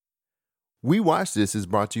We Watch This is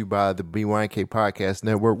brought to you by the BYNK Podcast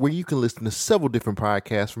Network, where you can listen to several different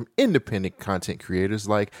podcasts from independent content creators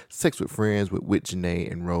like Sex with Friends with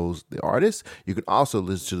Janae and Rose, the artist. You can also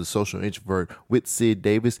listen to The Social Introvert with Sid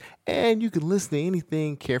Davis, and you can listen to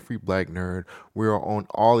anything Carefree Black Nerd. We're on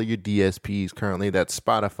all of your DSPs currently. That's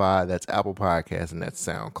Spotify, that's Apple Podcasts, and that's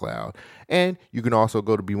SoundCloud. And you can also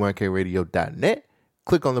go to bynkradio.net,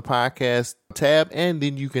 click on the podcast tab, and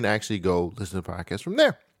then you can actually go listen to the podcast from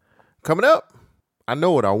there. Coming up, I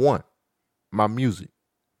know what I want. My music.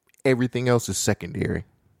 Everything else is secondary.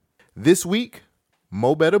 This week,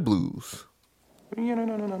 Mo Better Blues. I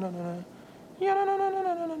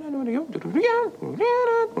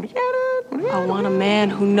want a man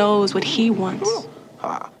who knows what he wants.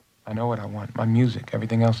 I know what I want. My music.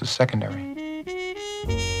 Everything else is secondary.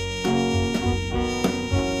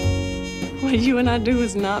 What you and I do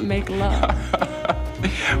is not make love.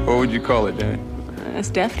 What would you call it, then? It's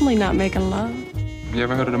definitely not making love. You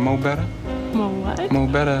ever heard of the Mo Better? Mo what? Mo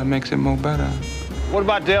Better makes it Mo Better. What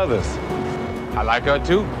about the others? I like her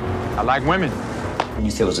too. I like women. When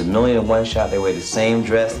you say it was a million in one shot, they wear the same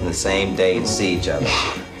dress and the same day and see each other.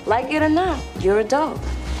 Like it or not, you're a dog.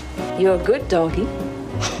 You're a good doggy,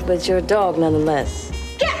 but you're a dog nonetheless.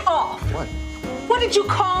 Get off! What? What did you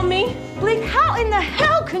call me? Blake, how in the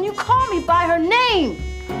hell can you call me by her name?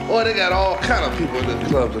 Boy, they got all kind of people in the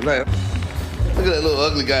club tonight. Look at that little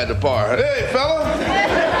ugly guy at the bar. Hey, fella!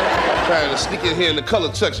 Trying to sneak in here in the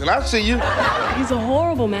colored section. I see you. He's a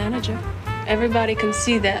horrible manager. Everybody can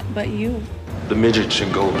see that, but you. The midget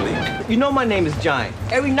should go Bleak. You know my name is Giant.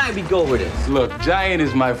 Every night we go over this. Look, Giant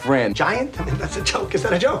is my friend. Giant? I mean, that's a joke. Is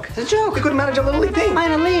that a joke? It's a joke. We couldn't manage a little league team.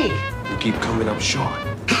 Minor league. You keep coming up short.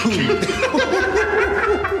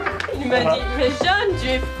 Il m'a dit, mais Jeanne, tu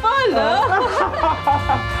es folle,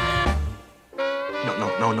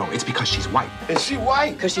 No. It's because she's white. Is she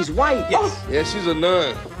white? Because she's white. Yes. Yeah, she's a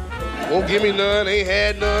nun. Won't give me none, ain't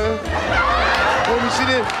had none. Told me she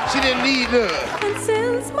didn't need none. And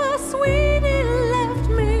since my sweetie left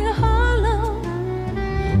me hollow,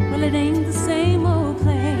 well, it ain't the same old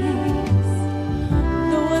place.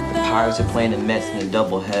 The Pirates are playing the Mets in a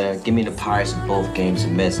doubleheader. Give me the Pirates in both games.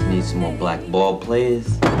 The Mets need some more black ball players.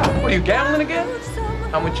 What, are you gambling again?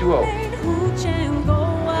 How much you owe?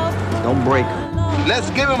 Don't break them.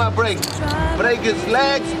 Let's give him a break. Break his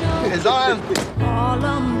legs, his arms. People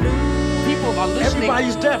are listening.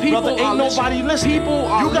 Everybody's deaf, brother. Ain't nobody listening. People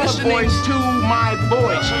are listening to my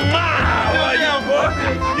voice. Yeah, boy.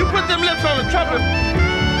 You put them lips on the trumpet.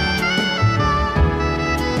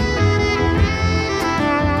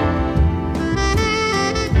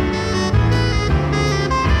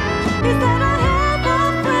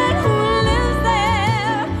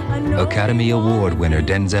 Academy Award winner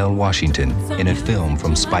Denzel Washington in a film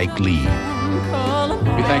from Spike Lee.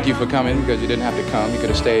 We thank you for coming because you didn't have to come. You could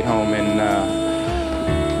have stayed home and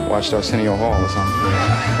watched Arsenio Hall or something.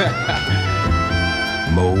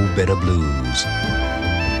 Mo Better Blues.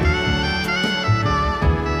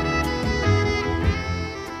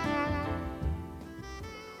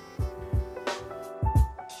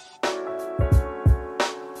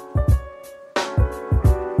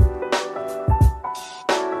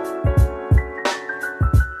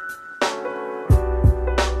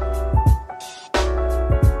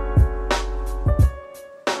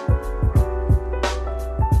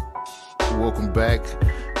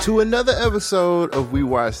 To another episode of We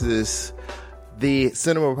Watch This, the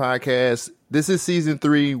cinema podcast. This is season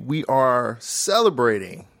 3. We are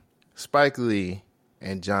celebrating Spike Lee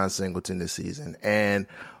and John Singleton this season. And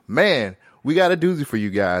man, we got a doozy for you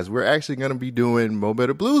guys. We're actually going to be doing Mo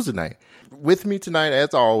Better Blues tonight. With me tonight,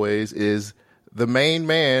 as always, is the main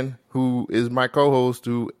man who is my co-host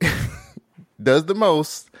who does the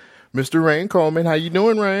most, Mr. Rain Coleman. How you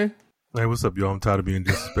doing, Rain? Hey, what's up, y'all? I'm tired of being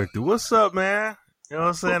disrespected. What's up, man? You know what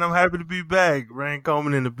I'm saying? I'm happy to be back. Rain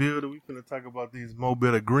Coleman in the building. We finna talk about these Mo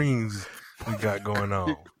Better greens we got going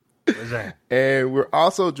on. What's that? And we're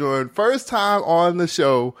also joined, first time on the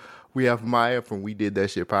show, we have Maya from We Did That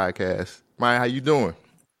Shit podcast. Maya, how you doing?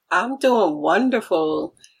 I'm doing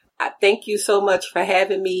wonderful. I thank you so much for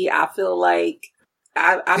having me. I feel like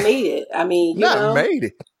I made it. I mean, you know, made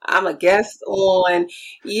it. I'm a guest on.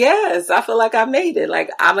 Yes, I feel like I made it.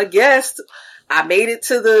 Like I'm a guest. I made it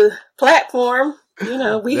to the platform. You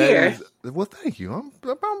know, we here. Well, thank you. I'm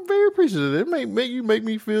very appreciative. It make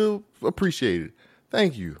me feel appreciated.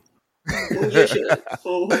 Thank you. You should.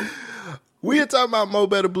 Mm-hmm. We are talking about Mo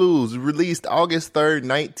Better Blues, released August 3rd,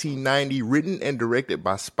 1990, written and directed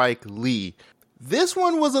by Spike Lee. This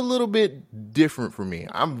one was a little bit different for me.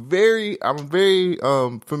 I'm very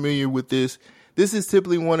familiar with this. This is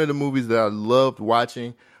typically one of the movies that I loved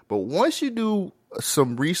watching, But once you do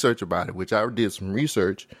some research about it, which I did some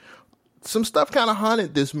research, some stuff kind of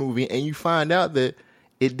haunted this movie, and you find out that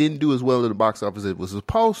it didn't do as well at the box office as it was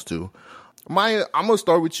supposed to. Maya, I'm going to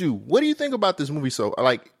start with you. What do you think about this movie? So,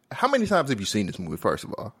 like, how many times have you seen this movie, first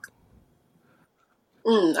of all?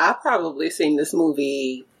 I've probably seen this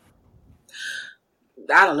movie,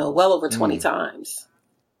 I don't know, well over 20 times.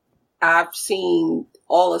 I've seen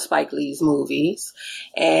all of Spike Lee's movies.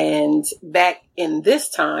 And back in this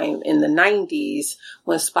time, in the 90s,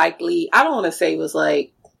 when Spike Lee, I don't want to say it was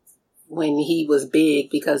like when he was big,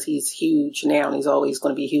 because he's huge now and he's always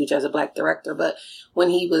going to be huge as a black director. But when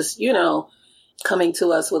he was, you know, coming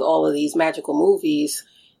to us with all of these magical movies,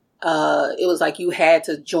 it was like you had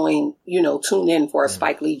to join, you know, tune in for a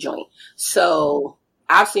Spike Lee joint. So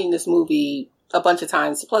I've seen this movie a bunch of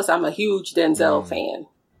times. Plus, I'm a huge Denzel fan.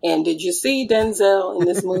 And did you see Denzel in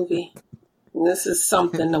this movie? This is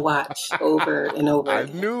something to watch over and over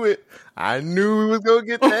again. I knew it. I knew we was going to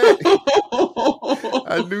get that.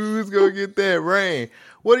 I knew we was going to get that. Rain,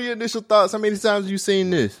 what are your initial thoughts? How many times have you seen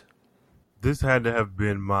this? This had to have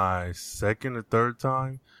been my second or third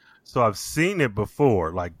time. So I've seen it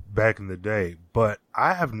before, like back in the day, but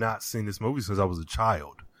I have not seen this movie since I was a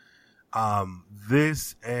child.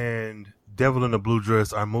 This and Devil in a Blue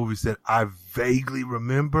Dress are movies that I vaguely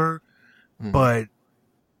remember, but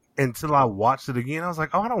until I watched it again, I was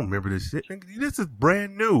like, oh, I don't remember this shit. This is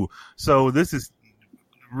brand new. So this is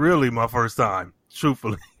really my first time,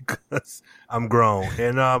 truthfully, because I'm grown.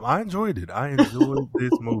 And I enjoyed it. I enjoyed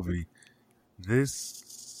this movie.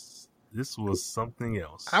 This was something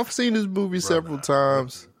else. I've seen this movie several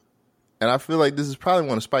times, and I feel like this is probably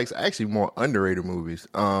one of Spike's actually more underrated movies.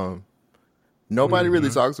 Nobody really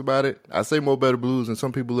talks about it. I say Mo Better Blues, and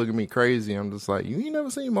some people look at me crazy. I'm just like, you ain't never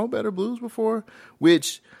seen Mo Better Blues before?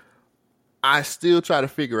 Which I still try to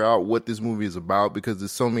figure out what this movie is about, because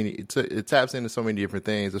there's so many, it taps into so many different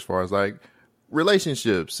things as far as like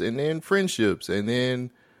relationships and then friendships and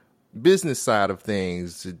then business side of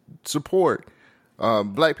things, support,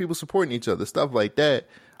 black people supporting each other, stuff like that.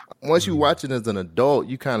 Once you watch it as an adult,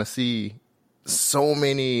 you kind of see so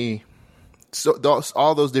many...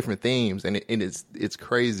 all those different themes, and it's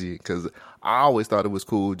crazy, because I always thought it was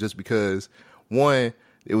cool just because, one,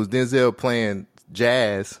 it was Denzel playing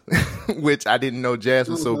jazz, which I didn't know jazz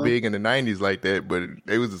was so big in the 90s like that, but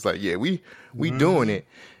it was just like, yeah, we doing it.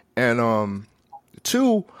 And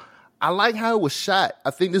two, I like how it was shot.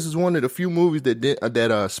 I think this is one of the few movies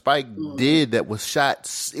that Spike did that was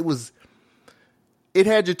shot. It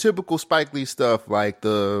had your typical Spike Lee stuff, like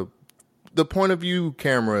the point of view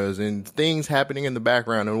cameras and things happening in the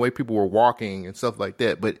background and the way people were walking and stuff like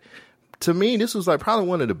that. But to me, this was like probably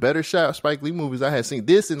one of the better shot Spike Lee movies I had seen.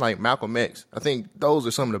 This and like Malcolm X. I think those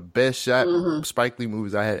are some of the best shot Spike Lee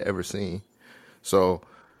movies I had ever seen. So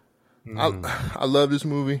I love this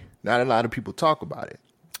movie. Not a lot of people talk about it.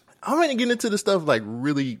 I'm going to get into the stuff like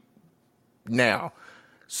really now.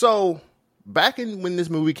 So back when this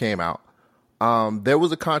movie came out, there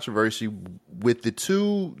was a controversy with the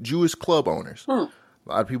two Jewish club owners. A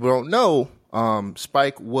lot of people don't know,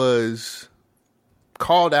 Spike was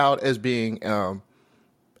called out as being,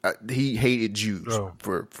 he hated Jews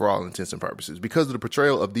for all intents and purposes because of the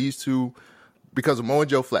portrayal of these two, because of Mo and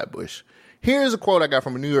Joe Flatbush. Here's a quote I got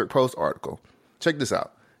from a New York Post article. Check this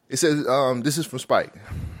out. It says, this is from Spike.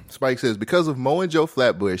 Spike says, because of Mo and Joe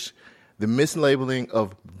Flatbush, the mislabeling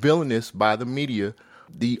of villainous by the media,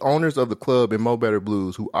 the owners of the club in Mo Better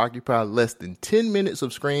Blues, who occupy less than 10 minutes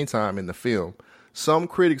of screen time in the film, some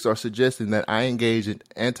critics are suggesting that I engage in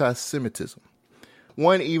anti-Semitism.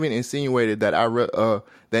 One even insinuated that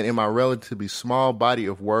that in my relatively small body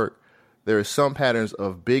of work, there are some patterns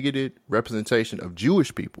of bigoted representation of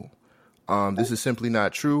Jewish people. This is simply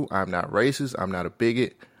not true. I'm not racist. I'm not a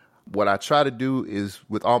bigot. What I try to do is,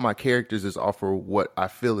 with all my characters, is offer what I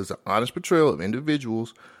feel is an honest portrayal of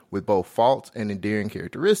individuals with both faults and endearing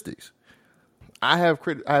characteristics. I have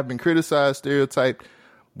been criticized, stereotyped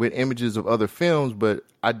with images of other films, but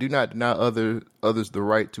I do not deny others the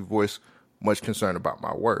right to voice much concern about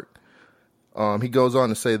my work. He goes on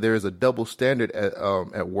to say there is a double standard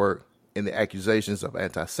at work in the accusations of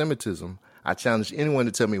anti-Semitism. I challenge anyone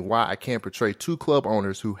to tell me why I can't portray two club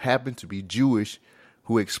owners who happen to be Jewish,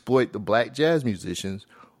 who exploit the black jazz musicians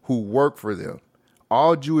who work for them.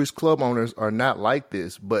 All Jewish club owners are not like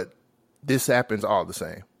this, but this happens all the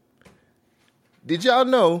same. Did y'all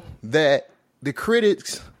know that the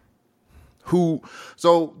critics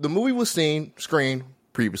so the movie was screened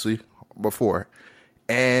previously, before,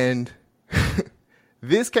 and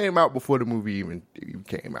this came out before the movie even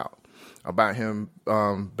came out. about him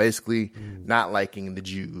basically not liking the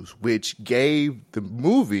Jews, which gave the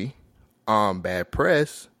movie bad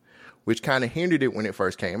press, which kind of hindered it when it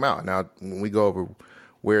first came out. Now, when we go over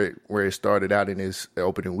where it started out in his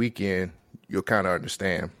opening weekend, you'll kind of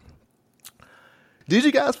understand. Did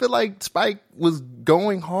you guys feel like Spike was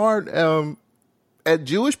going hard at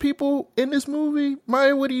Jewish people in this movie?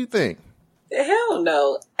 Maya, what do you think? Hell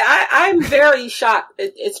no. I'm very shocked,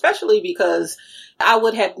 especially because I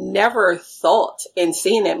would have never thought, in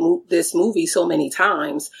seeing this movie so many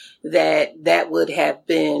times, that would have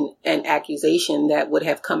been an accusation that would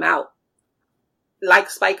have come out.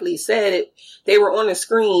 Like Spike Lee said, they were on the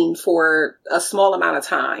screen for a small amount of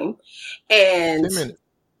time. And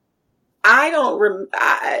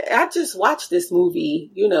I just watched this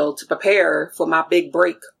movie, to prepare for my big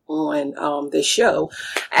break on this show.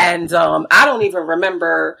 And I don't even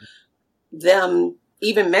remember them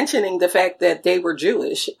even mentioning the fact that they were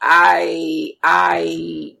Jewish. I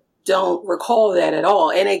don't recall that at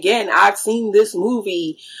all. And again, I've seen this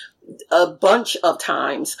movie a bunch of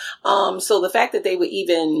times. So the fact that they would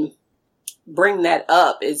even bring that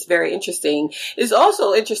up is very interesting. It's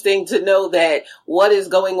also interesting to know that what is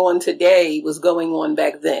going on today was going on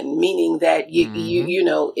back then, meaning that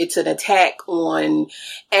it's an attack on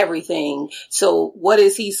everything. So what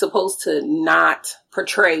is he supposed to not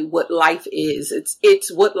portray what life is?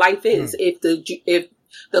 It's what life is. If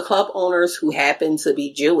the club owners who happen to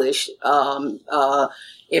be Jewish,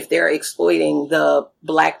 if they're exploiting the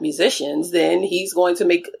black musicians, then he's going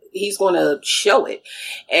to show it.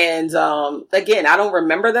 And, again, I don't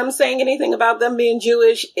remember them saying anything about them being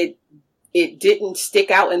Jewish. It didn't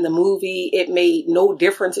stick out in the movie. It made no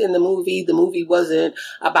difference in the movie. The movie wasn't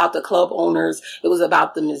about the club owners. It was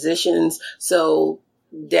about the musicians. So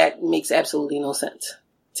that makes absolutely no sense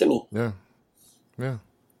to me. Yeah. Yeah.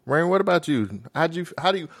 Rain, what about you?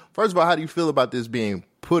 First of all, how do you feel about this being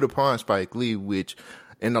put upon Spike Lee, which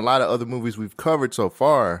in a lot of other movies we've covered so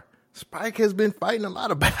far, Spike has been fighting a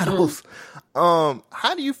lot of battles.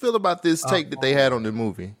 How do you feel about this take that they had on the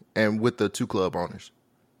movie and with the two club owners?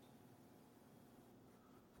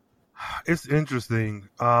 It's interesting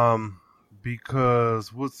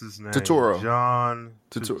because what's his name? Turturro. John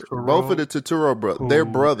Turturro. Both of the Turturro brothers. They're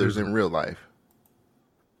brothers in real life.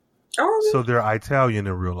 So they're Italian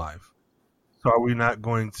in real life. So are we not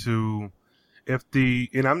going to,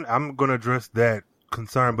 I'm going to address that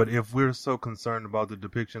concern, but if we're so concerned about the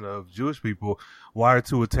depiction of Jewish people, why are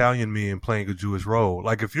two Italian men playing a Jewish role?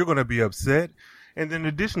 Like, if you're going to be upset, and then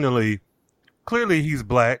additionally, clearly he's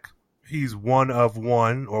black, he's one of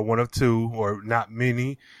one, or one of two, or not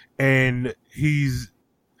many, and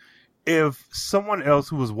if someone else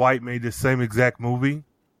who was white made the same exact movie,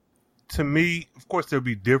 to me, of course there'll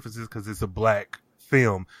be differences because it's a black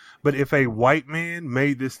film, but if a white man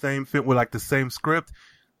made this same film with like the same script,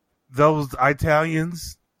 those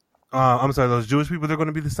Italians, those Jewish people, they're going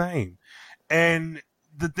to be the same. And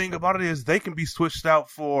the thing about it is they can be switched out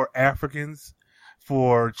for Africans,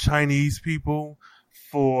 for Chinese people,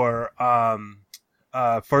 for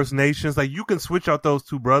First Nations. Like, you can switch out those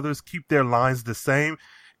two brothers, keep their lines the same,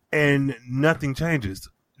 and nothing changes.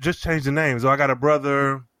 Just change the names. So I got a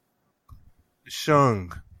brother,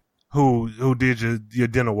 Shung, who did your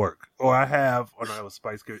dinner work. Or I have, that was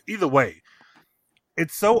Spice Girl. Either way,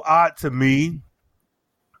 it's so odd to me.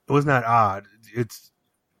 It was not odd. It's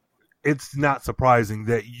not surprising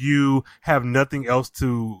that you have nothing else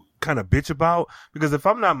to kind of bitch about, because if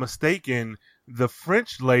I'm not mistaken, the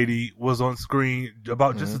French lady was on screen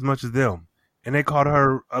about just as much as them, and they called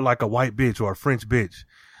her like a white bitch or a French bitch.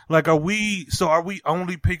 Like, are we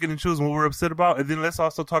only picking and choosing what we're upset about? And then let's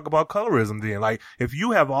also talk about colorism then. Like, if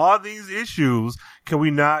you have all these issues, can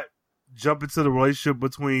we not jump into the relationship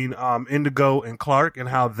between Indigo and Clark and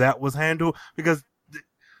how that was handled? Because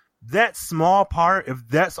that small part, if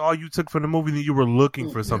that's all you took from the movie, then you were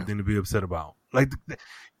looking for something to be upset about. Like,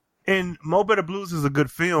 and Mo Better Blues is a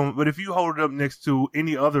good film, but if you hold it up next to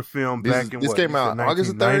any other film this came out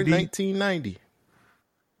August 3rd, 1990.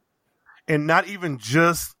 And not even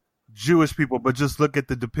just Jewish people, but just look at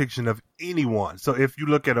the depiction of anyone. So if you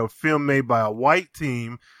look at a film made by a white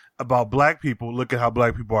team about black people, look at how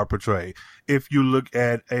black people are portrayed. If you look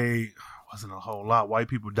at wasn't a whole lot, white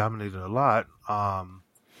people dominated a lot. Well,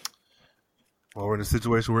 we're in the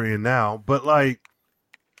situation we're in now, but like,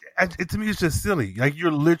 to me, it's just silly. Like,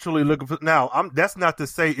 you're literally looking for, now, that's not to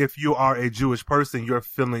say if you are a Jewish person, your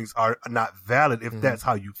feelings are not valid if that's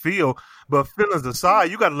how you feel, but feelings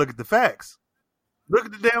aside, you got to look at the facts. Look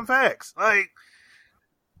at the damn facts. Like,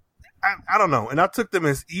 I don't know. And I took them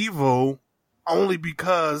as evil only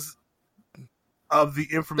because of the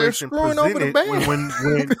information screwing over the presented band. when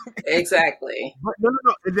Exactly.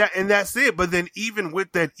 no, and that's it. But then even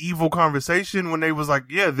with that evil conversation, when they was like,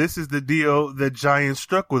 yeah, this is the deal that Giant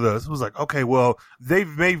struck with us, it was like, okay, well, they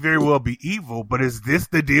may very well be evil, but is this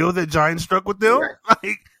the deal that Giant struck with them?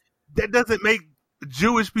 Like, that doesn't make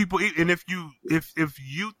Jewish people, and if you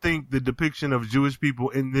think the depiction of Jewish people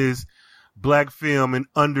in this black film in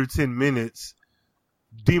under 10 minutes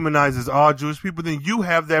demonizes all Jewish people, then you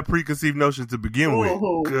have that preconceived notion to begin with.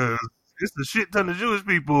 Because it's a shit ton of Jewish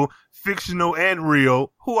people, fictional and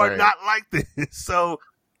real, who are not like this. So,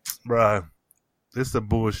 bruh, it's a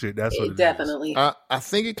bullshit. That's what it definitely is. I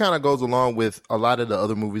think it kind of goes along with a lot of the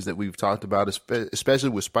other movies that we've talked about, especially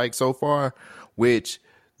with Spike so far, which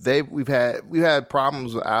we've had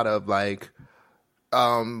problems out of, like,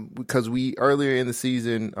 because we earlier in the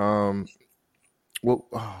season, I'm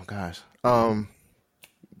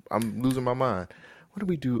losing my mind. What did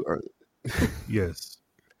we do? Yes.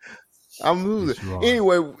 I'm losing.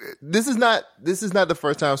 Anyway, this is not the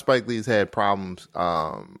first time Spike Lee has had problems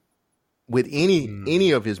with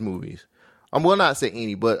any of his movies. Will not say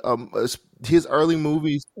any, but his early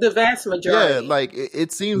movies, the vast majority. Yeah, like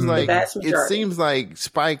it seems like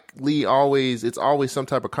Spike Lee it's always some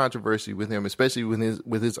type of controversy with him, especially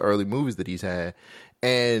with his early movies that he's had.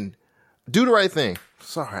 And Do the Right Thing.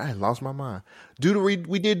 Sorry, I lost my mind.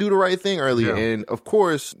 We did Do the Right Thing earlier, and of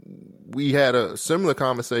course, we had a similar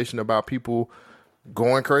conversation about people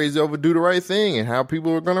going crazy over Do the Right Thing and how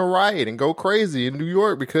people are going to riot and go crazy in New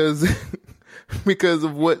York because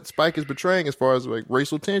of what Spike is portraying as far as like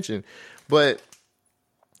racial tension. But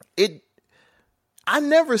I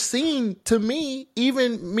never seen, to me,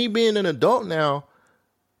 even me being an adult now,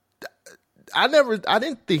 I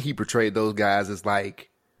didn't think he portrayed those guys as like.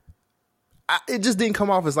 It just didn't come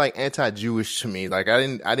off as like anti-Jewish to me. Like I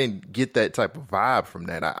didn't get that type of vibe from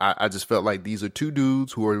that. I just felt like these are two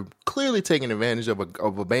dudes who are clearly taking advantage of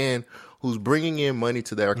a band who's bringing in money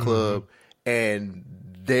to their club, and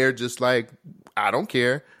they're just like, I don't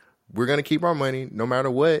care. We're gonna keep our money no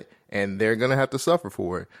matter what, and they're gonna have to suffer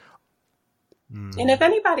for it. And if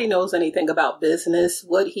anybody knows anything about business,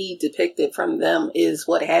 what he depicted from them is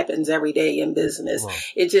what happens every day in business. Wow.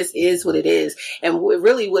 It just is what it is. And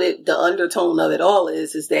the undertone of it all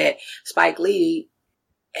is that Spike Lee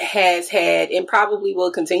has had and probably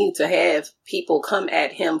will continue to have people come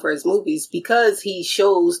at him for his movies because he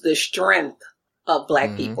shows the strength of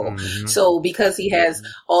Black people. So because he has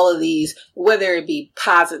all of these, whether it be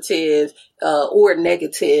positive or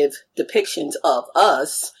negative depictions of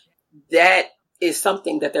us, that is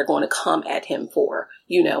something that they're going to come at him for,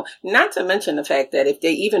 not to mention the fact that if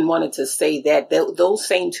they even wanted to say that those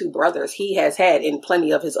same two brothers he has had in plenty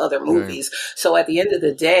of his other movies. Right. So at the end of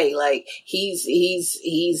the day, like he's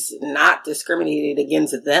not discriminated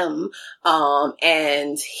against them.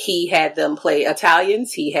 And he had them play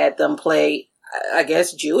Italians. He had them play, I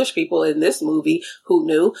guess, Jewish people in this movie. Who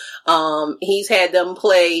knew? He's had them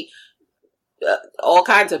play all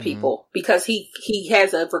kinds of people because he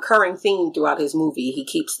has a recurring theme throughout his movie. He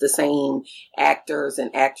keeps the same actors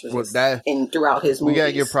and actresses throughout his movies. We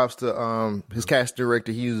gotta give props to his cast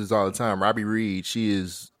director he uses all the time, Robbie Reed. She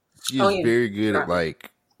is very good at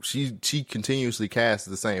like she continuously casts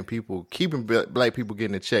the same people, keeping Black people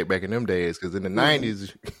getting a check back in them days, because in the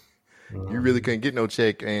 90s you really couldn't get no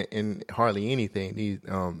check in hardly anything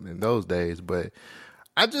in those days. But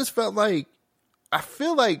I just feel like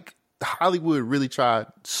Hollywood really tried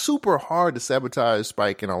super hard to sabotage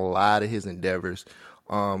Spike in a lot of his endeavors.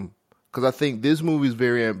 Because I think this movie is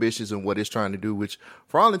very ambitious in what it's trying to do, which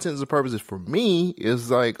for all intents and purposes for me is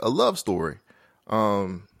like a love story.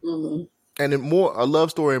 And a love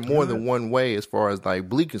story in more than one way as far as like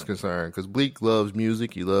Bleak is concerned. Because Bleak loves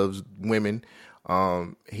music. He loves women.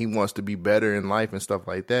 He wants to be better in life and stuff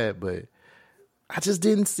like that. But I just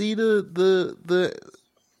didn't see the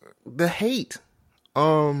hate.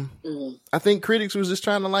 I think critics was just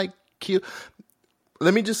trying to like kill.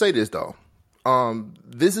 Let me just say this though.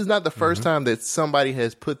 This is not the first time that somebody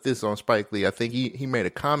has put this on Spike Lee. I think he made a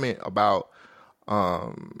comment about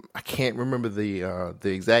I can't remember the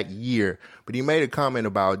exact year, but he made a comment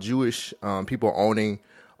about Jewish people owning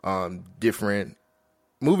different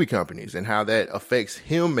movie companies and how that affects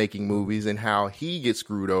him making movies and how he gets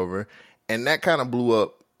screwed over, and that kind of blew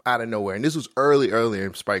up out of nowhere. And this was early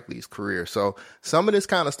in Spike Lee's career. So some of this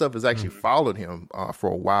kind of stuff has actually followed him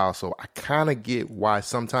for a while. So I kind of get why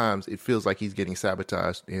sometimes it feels like he's getting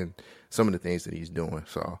sabotaged in some of the things that he's doing.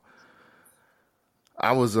 So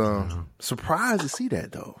I was surprised to see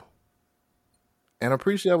that though. And I'm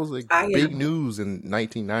pretty sure that was like big news in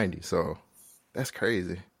 1990. So that's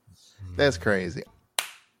crazy. That's crazy.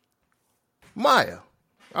 Maya,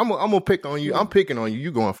 I'm gonna pick on you. I'm picking on you.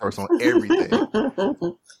 You going first on everything.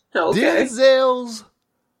 Okay. Denzel's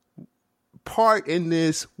part in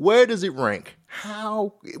this, where does it rank?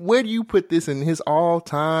 Where do you put this in his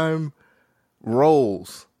all-time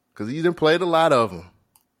roles? Because he done played a lot of them.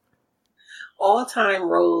 All-time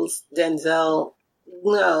roles, Denzel.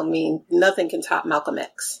 No, I mean, nothing can top Malcolm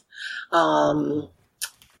X. But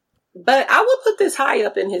I would put this high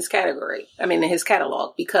up in his category. I mean, in his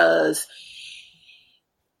catalog, because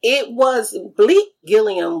Bleak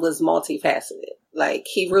Gilliam was multifaceted. Like,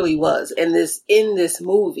 he really was. And in this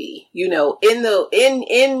movie, you know,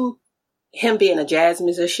 in him being a jazz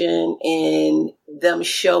musician and them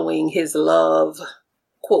showing his love,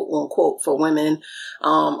 quote unquote, for women,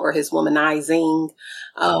 or his womanizing,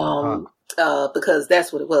 because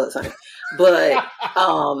that's what it was, honey. But,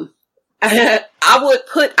 I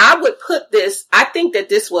would put this, I think that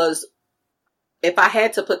this was, if I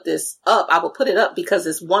had to put this up, I would put it up because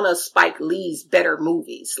it's one of Spike Lee's better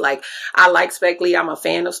movies. Like, I like Spike Lee. I'm a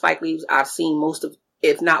fan of Spike Lee. I've seen most of,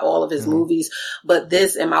 if not all of his movies, but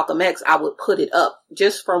this and Malcolm X, I would put it up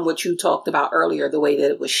just from what you talked about earlier, the way that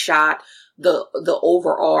it was shot, the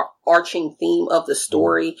overall arching theme of the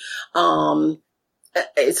story.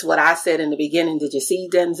 It's what I said in the beginning. Did you see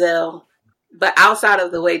Denzel? But outside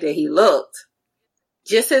of the way that he looked,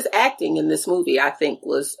 just his acting in this movie, I think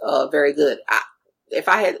was very good. If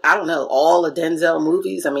I had, I don't know, all the Denzel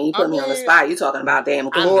movies, I mean, you put me on the spot. You talking about Damn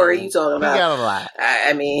Glory. You talking about, got a lot.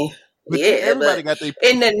 I mean, But yeah, everybody but got their...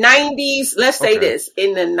 in the 90s, let's say this,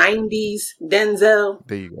 in the 90s, Denzel,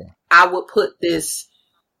 there you go. I would put this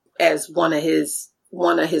as one of his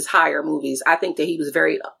higher movies. I think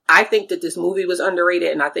that this movie was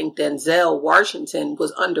underrated, and I think Denzel Washington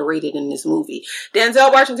was underrated in this movie.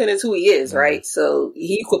 Denzel Washington is who he is, right? So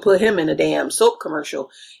he could put him in a damn soap commercial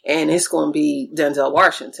and it's going to be Denzel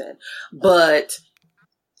Washington. But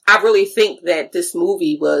I really think that this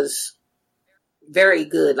movie was very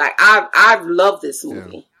good. Like, I've loved this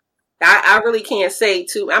movie. Yeah. I really can't say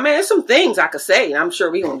too. I mean, there's some things I could say, and I'm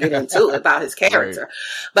sure we're going to get into it about his character. Right.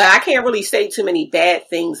 But I can't really say too many bad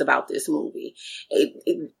things about this movie.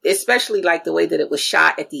 Especially like the way that it was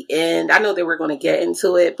shot at the end. I know that we're going to get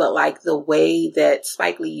into it, but like the way that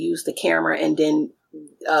Spike Lee used the camera and then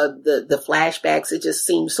the flashbacks, it just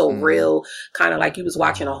seemed so real. Kind of like you was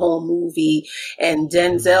watching a whole movie, and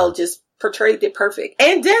Denzel just portrayed it perfect.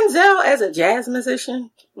 And Denzel as a jazz musician,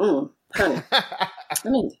 honey.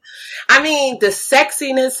 I mean, the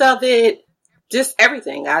sexiness of it, just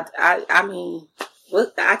everything. I mean,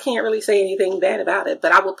 look, I can't really say anything bad about it,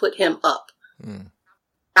 but I would put him up.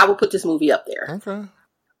 I would put this movie up there. Okay.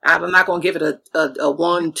 I'm not going to give it a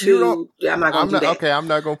 1, 2. I'm not going to do that. Okay, I'm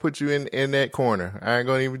not going to put you in that corner. I ain't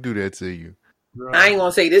going to even do that to you. I ain't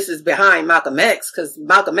going to say this is behind Malcolm X, because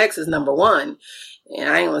Malcolm X is number 1. And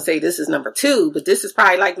I ain't going to say this is number 2, but this is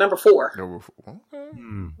probably like number 4. Number 4.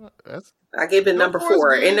 Okay. I gave it number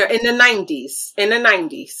 4 in the 90s. In the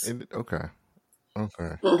 90s. Okay.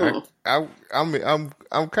 Mm-hmm.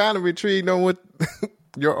 I'm kind of intrigued on what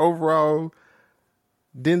your overall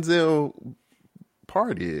Denzel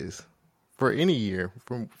part is for any year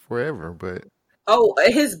from forever, but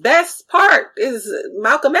his best part is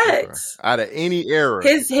Malcolm X. Out of any era.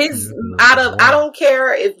 I don't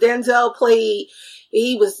care if Denzel played,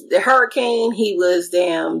 he was the Hurricane, he was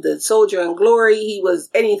the Soldier in Glory, he was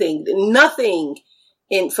anything. Nothing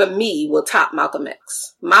for me will top Malcolm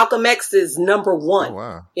X. Malcolm X is number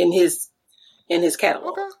 1 in his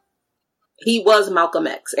catalog. Okay. He was Malcolm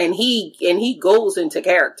X, and he goes into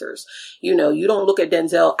characters. You know, you don't look at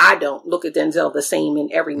Denzel. I don't look at Denzel the same in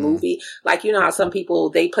every movie. Like, you know how some people,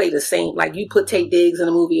 they play the same, like you put Taye Diggs in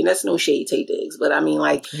a movie, and that's no shade Taye Diggs, but I mean,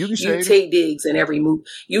 like, you Taye Diggs in every movie.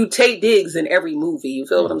 You Taye Diggs in every movie. You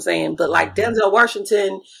feel what I'm saying? But like Denzel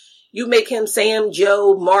Washington, you make him Sam,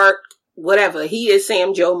 Joe, Mark, whatever. He is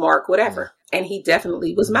Sam, Joe, Mark, whatever. And he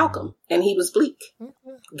definitely was Malcolm, and he was Bleak.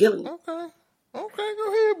 Gilliam. Okay, go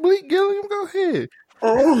ahead, Bleak Gilliam. Go ahead.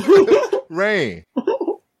 Rain.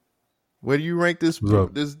 Where do you rank this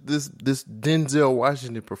Denzel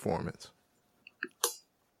Washington performance?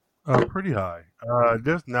 Pretty high.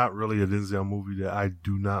 There's not really a Denzel movie that I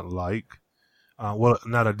do not like. Well,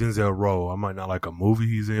 not a Denzel role. I might not like a movie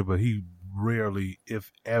he's in, but he rarely,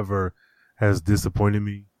 if ever, has disappointed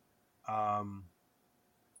me. I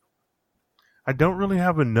don't really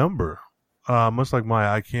have a number. Much like Maya,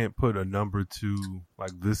 I can't put a number to,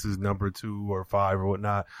 like, this is number 2 or 5 or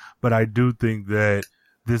whatnot. But I do think that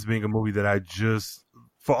this being a movie that I just,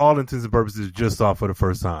 for all intents and purposes, just saw for the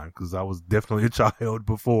first time, because I was definitely a child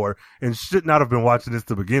before and should not have been watching this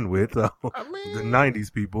to begin with. I mean, the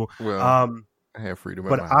 90s people. Well, I have freedom.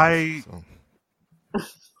 But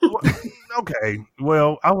Okay,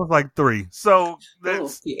 well, I was like 3, so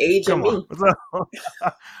that's the age of me. So,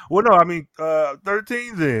 well, no, I mean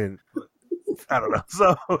 13 then. I don't know.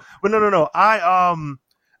 So, but no. I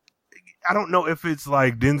don't know if it's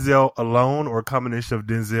like Denzel alone or a combination of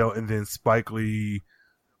Denzel and then Spike Lee,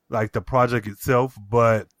 like the project itself.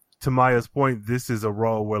 But to Maya's point, this is a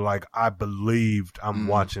role where like I believed I'm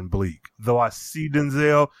watching Bleak. Though I see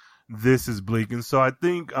Denzel, this is Bleak, and so I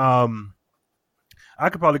think I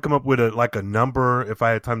could probably come up with a number if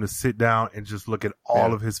I had time to sit down and just look at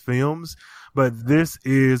all of his films. But this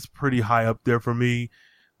is pretty high up there for me,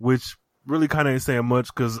 which really kind of ain't saying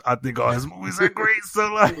much because I think all his movies are great.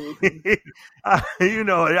 So like, I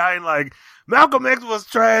ain't like Malcolm X was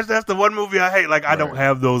trash. That's the one movie I hate. Like I don't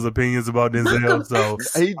have those opinions about Denzel. So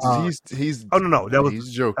he's oh no, that was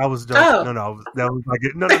he's joking. I was joking. Oh. No, that was like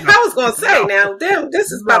it. No. I was gonna say now, damn,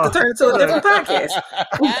 this is about to turn into a different podcast.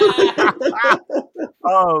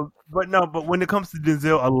 But when it comes to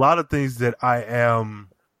Denzel, a lot of things that I am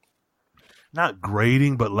not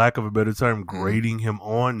grading, but lack of a better term, grading him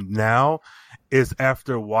on now is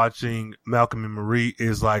after watching Malcolm and Marie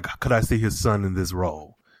is like, could I see his son in this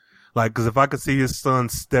role? Like, because if I could see his son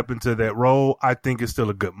step into that role, I think it's still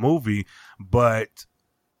a good movie, but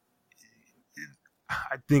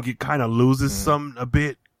I think it kind of loses something a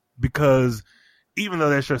bit because even though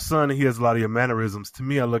that's your son and he has a lot of your mannerisms, to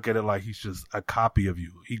me, I look at it like he's just a copy of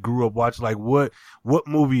you. He grew up watching, like, what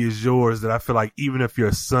movie is yours that I feel like even if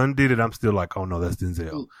your son did it, I'm still like, oh no, that's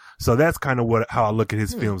Denzel. So that's kind of how I look at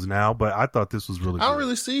his films now, but I thought this was really good. I don't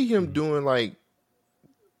really see him doing I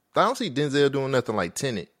don't see Denzel doing nothing like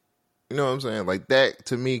Tenet. You know what I'm saying? Like that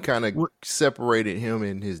to me kind of separated him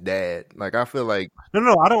and his dad. Like I feel like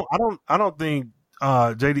No, I don't think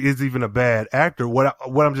JD is even a bad actor. What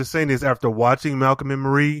I'm just saying is after watching Malcolm and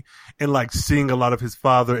Marie and like seeing a lot of his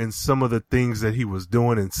father and some of the things that he was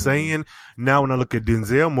doing and saying, now when I look at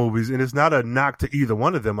Denzel movies, and it's not a knock to either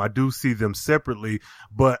one of them, I do see them separately,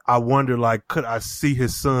 but I wonder like, could I see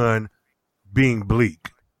his son being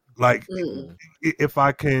Bleak? Like if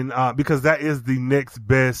I can, because that is the next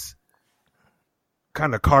best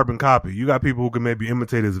kind of carbon copy. You got people who can maybe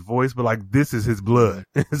imitate his voice, but like this is his blood,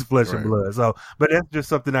 his flesh and blood. So, but that's just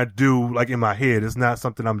something I do like in my head. It's not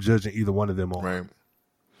something I'm judging either one of them on. Right.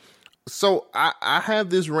 So I have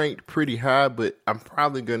this ranked pretty high, but I'm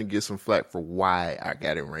probably going to get some flack for why I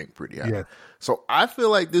got it ranked pretty high. Yeah. So I feel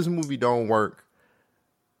like this movie don't work.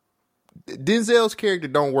 Denzel's character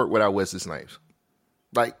don't work without Wesley Snipes.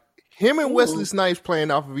 Like him and Wesley Snipes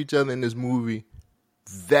playing off of each other in this movie.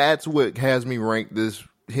 That's what has me rank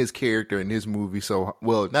his character in this movie so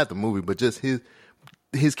well, not the movie, but just his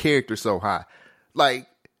character so high. Like,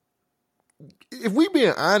 if we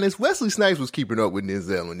being honest, Wesley Snipes was keeping up with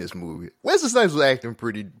Denzel in this movie. Wesley Snipes was acting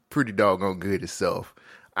pretty doggone good himself.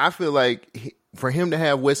 I feel like for him to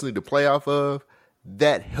have Wesley to play off of,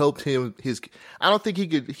 that helped him. I don't think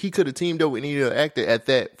he could have teamed up with any other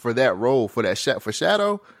actor for that role for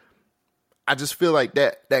Shadow. I just feel like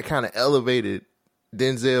that kind of elevated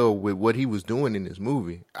Denzel with what he was doing in this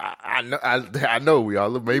movie. I know we all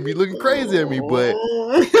may be looking crazy at me, but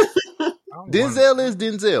Denzel is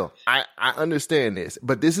Denzel. I understand this,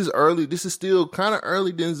 but this is early. This is still kind of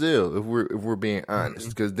early Denzel if we're being honest,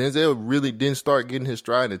 because Denzel really didn't start getting his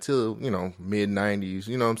stride until mid 90s.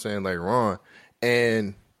 You know what I'm saying, like Ron.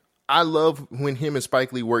 And I love when him and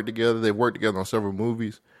Spike Lee work together. They worked together on several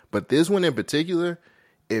movies, but this one in particular.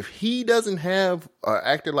 If he doesn't have an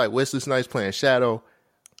actor like Wesley Snipes playing Shadow,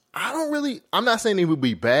 I'm not saying it would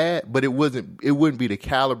be bad, but it wouldn't be the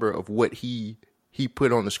caliber of what he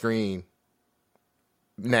put on the screen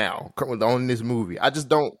now on this movie. I just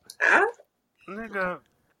don't. Nigga.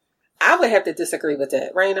 I would have to disagree with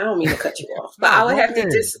that, Rain. I don't mean to cut you off, but I would have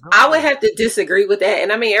to disagree with that.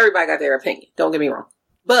 And I mean, everybody got their opinion. Don't get me wrong,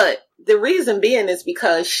 but the reason being is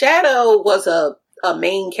because Shadow was a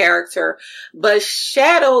main character, but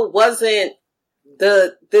Shadow wasn't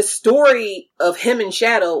the story of him and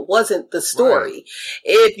Shadow wasn't the story. Right.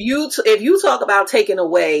 If you talk about taking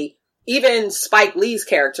away even Spike Lee's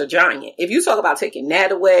character Giant, if you talk about taking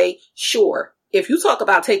that away, sure. If you talk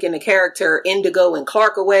about taking the character Indigo and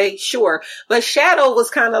Clark away, sure. But Shadow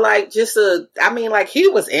was kind of like he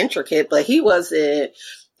was intricate, but he wasn't.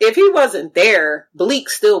 If he wasn't there, Bleak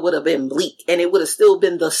still would have been Bleak, and it would have still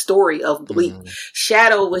been the story of Bleak.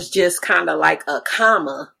 Shadow was just kind of like a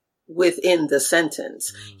comma within the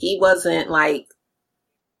sentence. He wasn't like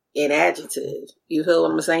an adjective. You feel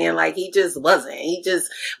what I'm saying? Like, he just wasn't.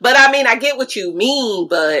 But I mean, I get what you mean,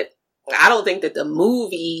 but I don't think that the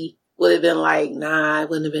movie would have been like, nah, it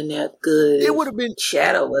wouldn't have been that good. It would have been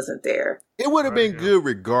Shadow wasn't there. It would have been good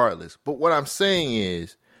regardless. But what I'm saying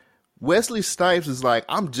is, Wesley Snipes is like,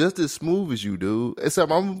 I'm just as smooth as you, dude.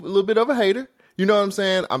 Except I'm a little bit of a hater. You know what I'm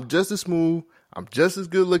saying? I'm just as smooth. I'm just as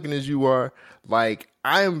good looking as you are. Like,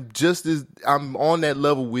 I'm on that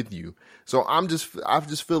level with you. So I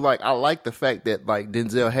just feel like I like the fact that like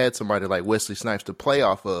Denzel had somebody like Wesley Snipes to play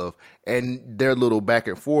off of, and their little back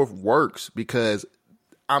and forth works because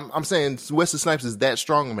I'm saying Wesley Snipes is that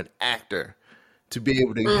strong of an actor to be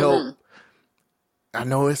able to help. I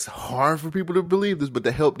know it's hard for people to believe this, but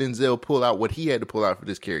to help Denzel pull out what he had to pull out for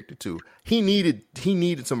this character too. He needed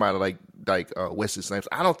somebody like Wesley Snipes.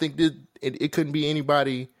 I don't think that it couldn't be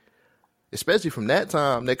anybody, especially from that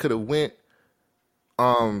time, that could have went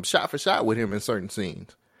shot for shot with him in certain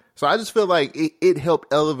scenes. So I just feel like it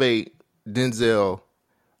helped elevate Denzel.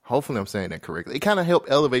 Hopefully I'm saying that correctly. It kind of helped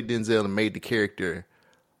elevate Denzel and made the character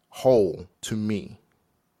whole to me.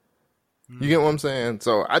 You get what I'm saying?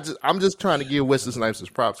 So I'm just trying to give Wesley Snipes his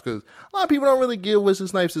props because a lot of people don't really give Wesley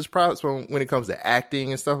Snipes his props when it comes to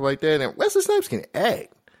acting and stuff like that. And Wesley Snipes can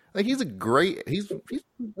act. Like he's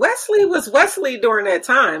Wesley was Wesley during that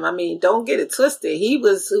time. I mean, don't get it twisted. He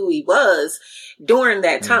was who he was during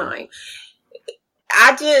that time.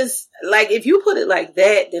 I just like if you put it like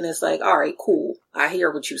that, then it's like, all right, cool. I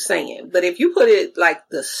hear what you're saying. But if you put it like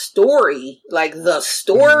the story,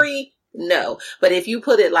 no. But if you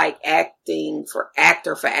put it like acting for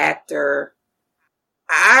actor,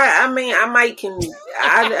 I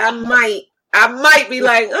might be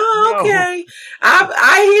like, oh, okay.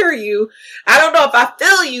 I hear you. I don't know if I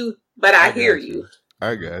feel you, but I hear you.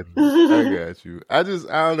 I got you. I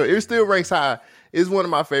don't know. It still ranks high. It's one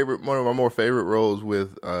of my more favorite roles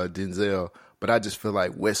with Denzel. But I just feel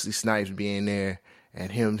like Wesley Snipes being there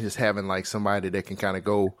and him just having like somebody that can kind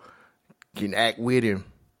of can act with him.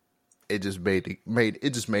 It just made it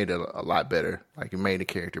a lot better. Like it made the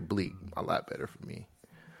character Bleak a lot better for me.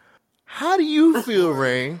 How do you feel,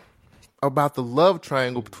 Rain, about the love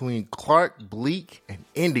triangle between Clark, Bleak, and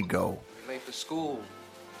Indigo? You're late for school.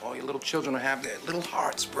 All your little children will have their little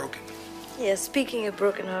hearts broken. Yeah, speaking of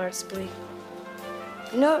broken hearts, Bleak.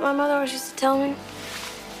 You know what my mother always used to tell me?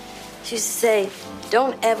 She used to say,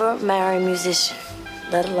 don't ever marry a musician,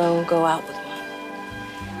 let alone go out with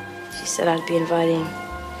one. She said I'd be inviting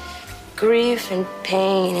grief and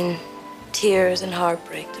pain and tears and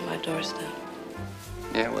heartbreak to my doorstep.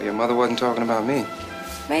 Yeah, well, your mother wasn't talking about me.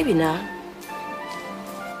 Maybe not.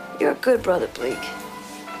 You're a good brother, Bleak.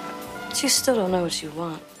 But you still don't know what you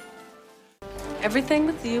want. Everything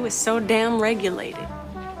with you is so damn regulated.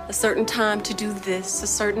 A certain time to do this, a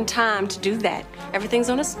certain time to do that. Everything's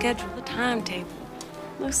on a schedule, a timetable.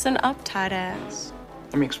 Listen up, tight ass.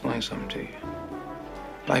 Let me explain something to you.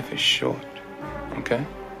 Life is short, okay?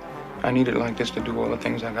 I need it like this to do all the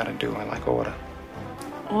things I gotta do. I like order.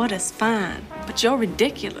 Order's fine, but you're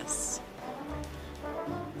ridiculous.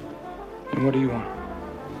 And what do you want?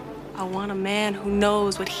 I want a man who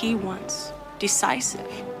knows what he wants.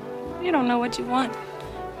 Decisive. You don't know what you want.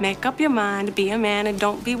 Make up your mind, be a man, and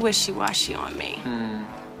don't be wishy-washy on me.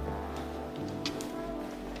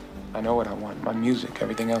 I know what I want. My music.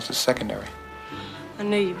 Everything else is secondary. I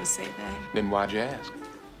knew you would say that. Then why'd you ask?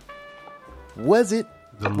 Was it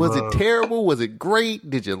terrible? Was it great?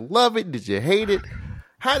 Did you love it? Did you hate it?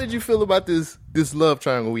 How did you feel about this love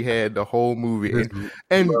triangle we had the whole movie?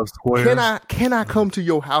 And can I come to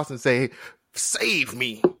your house and say, save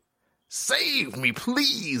me,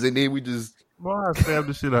 please? And then we just I stabbed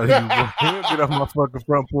the shit out of you. Get off my fucking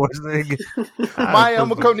front porch, nigga. Maya, I'm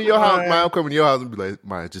gonna come to your house. Maya, I'm coming to your house and be like,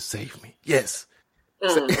 Maya, just save me. Yes.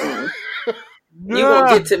 You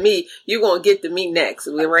gonna get to me. You gonna get to me next.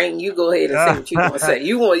 Rain, you go ahead and say what you gonna say.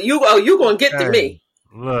 You gonna get to me.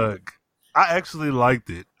 Look, I actually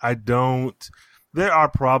liked it. There are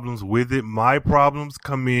problems with it. My problems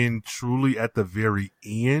come in truly at the very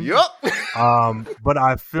end. Yup. But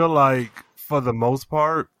I feel like for the most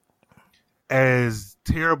part, as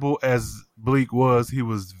terrible as Bleak was, he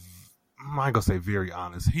was, I'm not gonna say very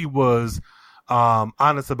honest. He was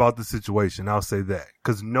honest about the situation. I'll say that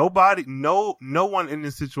because no one in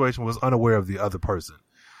this situation was unaware of the other person.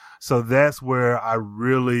 So that's where I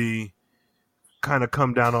really kind of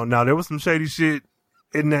come down on. Now there was some shady shit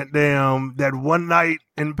in that one night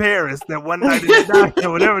in Paris, that one night in the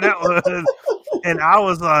diner, whatever that was. And I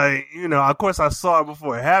was like, of course I saw it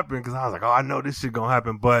before it happened because I was like, oh, I know this shit gonna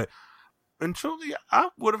happen. And truly, I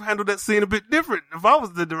would have handled that scene a bit different if I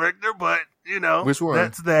was the director. But which one?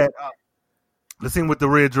 That's that. The scene with the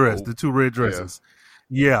red dress, the two red dresses.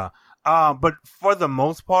 Yeah. But for the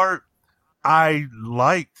most part, I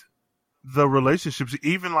liked the relationships,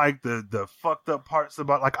 even like the fucked up parts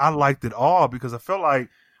about, like, I liked it all because I felt like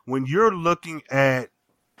when you're looking at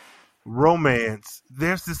romance,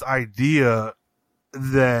 there's this idea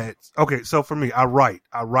that, okay, so for me, I write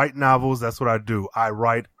novels. That's what I do. I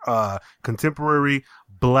write contemporary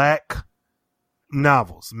Black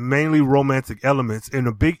novels, mainly romantic elements. And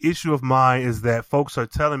a big issue of mine is that folks are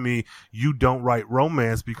telling me you don't write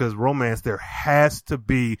romance because romance, there has to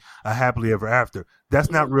be a happily ever after.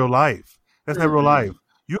 That's not real life. That's not real life.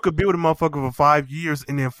 You could be with a motherfucker for 5 years,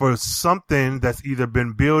 and then for something that's either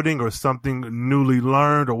been building or something newly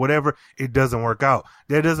learned or whatever, it doesn't work out.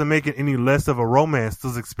 That doesn't make it any less of a romance.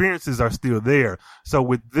 Those experiences are still there. So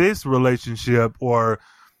with this relationship or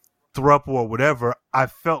throuple or whatever, I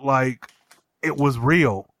felt like it was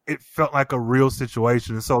real. It felt like a real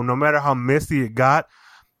situation. So no matter how messy it got,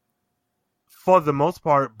 for the most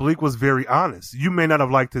part, Bleak was very honest. You may not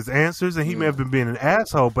have liked his answers, and he may have been being an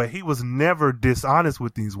asshole, but he was never dishonest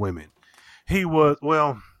with these women. He was,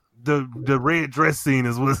 well, the red dress scene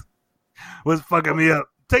was fucking me up.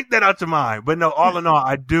 Take that out your mind. But no, all in all,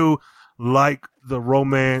 I do like the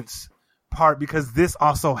romance part because this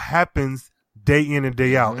also happens day in and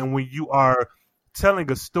day out. And when you are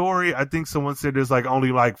telling a story, I think someone said there's like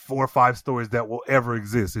only like 4 or 5 stories that will ever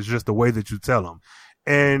exist. It's just the way that you tell them.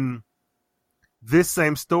 And this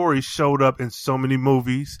same story showed up in so many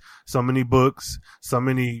movies, so many books, so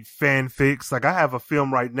many fanfics. Like I have a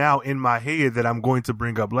film right now in my head that I'm going to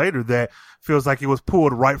bring up later that feels like it was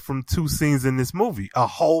pulled right from 2 scenes in this movie, a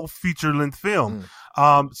whole feature-length film.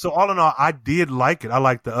 So all in all, I did like it. I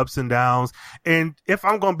like the ups and downs. And if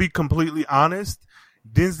I'm going to be completely honest,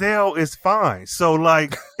 Denzel is fine. So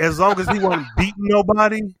like, as long as he wasn't beating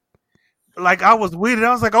nobody, like I was with it.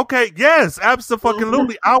 I was like, okay, yes,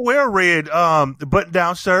 absolutely. I'll wear a red button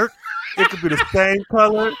down shirt. It could be the same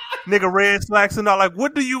color, nigga, red slacks and all. Like,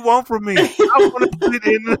 what do you want from me? I want to sit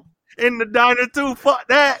in the diner too. Fuck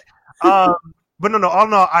that. But no, all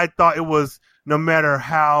in all, I thought it was no matter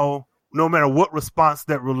what response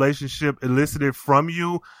that relationship elicited from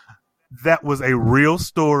you, that was a real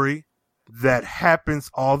story that happens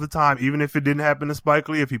all the time. Even if it didn't happen to Spike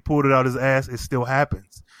Lee, if he pulled it out his ass, it still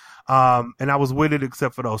happens. And I was with it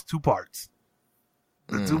except for those 2 parts.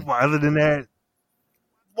 The 2 parts. Other than that,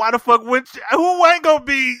 why the fuck who ain't gonna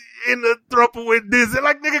be in the throuple with this?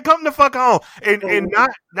 Like, nigga, come the fuck on. And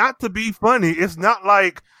not to be funny, it's not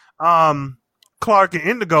like Clark and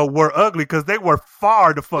Indigo were ugly because they were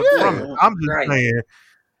far the fuck from it. I'm just saying,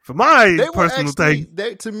 for my personal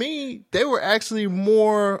take, to me, they were actually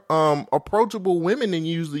more approachable women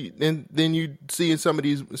than than you see in some of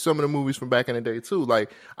the movies from back in the day too.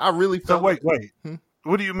 Like I really felt. So wait.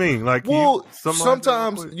 What do you mean? Like,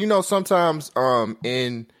 sometimes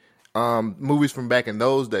in movies from back in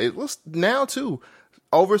those days, well, now too,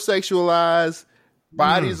 over sexualized,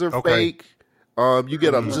 bodies are fake. You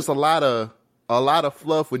get just a lot of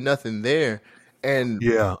fluff with nothing there. And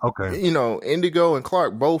Indigo and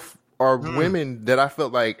Clark both are women that I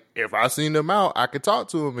felt like if I seen them out, I could talk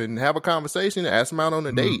to them and have a conversation and ask them out on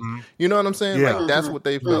a date. You know what I'm saying? Yeah. Like that's what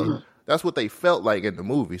they felt. That's what they felt like in the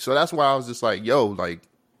movie. So that's why I was just like, yo, like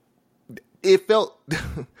it felt.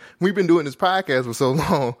 We've been doing this podcast for so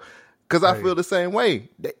long because I feel the same way.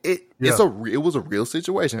 It was a real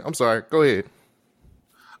situation. I'm sorry. Go ahead.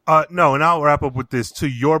 No, and I'll wrap up with this. To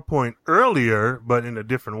your point earlier, but in a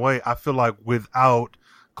different way, I feel like without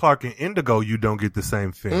Clark and Indigo, you don't get the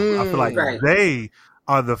same film. I feel like they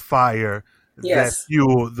are the fire that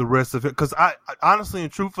fuel the rest of it. Because I honestly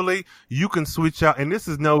and truthfully, you can switch out, and this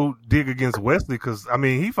is no dig against Wesley, because I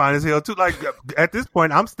mean he fine as hell too. Like at this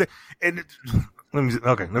point, I'm still. Let me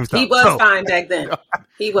stop. He was fine back then.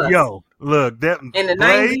 He was. Yo, look, that in the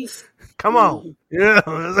 90s. Come on, yeah.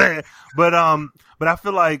 But I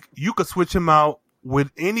feel like you could switch him out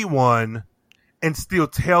with anyone and still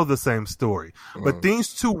tell the same story. But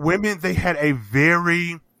these 2 women, they had a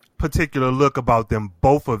very particular look about them,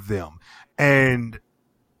 both of them, and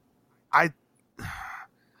of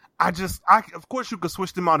course you could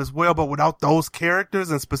switch them out as well, but without those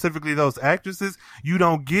characters and specifically those actresses, you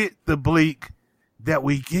don't get the Bleak that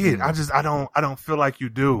we get. I don't feel like you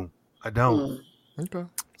do. I don't. Okay.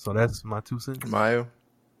 So that's my 2 cents. Mayo,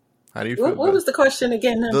 how do you feel? What was the question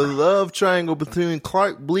again? The love triangle between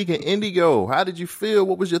Clark, Bleak, and Indigo. How did you feel?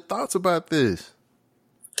 What was your thoughts about this?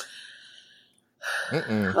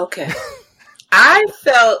 Okay. I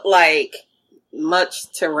felt like, much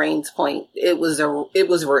to Rain's point, it was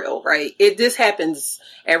real, right? This happens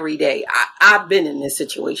every day. I've been in this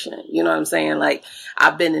situation. You know what I'm saying? Like,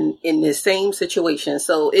 I've been in this same situation.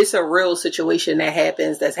 So it's a real situation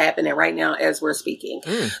that's happening right now as we're speaking.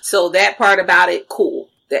 So that part about it, cool.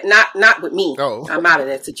 That not with me. Oh. I'm out of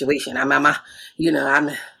that situation.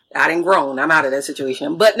 I didn't groan. I'm out of that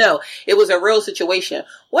situation. But no, it was a real situation.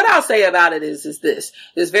 What I'll say about it is this.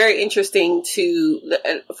 It's very interesting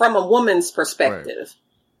from a woman's perspective. Right.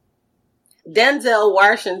 Denzel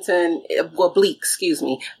Washington,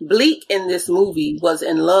 Bleak in this movie was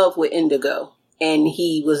in love with Indigo, and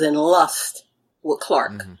he was in lust with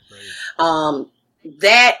Clark. Mm-hmm.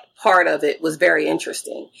 That part of it was very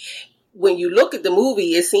interesting. When you look at the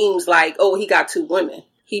movie, it seems like, he got two women.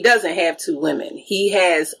 He doesn't have two women. He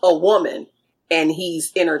has a woman, and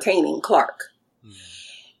he's entertaining Clark. Mm-hmm.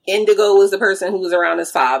 Indigo was the person who was around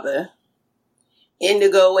his father.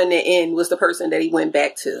 Indigo, in the end, was the person that he went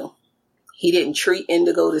back to. He didn't treat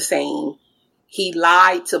Indigo the same. He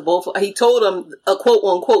lied to both. He told him a quote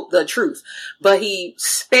unquote the truth, but he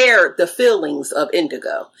spared the feelings of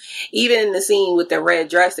Indigo. Even in the scene with the red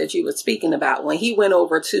dress that you were speaking about, when he went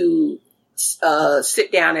over to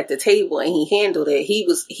sit down at the table and he handled it,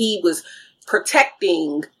 he was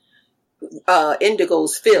protecting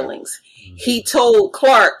Indigo's feelings. He told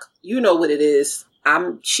Clark, you know what it is.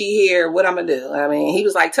 She here, what I'm gonna do? I mean, he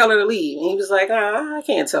was like, tell her to leave. And he was like, I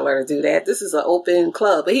can't tell her to do that. This is an open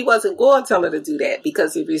club. But he wasn't going to tell her to do that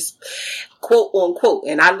because he was, quote unquote,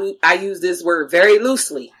 and I use this word very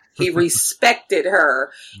loosely, he respected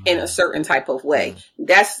her in a certain type of way.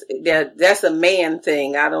 That's a man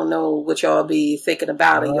thing. I don't know what y'all be thinking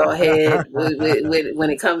about in your head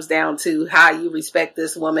when it comes down to how you respect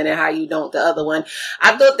this woman and how you don't the other one.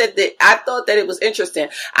 I thought that it was interesting.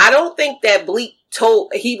 I don't think that Bleak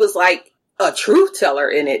he was like a truth teller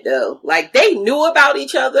in it though. Like they knew about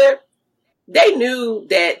each other. They knew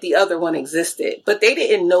that the other one existed, but they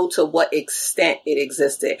didn't know to what extent it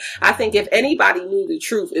existed. I think if anybody knew the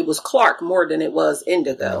truth, it was Clark more than it was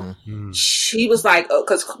Indigo. Mm-hmm. She was like,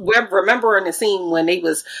 because remember in the scene when they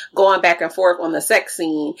was going back and forth on the sex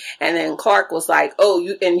scene, and then Clark was like,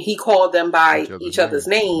 and he called them by each other's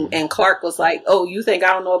name, and Clark was like, you think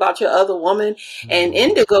I don't know about your other woman? Mm-hmm. And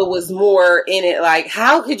Indigo was more in it like,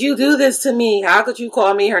 how could you do this to me? How could you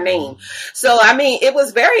call me her name? So, I mean, it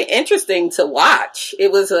was very interesting to watch.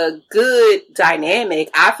 It was a good dynamic.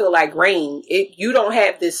 I feel like Rain, you don't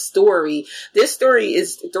have this story. This story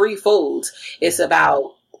is threefold. It's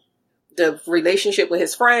about the relationship with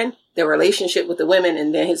his friend, the relationship with the women,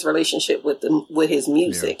 and then his relationship with his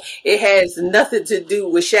music. Yeah. It has nothing to do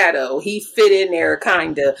with Shadow. He fit in there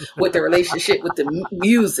kind of with the relationship with the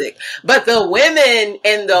music. But the women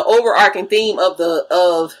and the overarching theme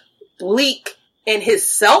of Bleak and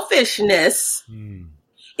his selfishness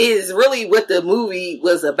is really what the movie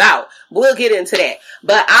was about. We'll get into that.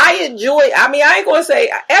 But I ain't going to say,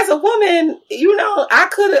 as a woman,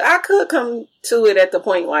 I could come to it at the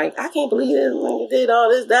point like, I can't believe this nigga did all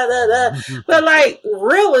this, But like,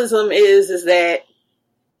 realism is that,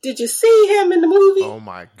 did you see him in the movie? Oh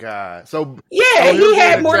my God. So yeah, he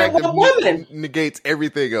had more than one woman. Negates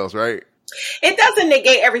everything else, right? It doesn't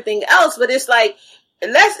negate everything else, but it's like, he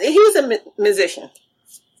was a musician.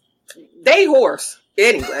 They horse.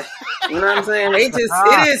 Anyway, you know what I'm saying? It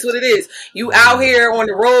is what it is. You out here on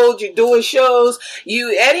the road, you're doing shows.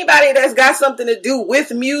 Anybody that's got something to do with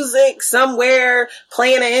music somewhere,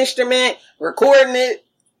 playing an instrument, recording it,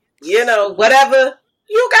 whatever,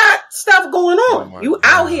 you got stuff going on. You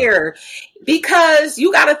out here because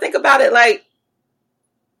you got to think about it like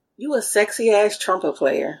you a sexy ass trumpet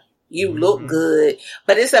player. You look good,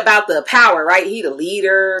 but it's about the power, right? He the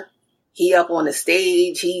leader. He up on the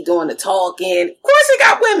stage. He doing the talking. Of course he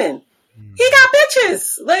got women. He got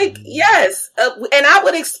bitches. Like, yes. And I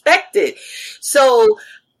would expect it. So,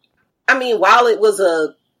 I mean, while it was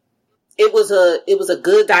a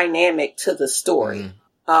good dynamic to the story.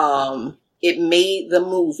 It made the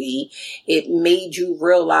movie. It made you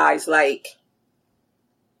realize, like,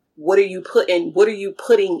 what are you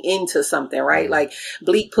putting into something, right? Like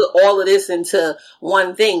Bleak put all of this into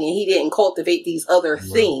one thing and he didn't cultivate these other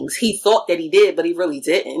things. He thought that he did, but he really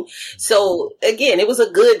didn't. So again, it was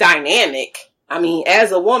a good dynamic. I mean,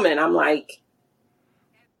 as a woman, I'm like,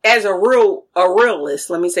 as a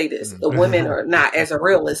realist, let me say this, the women are not, as a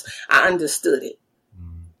realist, I understood it.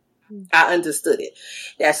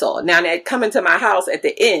 That's all. Now that coming to my house at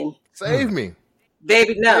the end. Save me.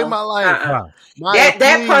 Baby, no. Save my life.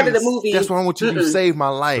 That part of the movie. That's what I want you to save my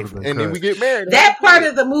life. And then we get married. That part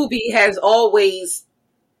of the movie has always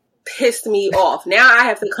pissed me off. Now I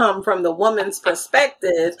have to come from the woman's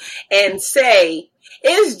perspective and say,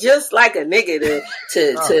 it's just like a nigga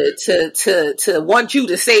to want you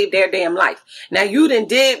to save their damn life. Now you done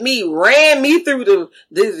ran me through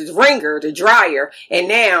the ringer, the dryer, and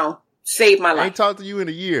now save my life. I ain't talked to you in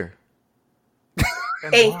a year.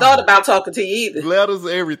 ain't thought about talking to you either. Letters,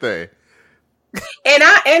 everything. And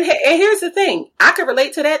here's the thing, I could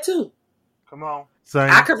relate to that too. Come on, same.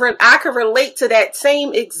 I could relate to that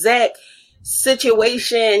same exact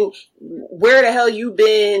situation. Where the hell you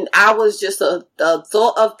been? I was just a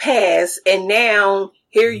thought of past, and now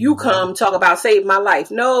here you come talk about save my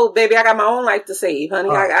life. No, baby, I got my own life to save, honey.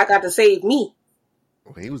 I got to save me.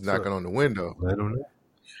 Well, he was knocking on the window. I don't know.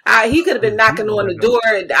 He could have been knocking on the door,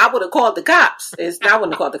 and I would have called the cops. I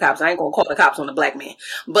wouldn't have called the cops. I ain't gonna call the cops on a black man.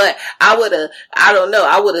 But I would have, I don't know,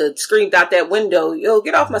 I would have screamed out that window, yo,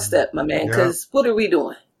 get off my step, my man, because what are we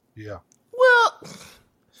doing? Yeah. Well,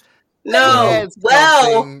 no.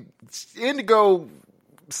 Well, Indigo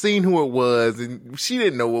seen who it was, and she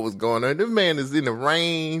didn't know what was going on. This man is in the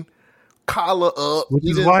rain, collar up. Which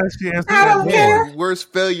is why she answered I don't care.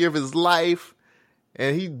 Worst failure of his life.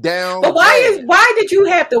 And he down. But why did you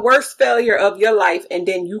have the worst failure of your life and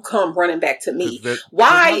then you come running back to me?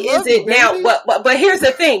 Why is it now? But here's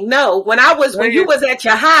the thing. No, when you was at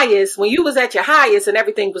your highest and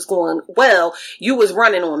everything was going well, you was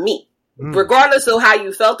running on me. Regardless of how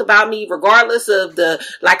you felt about me, regardless of the,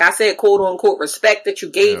 like I said, quote unquote, respect that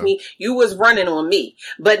you gave me, you was running on me.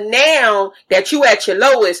 But now that you at your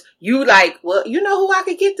lowest, you like, well, you know who I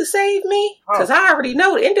could get to save me? Because I already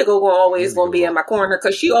know Indigo always going to be in my corner,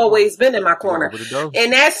 because she always been in my corner.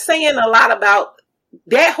 And that's saying a lot about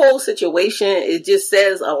that whole situation. It just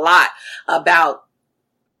says a lot about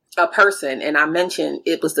a person. And I mentioned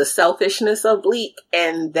it was the selfishness of Bleak,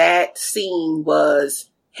 and that scene was,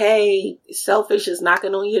 hey, Selfish is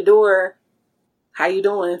knocking on your door. How you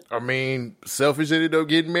doing? I mean, Selfish ended up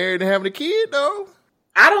getting married and having a kid, though.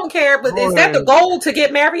 I don't care, but is that the goal, to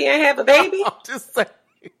get married and have a baby? I'm just saying.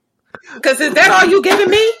 Because is that all you giving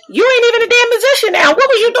me? You ain't even a damn musician now. What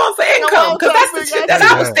was you doing for income? Because that's the shit that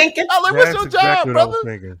I was thinking. I'm like, what's your job,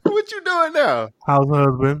 brother? What you doing now? How's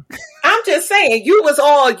husband? I'm just saying, you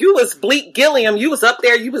was Bleak Gilliam. You was up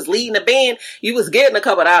there. You was leading a band. You was getting a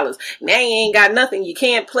couple $. Now you ain't got nothing. You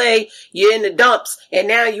can't play. You're in the dumps. And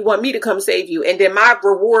now you want me to come save you. And then my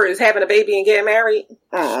reward is having a baby and getting married.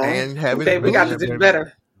 And having baby, we got to do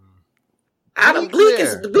better. Bleak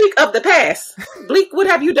is Bleak of the past. Bleak, what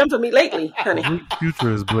have you done for me lately, honey? Bleak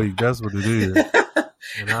future is Bleak. That's what it is.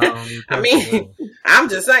 And I mean, I'm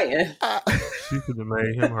just saying. She could have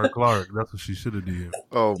made him her Clark. That's what she should have did.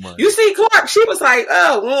 Oh my! You see, Clark, she was like,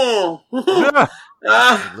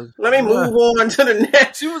 let me move on to the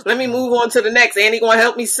next. Let me move on to the next. Andy gonna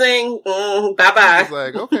help me sing. Bye bye. It's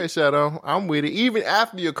like, okay, Shadow, I'm with it. Even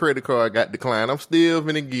after your credit card got declined, I'm still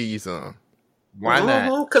gonna give you some. Why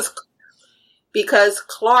not? Because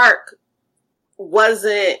Clark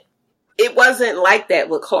wasn't like that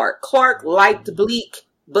with Clark. Clark liked Bleak,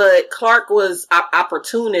 but Clark was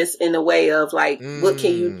opportunist in a way of like, what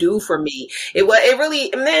can you do for me? It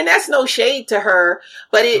really, man, that's no shade to her,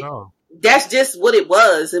 but that's just what it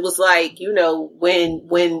was. It was like, you know,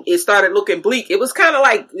 when it started looking bleak, it was kind of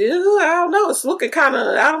like, I don't know, it's looking kind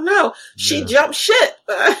of, I don't know. She jumped ship.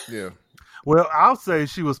 Yeah. Well, I'll say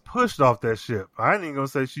she was pushed off that ship. I ain't even gonna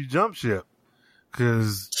say she jumped ship.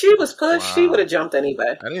 Cause she was pushed, she would have jumped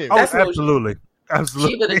anyway. Absolutely.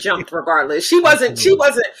 She would have jumped regardless. She wasn't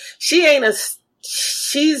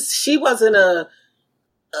a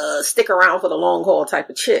stick around for the long haul type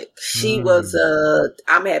of chick. She was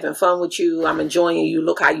I'm having fun with you, I'm enjoying you,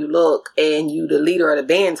 look how you look, and you the leader of the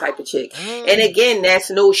band type of chick. And again,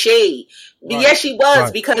 that's no shade. Right. Yes, she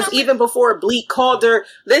was, because even before Bleak called her,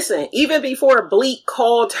 even before Bleak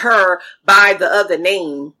called her by the other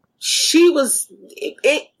name, she was,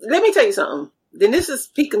 let me tell you something. Then this is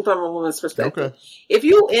speaking from a woman's perspective. Okay. If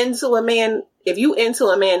you into a man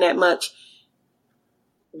that much,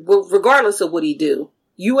 regardless of what he do,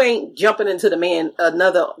 you ain't jumping into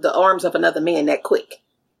the arms of another man that quick.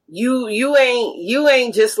 You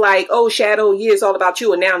ain't just like, oh, Shadow, yeah, it's all about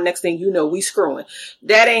you, and now next thing you know, we screwing.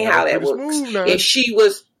 That ain't how that works. If she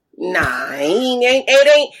was,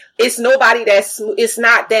 it's nobody it's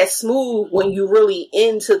not that smooth when you really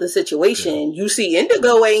into the situation. You see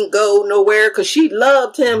Indigo ain't go nowhere because she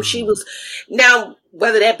loved him. She was, now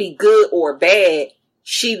whether that be good or bad,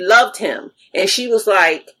 she loved him, and she was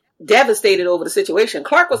like devastated over the situation.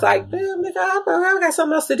 Clark was like, nigga, I got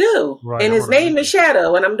something else to do. Right, and his name is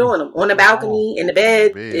Shadow, and I'm doing them on the balcony, in the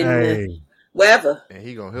bed, in the wherever. And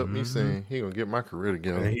he gonna help me sing. He gonna get my career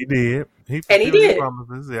together. And he did. He did.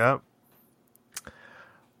 Promises, yeah.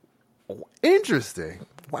 Interesting.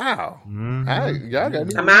 Wow. Y'all got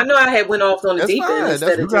me. I know I had went off on the deep end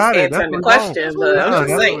instead of just answering the question, but I'm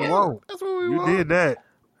just saying. That's what we want. You did that.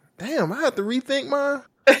 Damn, I have to rethink mine.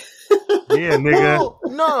 Yeah, nigga. Well,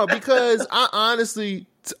 no, because I honestly,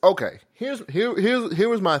 Okay, here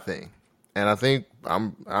was my thing, and I think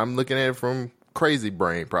I'm looking at it from crazy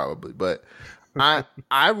brain probably, but it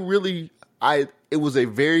was a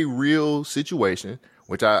very real situation,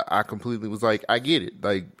 which I completely was like, I get it,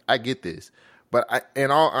 like I get this, but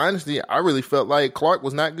in all honesty, I really felt like Clark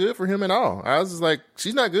was not good for him at all. I was just like,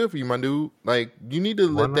 she's not good for you, my dude. Like you need to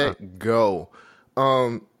let that go.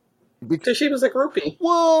 Because she was a groupie.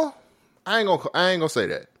 Well, I ain't gonna say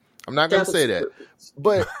that. I'm not gonna say that.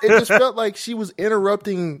 But it just felt like she was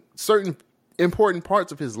interrupting certain important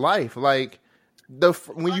parts of his life. Like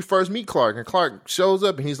when you first meet Clark and Clark shows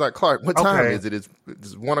up and he's like, Clark, what time is it? It's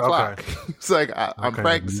 1 o'clock. Okay. It's like, I'm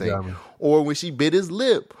practicing. Or when she bit his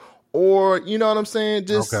lip. Or, you know what I'm saying?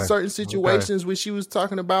 Just certain situations when she was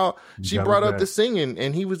talking about, she brought up the singing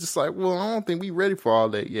and he was just like, well, I don't think we ready for all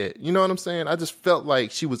that yet. You know what I'm saying? I just felt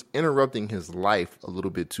like she was interrupting his life a little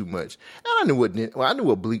bit too much. And I knew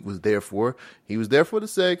what Bleak was there for. He was there for the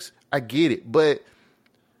sex. I get it. But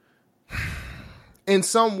in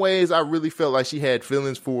some ways, I really felt like she had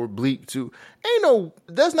feelings for Bleak too.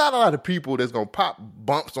 There's not a lot of people that's gonna pop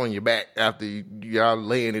bumps on your back after y'all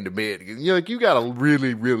laying in the bed. You gotta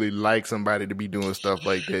really, really like somebody to be doing stuff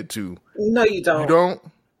like that too. No, you don't. You don't?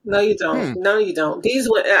 No, you don't. No, you don't.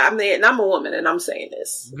 And I'm a woman, and I'm saying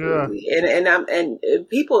this. Yeah. And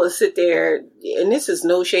people will sit there, and this is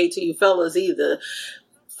no shade to you fellas either.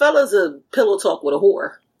 Fellas are pillow talk with a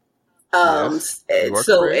whore. Yes,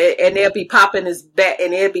 and they'll be popping his back,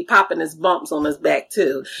 and they'll be popping his bumps on his back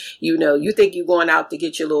too. You think you're going out to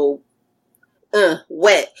get your little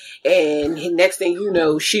wet, and next thing you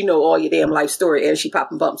know, she know all your damn life story, and she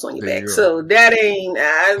popping bumps on your back. So that ain't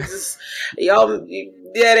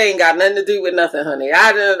that ain't got nothing to do with nothing, honey.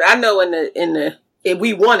 I know if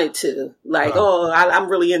we wanted to, like, I'm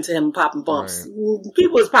really into him popping bumps. Right.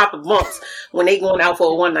 People is popping bumps when they going out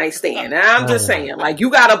for a one night stand. And I'm just saying, like,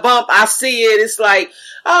 you got a bump, I see it. It's like,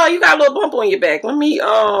 oh, you got a little bump on your back. Let me get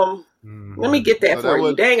that for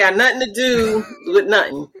you. They ain't got nothing to do with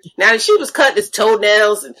nothing. Now, if she was cutting his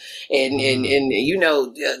toenails and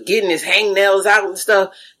getting his hangnails out and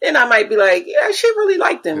stuff, then I might be like, yeah, she really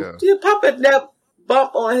liked him. Yeah. You popping that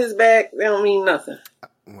bump on his back, that don't mean nothing.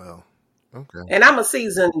 Well. Okay. And I'm a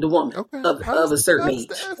seasoned woman of a certain age.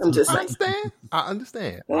 I'm just saying. I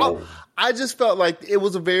understand. I just felt like it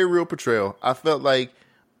was a very real portrayal. I felt like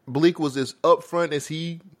Bleak was as upfront as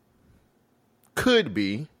he could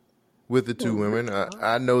be with the two women.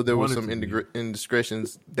 I know there was some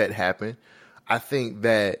indiscretions that happened. I think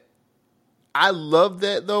that I love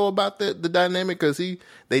that though about the dynamic because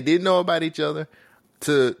they did know about each other.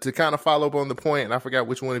 To kind of follow up on the point, and I forgot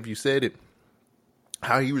which one of you said it.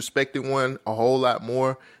 How he respected one a whole lot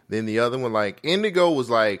more than the other one. Like Indigo was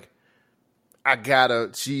like,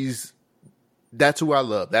 that's who I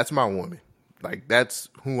love. That's my woman. Like that's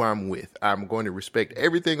who I'm with. I'm going to respect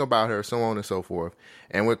everything about her, so on and so forth.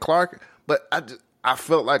 And with Clark, but I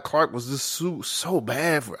felt like Clark was just so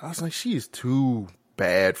bad for her. I was like, she is too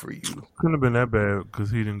bad for you. Couldn't have been that bad because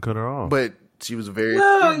he didn't cut her off. But she was very.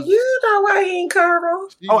 Well, you know why he ain't cut her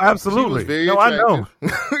off. Absolutely. She was very attractive. I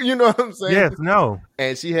know. You know what I'm saying? Yes, no.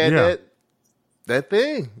 And she had that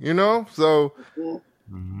thing, So,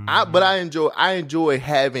 but I enjoy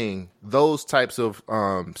having those types of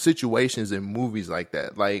situations in movies like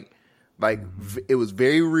that. Like it was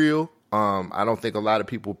very real. I don't think a lot of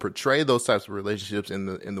people portray those types of relationships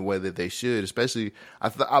in the way that they should. Especially,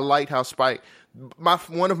 I liked how Spike.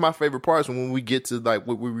 One of my favorite parts when we get to like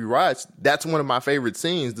what we rewatch, that's one of my favorite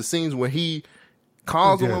scenes. The scenes where he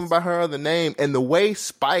calls a woman by her other name, and the way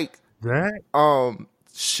Spike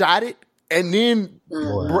shot it, and then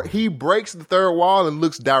he breaks the third wall and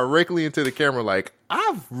looks directly into the camera like,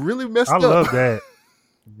 I've really messed up. I love that.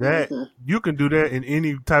 That you can do that in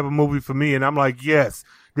any type of movie for me, and I'm like, yes.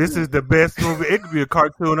 This is the best movie. It could be a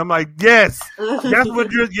cartoon. I'm like, yes, that's what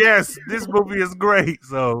yes, this movie is great.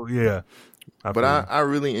 So yeah. But I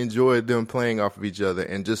really enjoyed them playing off of each other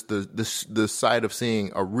and just the sight of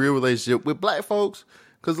seeing a real relationship with black folks.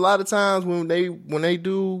 Because a lot of times when they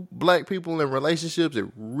do black people in relationships, it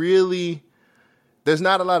really there's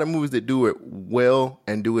not a lot of movies that do it well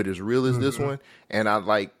and do it as real as this one. And I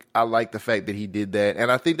like the fact that he did that,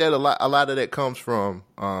 and I think that a lot of that comes from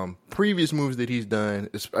previous movies that he's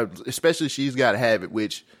done, especially She's Gotta Have It,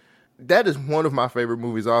 which. That is one of my favorite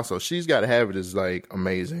movies also. She's Gotta Have It is like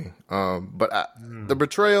amazing. But the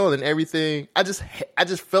betrayal and everything, I just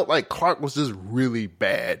felt like Clark was just really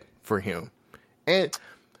bad for him. And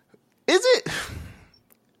is it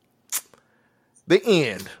the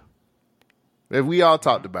end? If we all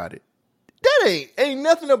talked about it, that ain't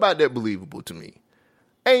nothing about that believable to me.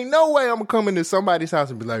 Ain't no way I'm gonna come into somebody's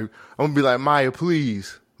house and be like, I'm gonna be like, Maya,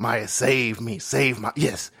 please, Maya, save me, save my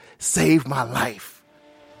life.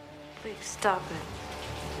 Please stop it.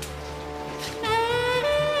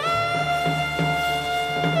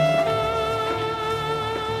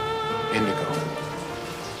 Indigo,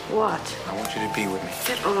 What? I want you to be with me.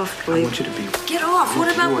 Get off, I please. want you to be with me. Get off.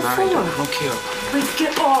 What about You and I before? don't care. Please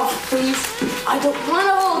get off, please. I don't want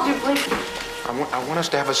to hold you, please. I want us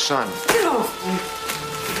to have a son. Get off me.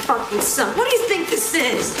 Fucking son. What do you think this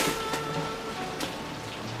is?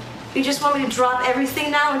 You just want me to drop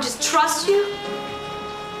everything now and just trust you?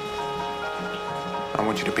 I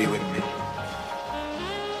want you to be with me.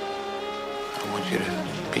 I want you to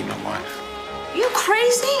be my wife. You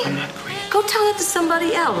crazy? I'm not crazy. Go tell it to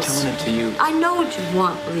somebody else. Telling it to you. I know what you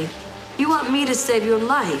want, Lee. You want me to save your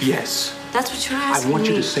life. Yes. That's what you're asking I want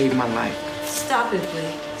you me. to save my life. Stop it,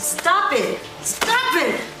 Lee. Stop it. Stop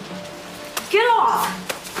it. Get off.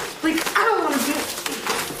 Like, I don't want to be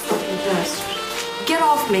fucking bastard. Get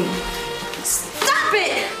off me. Stop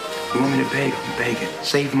it. You want me to beg? I'm begging.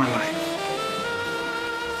 Save my life.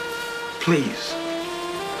 Please.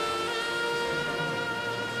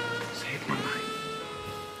 Save my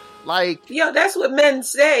life. Like, yo, that's what men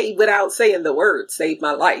say without saying the word "save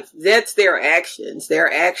my life." That's their actions.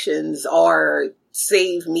 Their actions are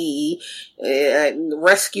save me,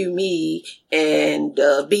 rescue me, and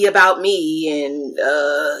be about me, and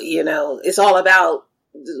it's all about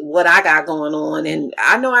what I got going on. And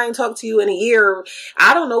I know I ain't talked to you in a year.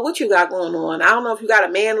 I don't know what you got going on. I don't know if you got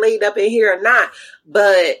a man laid up in here or not,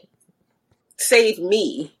 but save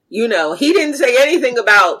me. He didn't say anything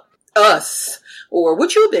about us or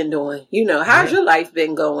what you've been doing. How's your life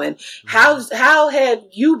been going? How have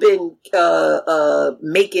you been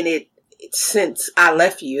making it since I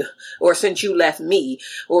left you, or since you left me,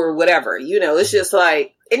 or whatever? It's just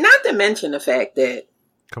like, and not to mention the fact that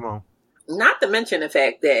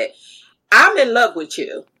I'm in love with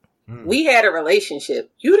you. We had a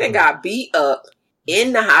relationship. You done got beat up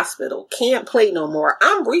in the hospital. Can't play no more.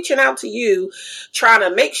 I'm reaching out to you, trying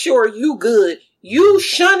to make sure you good. You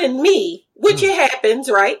shunning me, which it happens,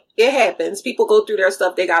 right? It happens. People go through their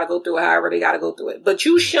stuff. They got to go through it however they got to go through it. But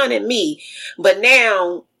you shunning me. But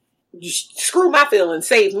now, screw my feelings.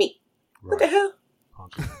 Save me. Right. What the hell?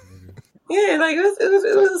 Yeah, like,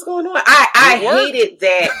 what's going on? I hated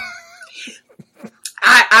that.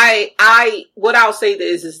 What I'll say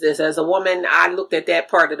is this, as a woman, I looked at that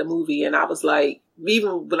part of the movie and I was like,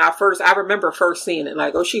 even when I remember first seeing it,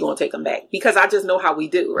 like, oh, she gonna take him back, because I just know how we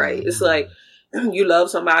do, right? It's like, you love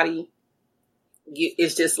somebody,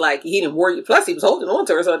 it's just like, he didn't worry. Plus, he was holding on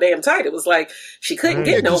to her so damn tight. It was like, she couldn't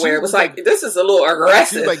get nowhere. It was like, this is a little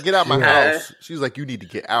aggressive. She was like, get out my house. She was like, you need to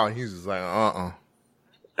get out. And he was just like,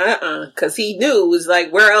 because he knew, it was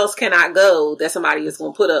like, where else can I go that somebody is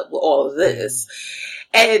going to put up with all of this?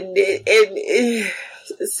 And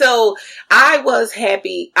so I was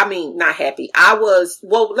happy. I mean, not happy. I was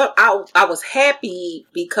happy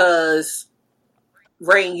because,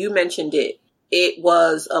 Rain, you mentioned it. It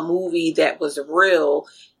was a movie that was real,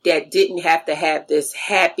 that didn't have to have this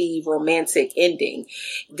happy romantic ending.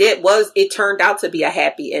 It turned out to be a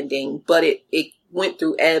happy ending, but it went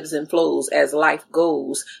through ebbs and flows as life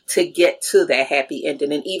goes to get to that happy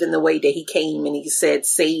ending. And even the way that he came and he said,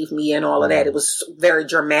 save me and all of that, it was very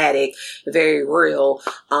dramatic, very real.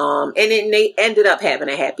 And then they ended up having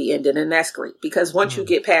a happy ending, and that's great, because once you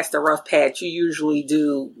get past the rough patch, you usually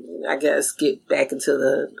do, I guess, get back into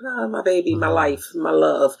the, my baby, my life, my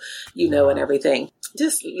love, and everything.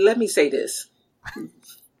 Just let me say this.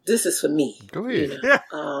 This is for me. Go ahead.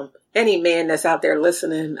 Any man that's out there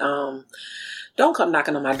listening, don't come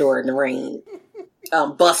knocking on my door in the rain,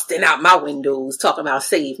 busting out my windows, talking about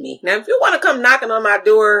save me. Now, if you want to come knocking on my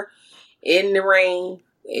door in the rain,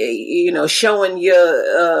 showing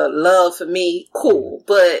your love for me, cool.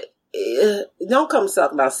 But don't come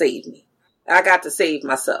talking about save me. I got to save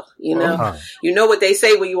myself, You know what they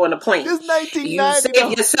say when you on a plane. It's 1990. You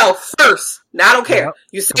save yourself first. Now, I don't care. Yep.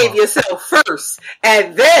 You save yourself first,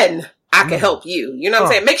 and then I can help you. You know what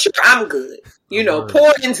I'm saying? Make sure I'm good.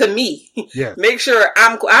 Pour into me. Yes. Make sure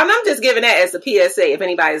I'm cool. I'm just giving that as a PSA if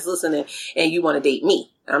anybody's listening and you want to date me.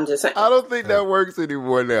 I'm just saying. I don't think that works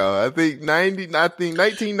anymore now. I think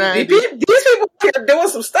 1990. These people are doing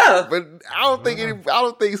some stuff. But I don't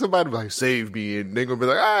think somebody like save me and they're gonna be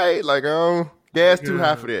like, all right, like gas too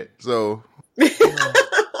high for that. So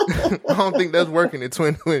I don't think that's working in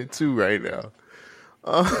 2022 right now.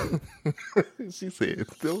 She said,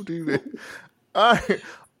 don't do that. All right.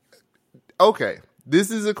 Okay. This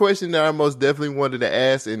is a question that I most definitely wanted to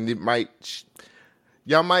ask, and it might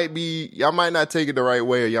y'all might not take it the right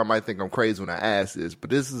way, or y'all might think I'm crazy when I ask this,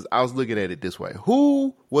 but I was looking at it this way.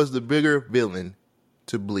 Who was the bigger villain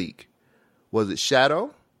to Bleak? Was it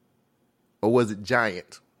Shadow or was it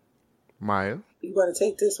Giant? Maya? You want to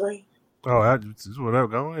take this, Ray? Oh, this is whatever.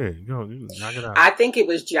 Go ahead. Go, you knock it out. I think it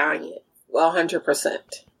was Giant. 100%.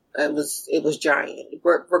 It was Giant.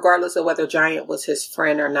 Regardless of whether Giant was his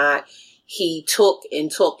friend or not, he took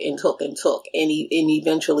and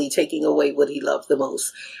eventually taking away what he loved the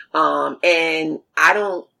most. And I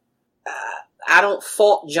don't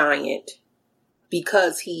fault Giant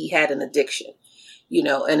because he had an addiction. You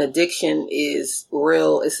know, an addiction is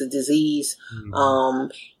real. It's a disease.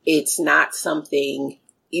 It's not something,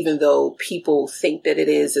 even though people think that it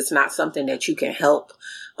is, it's not something that you can help.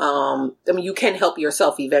 I mean, you can help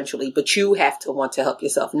yourself eventually, but you have to want to help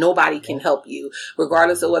yourself. Nobody can help you,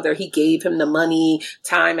 regardless of whether he gave him the money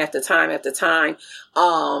time after time after time.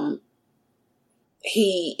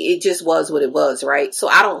 It just was what it was, right? So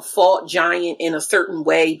I don't fault Giant in a certain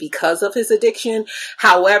way because of his addiction.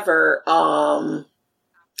 However,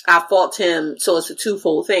 I fault him. So it's a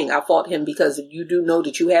twofold thing. I fault him because you do know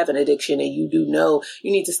that you have an addiction and you do know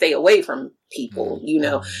you need to stay away from people, you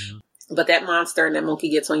know. But that monster and that monkey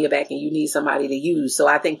gets on your back and you need somebody to use. So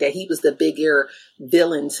I think that he was the bigger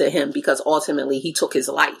villain to him because ultimately he took his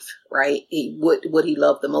life, right? What he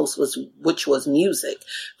loved the most which was music,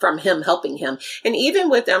 from him helping him. And even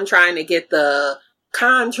with them trying to get the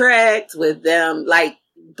contract with them, like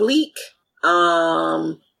Bleak,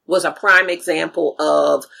 was a prime example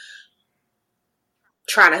of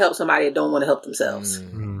trying to help somebody that don't want to help themselves.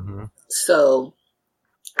 So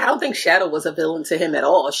I don't think Shadow was a villain to him at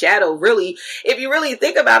all. Shadow really, if you really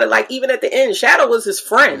think about it, like even at the end, Shadow was his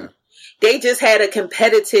friend. They just had a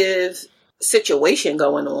competitive situation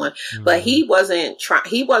going on, but he wasn't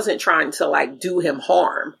trying to like do him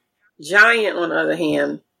harm. Giant, on the other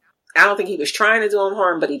hand, I don't think he was trying to do him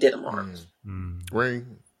harm, but he did him harm.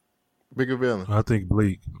 Ring, bigger villain. I think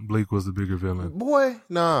Bleak was the bigger villain. Boy,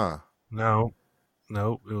 nah.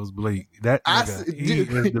 No, it was Bleak. That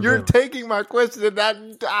you're taking my question,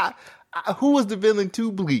 and who was the villain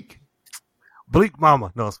to Bleak? Bleak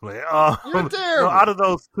Mama. No, it's playing. You're terrible. No, out of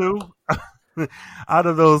those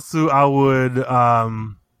two, I would. I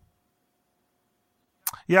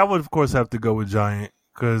would of course have to go with Giant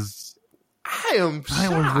because I am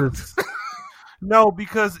shocked. No,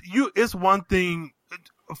 because it's one thing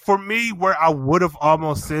for me where I would have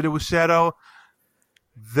almost said it was Shadow.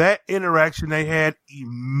 That interaction they had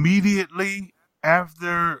immediately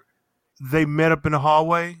after they met up in the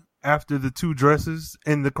hallway, after the two dresses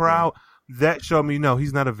in the crowd, that showed me, no,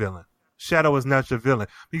 he's not a villain. Shadow is not your villain.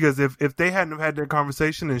 Because if they hadn't have had that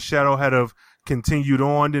conversation and Shadow had have continued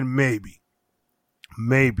on, then maybe.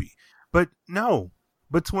 But no,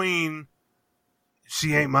 between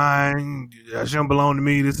she ain't mine, she don't belong to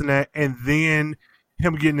me, this and that, and then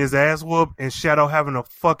him getting his ass whooped and Shadow having a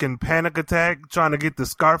fucking panic attack trying to get the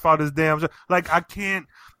scarf out his damn. Like I can't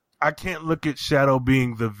look at Shadow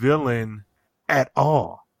being the villain at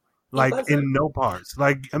all. Like in no parts.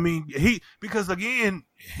 Like I mean because again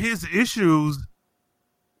his issues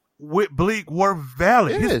with Bleak were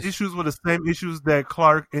valid. His issues were the same issues that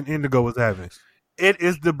Clark and Indigo was having. It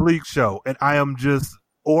is the Bleak show, and I am just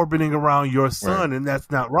orbiting around your son, and that's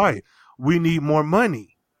not right. We need more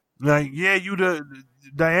money. Like yeah, you the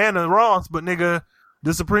Diana Ross, but nigga,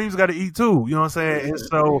 the Supremes got to eat too. You know what I'm saying? And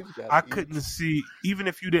so I couldn't see, even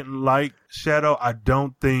if you didn't like Shadow, I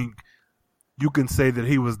don't think you can say that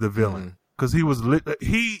he was the villain because he was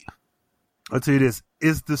I'll tell you this,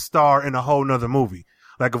 is the star in a whole nother movie.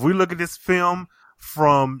 Like if we look at this film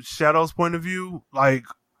from Shadow's point of view, like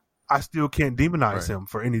I still can't demonize him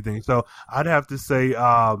for anything. So I'd have to say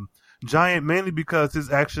Giant, mainly because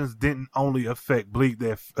his actions didn't only affect Bleak,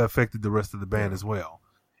 they affected the rest of the band as well.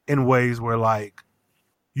 In ways where, like,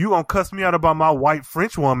 you gonna cuss me out about my white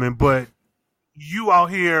French woman, but you out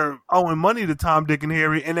here owing money to Tom, Dick, and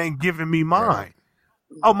Harry and ain't giving me mine.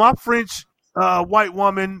 Oh, my French white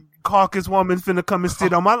woman, caucus woman finna come and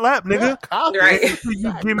sit on my lap, nigga. Until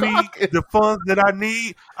you give me the funds that I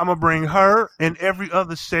need, I'm gonna bring her and every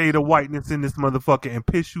other shade of whiteness in this motherfucker and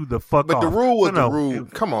piss you the fuck off. But the rule was the rule.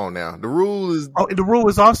 Come on now. The rule is... the rule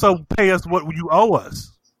is also pay us what you owe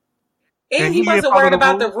us. And he wasn't worried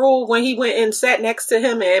about the rule when he went and sat next to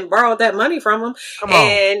him and borrowed that money from him.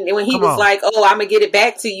 And when he was like, oh, I'm going to get it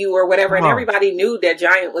back to you or whatever. And everybody knew that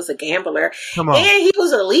Giant was a gambler. And he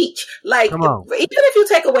was a leech. Like, even if you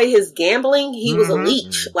take away his gambling, he was a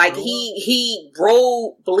leech. Like, he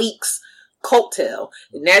rode Bleak's coattail.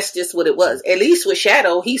 And that's just what it was. At least with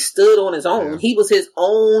Shadow, he stood on his own. He was his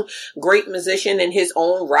own great musician in his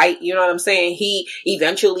own right. You know what I'm saying? He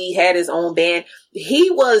eventually had his own band.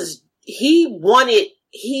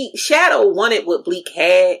 Shadow wanted what Bleak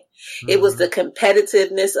had. It was the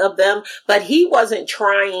competitiveness of them, but he wasn't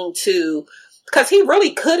trying to, because he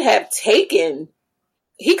really could have taken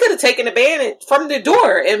the band from the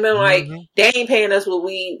door and been like, they ain't paying us what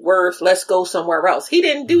we worth, let's go somewhere else. He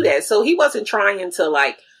didn't do that. So he wasn't trying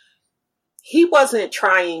to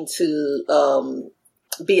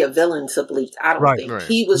be a villain to Bleak. I don't think. Right.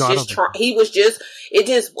 He was it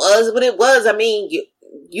just was what it was. I mean,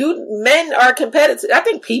 men are competitive. I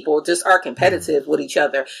think people just are competitive with each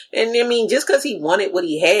other. And I mean, just because he wanted what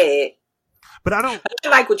he had. But I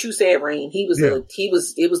like what you said, Rain. Bleak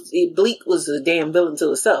was a damn villain to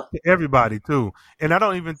himself. Everybody too. And I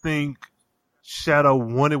don't even think Shadow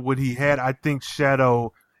wanted what he had. I think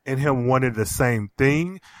Shadow and him wanted the same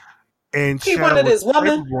thing. And he Shadow wanted his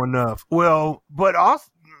woman. Enough. Well, but also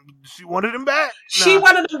she wanted him back. She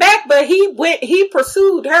wanted him back, but he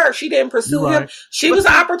pursued her. She didn't pursue him. She was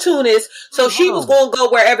an opportunist, so she was going to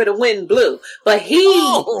go wherever the wind blew. But he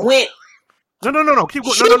went. No. Keep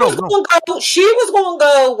going. She was going to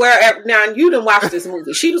go wherever. Now, you didn't watch this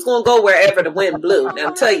movie. She was going to go wherever the wind blew. Now,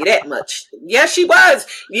 I'll tell you that much. Yes, she was.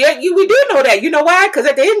 Yeah, we do know that. You know why? Because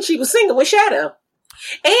at the end, she was singing with Shadow.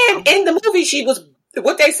 And in the movie, she was,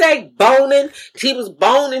 what they say, boning. She was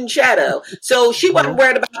boning Shadow. So she wasn't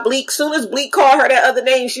worried about Bleak. Soon as Bleak called her that other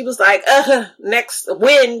name, she was like, next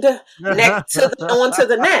wind, next on to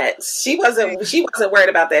the next. She wasn't worried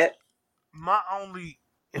about that. My only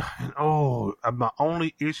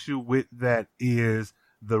issue with that is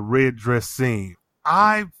the red dress scene.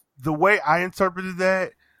 The way I interpreted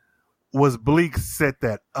that was Bleak set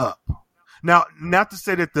that up. Now, not to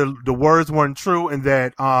say that the words weren't true and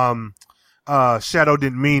that Shadow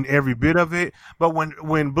didn't mean every bit of it, but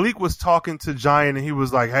when Bleak was talking to Giant and he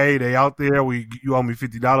was like, "Hey, they out there. You owe me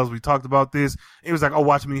 $50. We talked about this." He was like, "Oh,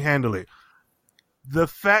 watch me handle it." The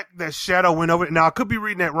fact that Shadow went over it. Now, I could be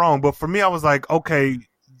reading that wrong, but for me, I was like, okay,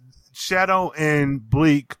 Shadow and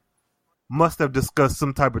Bleak must have discussed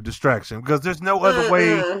some type of distraction because there's no other way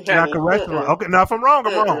that I can rationalize. Okay, now if I'm wrong,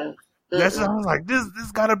 I'm wrong. That's just, I was like, this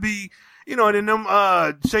gotta be, and then them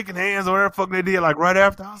shaking hands or whatever the fuck they did like right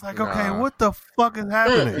after. I was like, okay, what the fuck is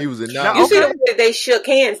happening? He was see the way that they shook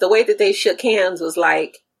hands. The way that they shook hands was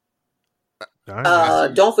like,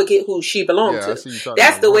 don't forget who she belonged to.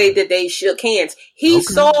 That's the way that they shook hands. He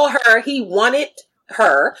saw her. He wanted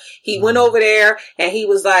her. He went over there and he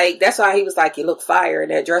was like, that's why he was like, you look fire in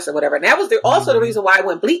that dress or whatever. And that was also the reason why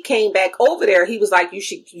when Bleak came back over there, he was like, you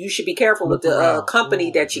should be careful with the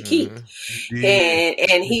company that you keep.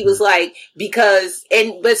 And he was like,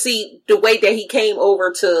 but see, the way that he came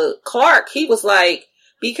over to Clark, he was like,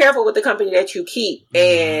 be careful with the company that you keep.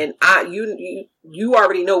 And you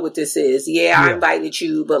already know what this is. Yeah, I invited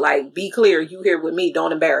you, but like, be clear, you here with me.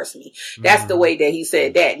 Don't embarrass me. That's the way that he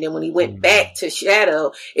said that. And then when he went back to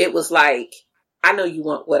Shadow, it was like, I know you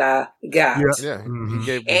want what I got. Yeah.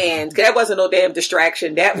 And that wasn't no damn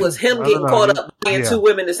distraction. That was him getting caught up buying two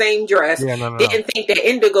women the same dress. Didn't think that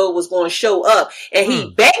Indigo was going to show up. And he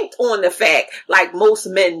banked on the fact, like most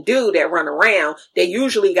men do that run around, they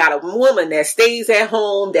usually got a woman that stays at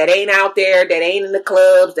home, that ain't out there, that ain't in the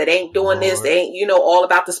clubs, that ain't doing this, they ain't, all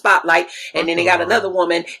about the spotlight. And then they got another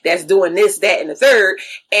woman that's doing this, that, and the third,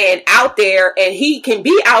 and out there, and he can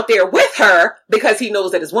be out there with her because he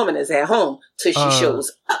knows that his woman is at home. She shows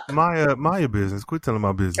up. Maya business. Quit telling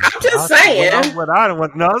my business. I'm just saying. I'm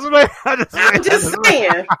just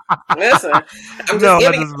saying. Listen, I'm just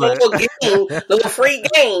giving you a little free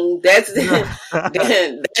game. That's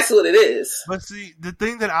what it is. But see, the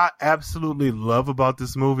thing that I absolutely love about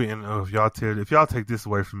this movie, and if y'all take this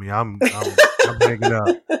away from me, I'm hanging up.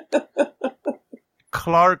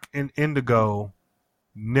 Clark and Indigo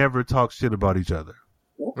never talk shit about each other.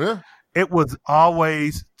 Yeah. It was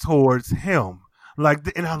always towards him.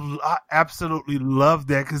 And I absolutely love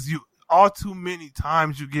that because all too many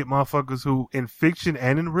times you get motherfuckers who in fiction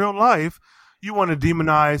and in real life, you want to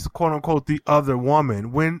demonize quote unquote the other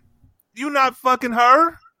woman when you not fucking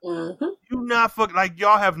her. Mm-hmm. You not fucking, like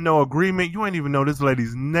y'all have no agreement. You ain't even know this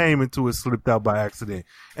lady's name until it slipped out by accident.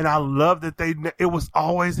 And I love that it was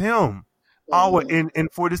always him. Always,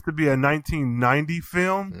 and for this to be a 1990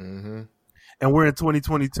 film, and we're in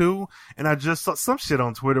 2022, and I just saw some shit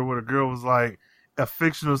on Twitter where the girl was like, a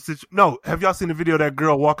fictional situation. No, have y'all seen the video of that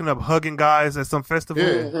girl walking up hugging guys at some festival?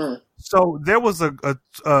 Mm-hmm. So there was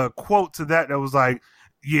a quote to that was like,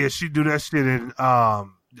 yeah, she do that shit and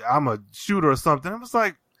I'm a shooter or something. I was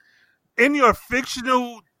like, in your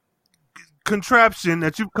fictional contraption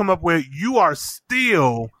that you've come up with, you are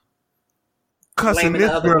still cussing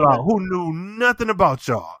this girl out who knew nothing about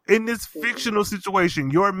y'all. In this fictional situation,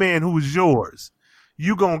 your man who is yours,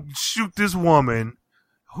 you gonna shoot this woman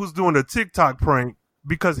who's doing a TikTok prank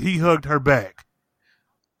because he hugged her back.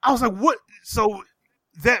 I was like, what? So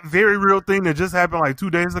that very real thing that just happened like 2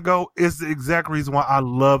 days ago is the exact reason why I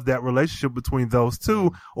love that relationship between those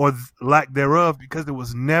two, or lack thereof, because it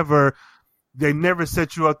was never, they never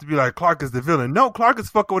set you up to be like, Clark is the villain. No, Clark is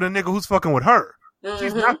fucking with a nigga who's fucking with her.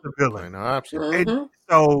 She's not the villain. No, absolutely. And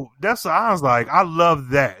so that's what I was like, I love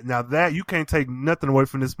that. Now that, you can't take nothing away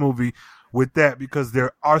from this movie with that, because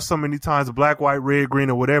there are so many times, black, white, red, green,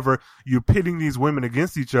 or whatever, you're pitting these women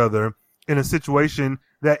against each other in a situation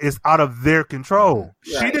that is out of their control.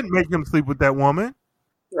 Right. She didn't make him sleep with that woman.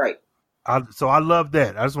 Right. So I love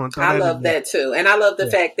that. I just want to. I love that too, and I love the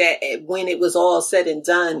fact that when it was all said and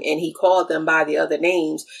done, and he called them by the other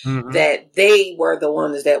names, that they were the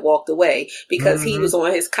ones that walked away, because he was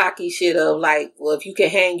on his cocky shit of like, well, if you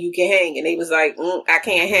can hang, you can hang, and they was like, I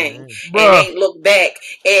can't hang, and they look back,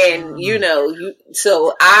 and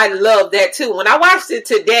so I love that too. When I watched it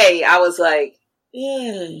today, I was like,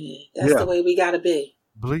 that's the way we gotta be.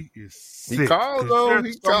 Bleak is sick. He called though.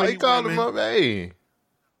 He called him up. Hey.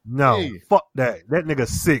 No, fuck that. That nigga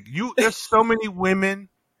sick. There's so many women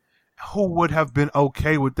who would have been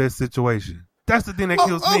okay with that situation. That's the thing that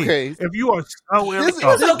kills me. If you are so They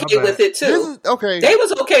was okay with it too. They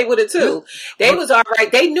was okay with it too. They was all right.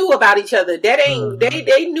 They knew about each other.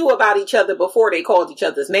 They knew about each other before they called each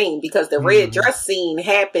other's name, because the red dress scene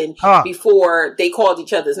happened before they called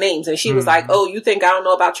each other's names. And she was like, "Oh, you think I don't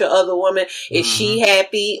know about your other woman? Is she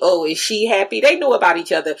happy? Oh, is she happy?" They knew about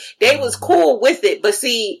each other. They was cool with it. But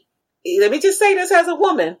see, let me just say this as a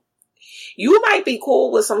woman. You might be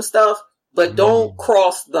cool with some stuff, but don't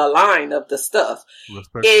cross the line of the stuff.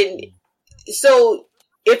 And so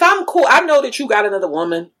if I'm cool, I know that you got another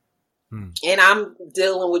woman and I'm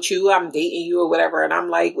dealing with you, I'm dating you or whatever. And I'm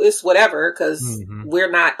like, it's whatever, because we're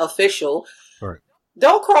not official. Right.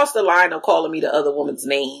 Don't cross the line of calling me the other woman's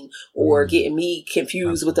name, or getting me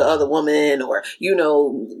confused with the other woman, or,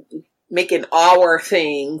 making our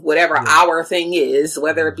thing, whatever our thing is,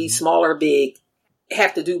 whether it be small or big,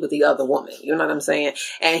 have to do with the other woman. You know what I'm saying?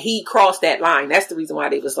 And he crossed that line. That's the reason why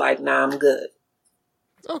they was like, nah, I'm good.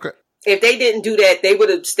 Okay. If they didn't do that, they would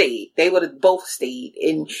have stayed. They would have both stayed.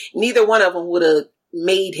 And neither one of them would have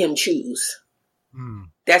made him choose.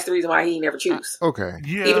 That's the reason why he never choose. Okay.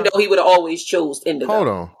 Yeah. Even though he would have always chose Indigo. Hold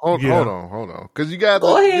on. Because you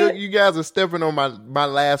guys are stepping on my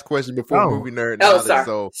last question before movie nerd. Sorry.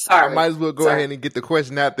 So sorry. I might as well go ahead and get the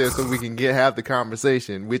question out there so we can have the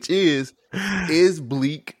conversation, which is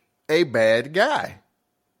Bleak a bad guy?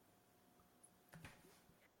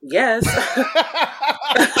 Yes.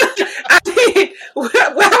 I mean,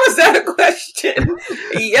 how was that a question?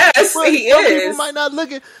 Yes, he is. Some people might not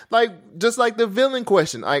look at just like the villain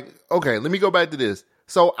question. Like, okay, let me go back to this.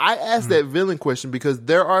 So I asked that villain question because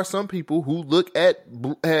there are some people who look at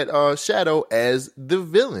Shadow as the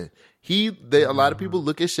villain. A lot of people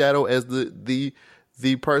look at Shadow as the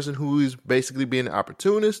person who is basically being an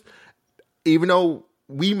opportunist, even though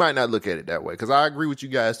we might not look at it that way. Because I agree with you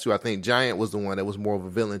guys too. I think Giant was the one that was more of a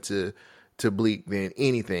villain to Bleak than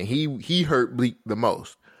anything. He hurt Bleak the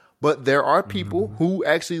most. But there are people who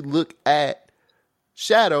actually look at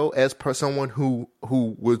Shadow as someone who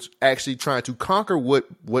was actually trying to conquer what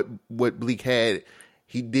Bleak had.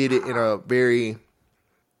 He did it in a very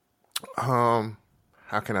how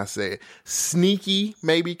can I say it, sneaky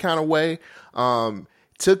maybe kind of way.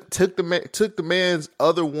 Took the man's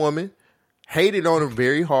other woman, hated on him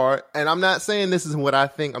very hard. And I'm not saying this is what I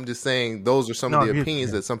think. I'm just saying those are some of the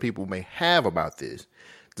opinions that some people may have about this.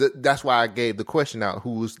 That's why I gave the question out,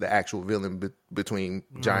 who's the actual villain between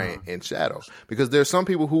Giant and Shadow. Because there's some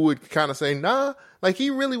people who would kind of say, nah, like he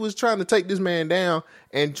really was trying to take this man down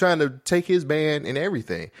and trying to take his band and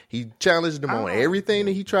everything. He challenged him on everything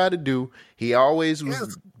that he tried to do. He always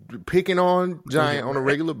was picking on Giant on a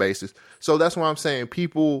regular basis. So that's why I'm saying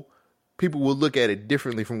people will look at it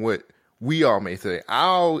differently from what we all may say.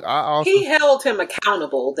 He held him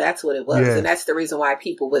accountable. That's what it was, and that's the reason why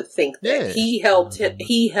people would think that he held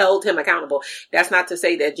him accountable. That's not to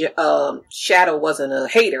say that Shadow wasn't a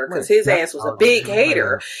hater, because his ass was a big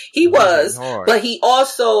hater. He was, but he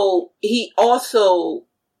also.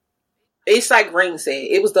 It's like Rain said.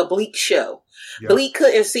 It was the Bleak show. Yep. Bleak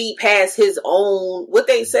couldn't see past his own. What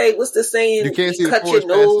they say? What's the saying? You can't cut your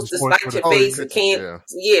nose to spite your face. You can't.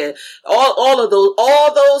 Yeah.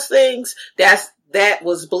 All those things. That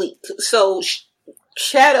was Bleak. So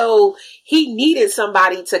Shadow, he needed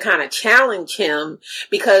somebody to kind of challenge him,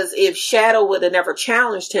 because if Shadow would have never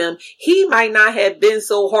challenged him, he might not have been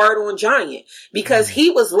so hard on Giant, because he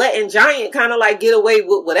was letting Giant kind of like get away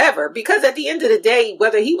with whatever. Because at the end of the day,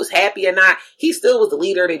 whether he was happy or not, he still was the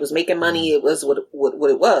leader. They was making money. It was what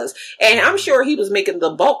it was. And I'm sure he was making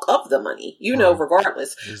the bulk of the money,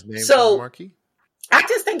 regardless. His name so was Marquis? I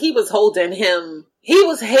just think he was holding him, he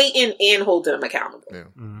was hating and holding him accountable.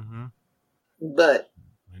 Yeah. But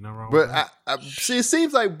I see, it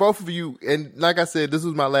seems like both of you, and like I said, this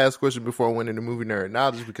was my last question before I went into movie nerd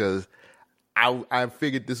knowledge, because I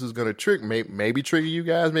figured this was going to maybe trigger you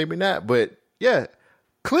guys, maybe not. But yeah,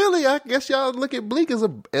 clearly, I guess y'all look at Bleak as a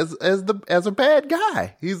bad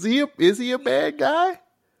guy. Is he a bad guy?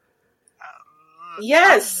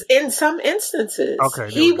 Yes, in some instances. Okay,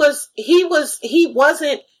 he was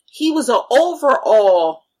an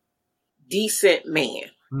overall decent man,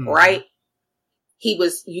 right? He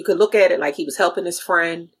was, you could look at it like he was helping his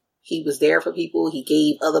friend. He was there for people. He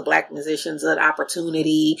gave other black musicians an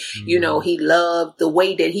opportunity. He loved the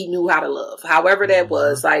way that he knew how to love. However that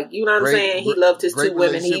was, like, you know what I'm saying? He loved his two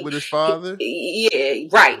women. He with his father. Yeah,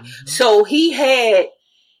 right. So he had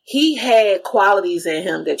qualities in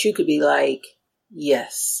him that you could be like,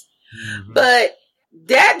 yes. But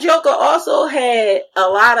that Joker also had a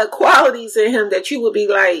lot of qualities in him that you would be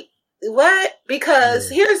like, what? Because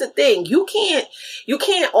here's the thing. You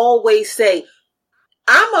can't always say,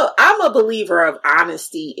 I'm a believer of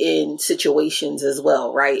honesty in situations as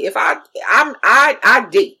well, right? If I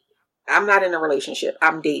date, I'm not in a relationship.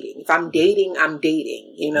 I'm dating. If I'm dating, I'm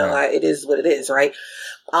dating. It is what it is, right?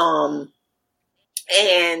 And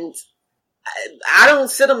I don't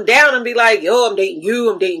sit them down and be like, yo, I'm dating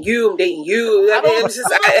you. I'm dating you. I'm dating you. I'm just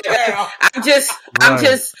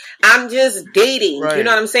dating. Right. You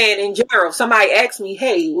know what I'm saying? In general, if somebody asks me,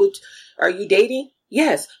 hey, are you dating?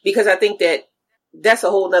 Yes. Because I think that's a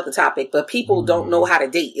whole nother topic, but people don't know how to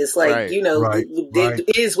date. It's like,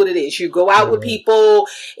 it is what it is. You go out with people,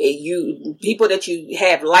 people that you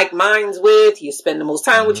have like minds with, you spend the most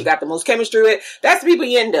time with, you got the most chemistry with. That's the people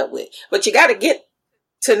you end up with. But you got to get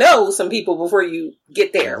to know some people before you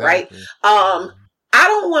get there, right? I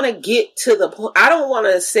don't want to get to the point. I don't want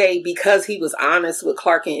to say because he was honest with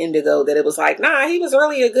Clark and Indigo that it was like, nah, he was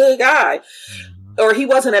really a good guy. Or he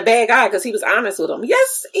wasn't a bad guy because he was honest with them.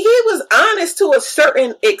 Yes, he was honest to a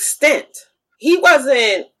certain extent. He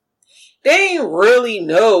wasn't, they didn't really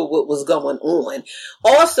know what was going on.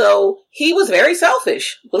 Also, he was very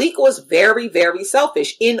selfish. Bleak was very, very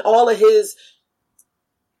selfish in all of his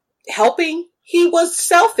helping. He was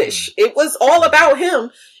selfish. It was all about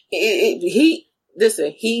him. The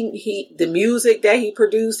music that he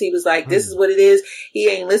produced, he was like, this is what it is. He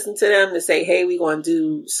ain't listened to them to say, hey, we going to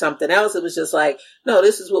do something else. It was just like, no,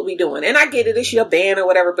 this is what we doing. And I get it. It's your band or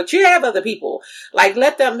whatever, but you have other people. Like,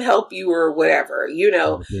 let them help you or whatever,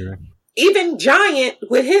 Even Giant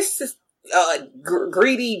with his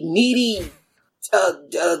greedy, needy,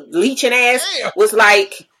 leeching ass was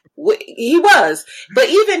like, he was, but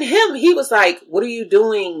even him, he was like, what are you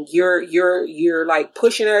doing? You're like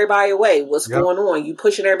pushing everybody away. What's going on? You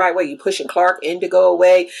pushing everybody away. You pushing Clark, Indigo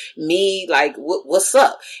away, me, like, what's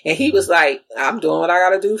up? And he was like, I'm doing what I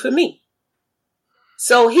gotta do for me.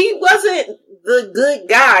 So he wasn't the good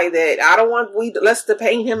guy that I don't want, let's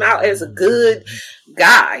paint him out as a good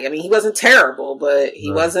guy. I mean, he wasn't terrible, but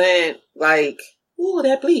he wasn't like, ooh,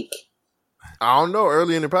 that Bleak. I don't know.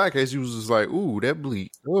 Early in the podcast, he was just like, "Ooh, that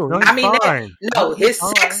Bleak." His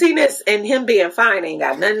sexiness and him being fine ain't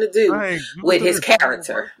got nothing to do with his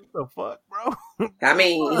character. What the fuck, bro? I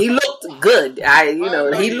mean, he looked good.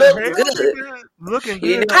 He looked good. Looking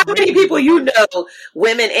good. How many people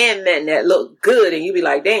women and men that look good, and you be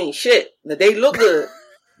like, "They ain't shit," but they look good.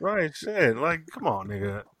 Right, shit. Like, come on,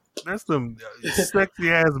 nigga. There's some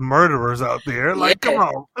sexy ass murderers out there. Like, come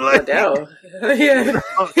on. Like,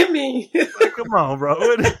 I mean, like, come on, bro.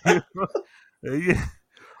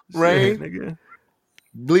 Rain, nigga.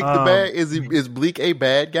 Bleak the bad is Bleak a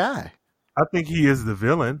bad guy? I think he is the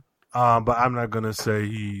villain. But I'm not gonna say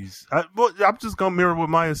I'm just gonna mirror what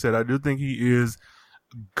Maya said. I do think he is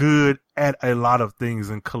good at a lot of things,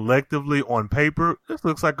 and collectively on paper, this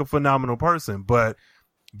looks like a phenomenal person. But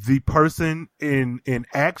the person in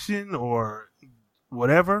action or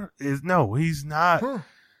whatever he's not.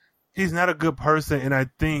 He's not a good person, and I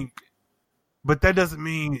think, but that doesn't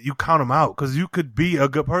mean you count him out, because you could be a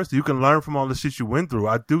good person. You can learn from all the shit you went through.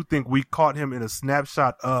 I do think we caught him in a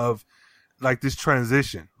snapshot of like this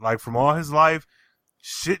transition, like from all his life,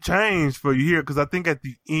 shit changed for you here. Because I think at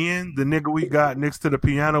the end, the nigga we got next to the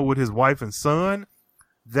piano with his wife and son,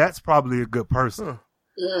 that's probably a good person.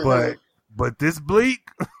 But But this Bleak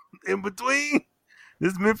in between,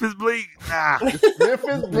 this Memphis Bleak, nah.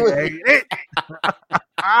 Memphis Bleak.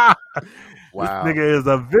 Wow. This nigga is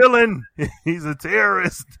a villain. He's a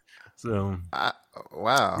terrorist. So,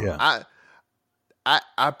 wow. Yeah.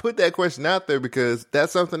 I put that question out there because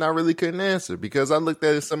that's something I really couldn't answer, because I looked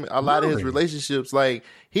at a lot of his relationships. Like,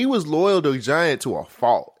 he was loyal to Giant to a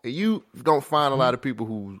fault. And you don't find a lot of people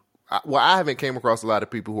who, I haven't came across a lot of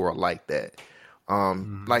people who are like that.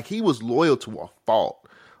 Like, he was loyal to a fault.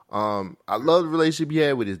 I love the relationship he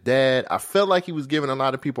had with his dad. I felt like he was giving a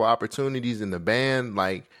lot of people opportunities in the band.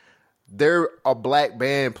 Like, they're a black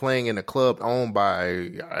band playing in a club owned by,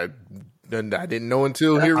 I didn't know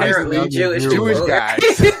until here recently, Jewish guys,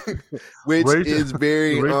 which is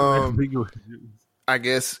very, I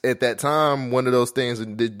guess at that time, one of those things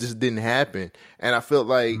that just didn't happen. And I felt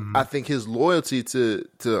like, I think his loyalty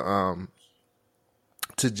to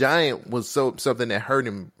Giant was something that hurt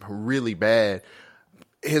him really bad.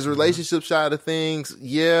 His relationship side of things,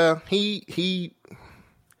 yeah, he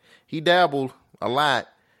dabbled a lot.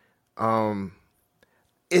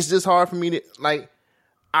 It's just hard for me to, like,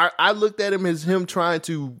 I looked at him as him trying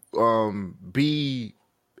to be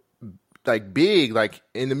like big. Like,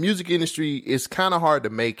 in the music industry, it's kind of hard to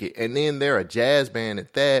make it. And then they're a jazz band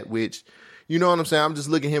at that, which, you know what I'm saying? I'm just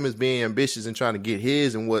looking at him as being ambitious and trying to get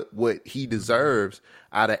his and what he deserves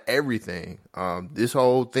out of everything. This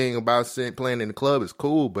whole thing about playing in the club is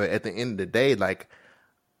cool, but at the end of the day, like,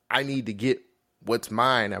 I need to get what's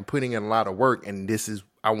mine. I'm putting in a lot of work, and this is,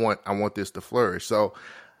 I want this to flourish. So,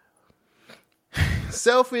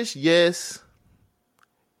 selfish, yes,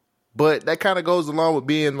 but that kind of goes along with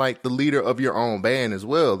being like the leader of your own band as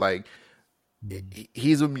well. Like,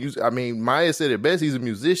 he's a I mean, Maya said it best. He's a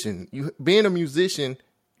musician. Being a musician,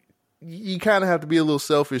 you kind of have to be a little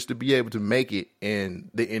selfish to be able to make it in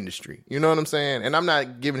the industry. You know what I'm saying? And I'm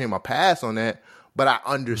not giving him a pass on that, but I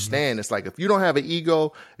understand. It's like, if you don't have an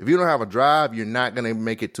ego, if you don't have a drive, you're not going to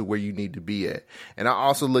make it to where you need to be at. And I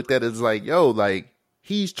also looked at it as like, yo, like,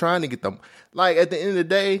 he's trying to get them. Like, at the end of the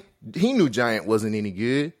day, he knew Giant wasn't any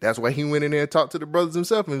good. That's why he went in there and talked to the brothers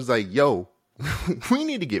himself and was like, yo, we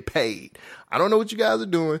need to get paid. I don't know what you guys are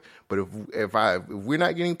doing, but if we're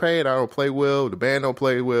not getting paid, I don't play well, the band don't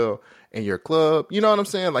play well, and your club, you know what I'm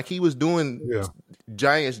saying? Like, he was doing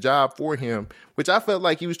Giant's job for him, which I felt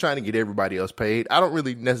like he was trying to get everybody else paid. I don't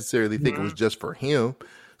really necessarily think it was just for him.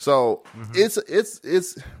 So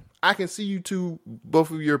it's I can see you two,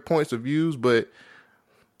 both of your points of views, but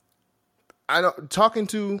talking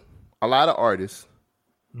to a lot of artists,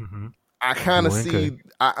 I kind of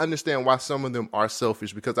I understand why some of them are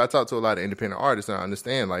selfish, because I talk to a lot of independent artists and I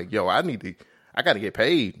understand, like, yo, I got to get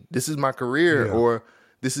paid. This is my career, or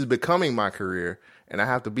this is becoming my career, and I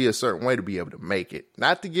have to be a certain way to be able to make it.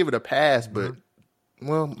 Not to give it a pass, but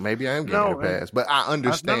well, maybe I am giving it a pass, but I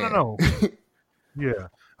understand. No. Yeah.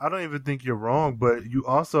 I don't even think you're wrong, but you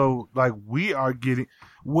also, like, we are getting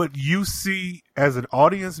what you see as an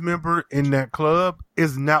audience member in that club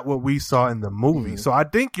is not what we saw in the movie. So I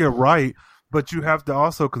think you're right, but you have to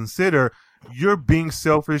also consider you're being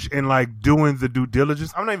selfish and, like, doing the due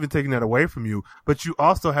diligence. I'm not even taking that away from you, but you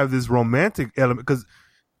also have this romantic element, because,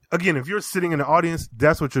 again, if you're sitting in the audience,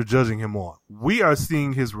 that's what you're judging him on. We are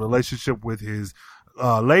seeing his relationship with his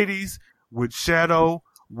ladies, with Shadow,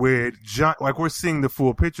 with John, like, we're seeing the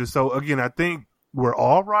full picture. So again, I think we're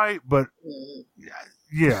all right, but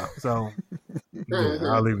yeah. So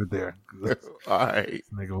I'll leave it there. All right,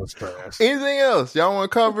 nigga was trash. Anything else y'all want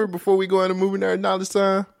to cover before we go into movie nerd knowledge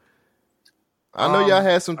time? I know y'all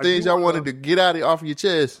had some things y'all wanted to get out off of your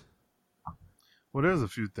chest. Well, there's a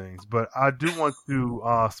few things, but I do want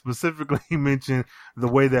to specifically mention the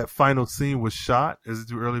way that final scene was shot. Is it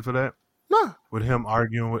too early for that? No. With him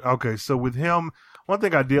arguing with, okay, so with him, one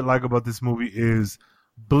thing I did like about this movie is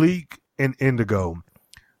Bleak and Indigo.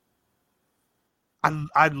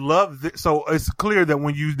 I love this. So it's clear that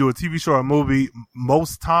when you do a TV show or a movie,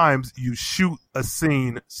 most times you shoot a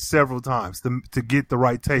scene several times to get the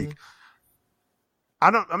right take.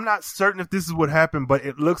 I'm not certain if this is what happened, but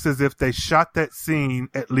it looks as if they shot that scene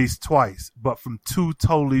at least twice, but from two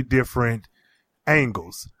totally different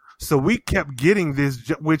angles. So we kept getting this,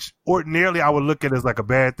 which ordinarily I would look at as like a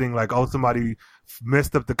bad thing, like, oh, somebody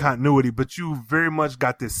messed up the continuity. But you very much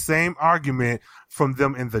got this same argument from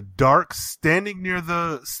them in the dark, standing near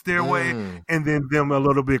the stairway, and then them a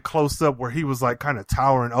little bit close up where he was like kind of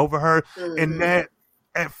towering over her. And that,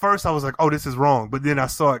 at first I was like, oh, this is wrong. But then I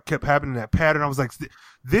saw it kept happening, that pattern. I was like,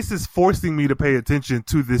 this is forcing me to pay attention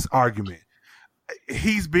to this argument.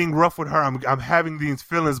 He's being rough with her. I'm having these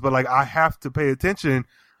feelings, but, like, I have to pay attention,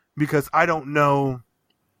 because I don't know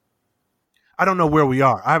I don't know where we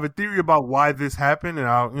are. I have a theory about why this happened, and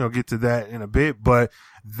I'll get to that in a bit. But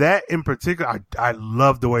that in particular, I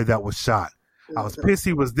love the way that was shot. I was pissed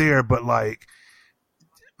he was there, but like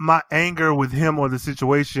my anger with him or the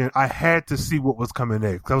situation, I had to see what was coming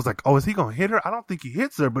next. I was like, oh, is he gonna hit her? I don't think he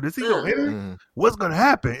hits her, but is he gonna hit her? What's gonna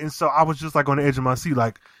happen? And so I was just like on the edge of my seat,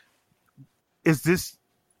 like, is this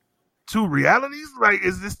two realities? Like,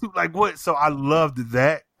 is this two, like what? So I loved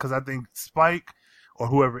that because I think Spike or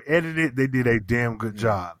whoever edited it, they did a damn good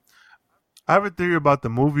job. I have a theory about the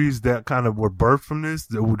movies that kind of were birthed from this.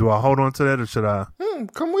 Do I hold on to that or should I?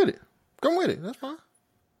 Come with it. Come with it. That's fine.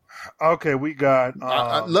 Okay, we got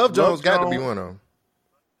Love Jones got to be one of them.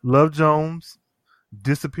 Love Jones,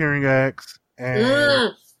 Disappearing Acts,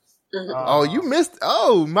 and oh, you missed.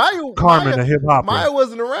 Oh, Maya, Carmen, the hip hop. Maya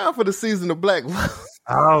wasn't around for the season of Black Love.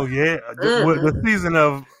 Oh yeah, the season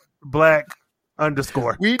of Black _.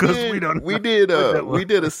 We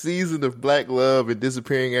did a season of Black Love, and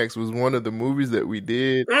Disappearing Acts was one of the movies that we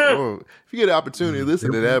did. Oh, if you get an opportunity to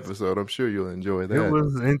listen to that episode, I'm sure you'll enjoy that. It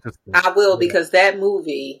was interesting. I will, because that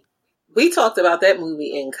movie, we talked about that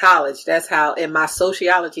movie in college. That's how, in my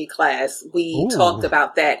sociology class, we talked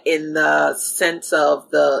about that in the sense of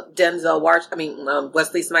the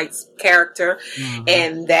Wesley Snipes character,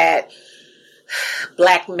 and that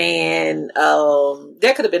Black man,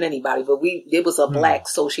 there could have been anybody, but it was a Black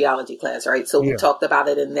sociology class, right? So we talked about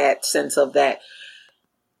it in that sense of that,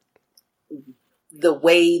 the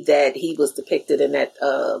way that he was depicted in that,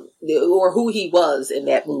 or who he was in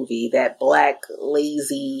that movie, that Black,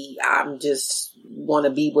 lazy, I'm just want to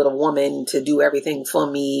be with a woman to do everything for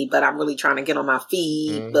me, but I'm really trying to get on my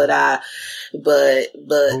feet, it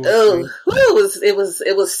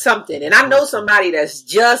was something. And I know somebody that's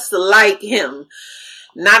just like him,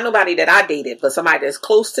 not nobody that I dated, but somebody that's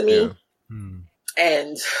close to me.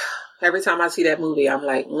 And every time I see that movie, I'm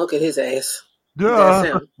like, look at his ass. That's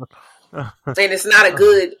him. And it's not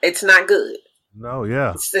good. No,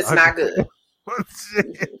 yeah. It's not good.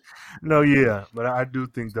 No, yeah. But I do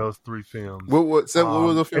think those three films. What were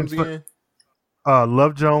the films again?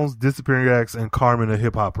 Love Jones, Disappearing Acts, and Carmen the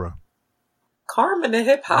Hip Opera. Carmen the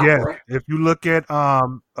Hip Opera? Yeah. If you look at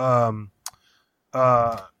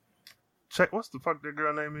what's the fuck that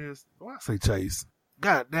girl name is? Why I say Chase?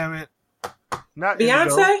 God damn it. Not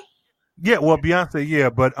Beyonce? Yeah, well, Beyonce,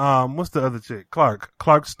 yeah, but what's the other chick?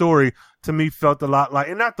 Clark's story to me felt a lot like,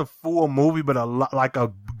 and not the full movie, but a lot like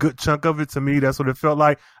a good chunk of it to me. That's what it felt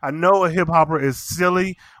like. I know a hip hopper is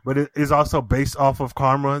silly, but it is also based off of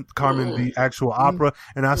Carmen, the actual opera,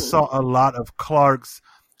 and I saw a lot of Clark's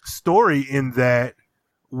story in that,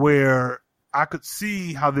 where I could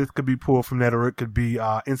see how this could be pulled from that, or it could be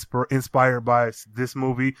inspired by this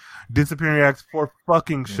movie. Disappearing Acts for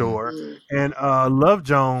fucking sure, and Love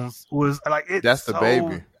Jones was like it. That's the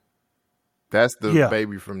baby. That's the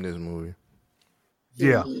baby from this movie.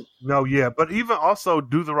 Yeah, no, yeah, but even also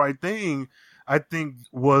Do the Right Thing, I think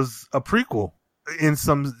was a prequel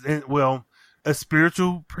a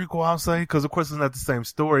spiritual prequel, I'll say, because of course it's not the same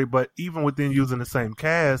story, but even within using the same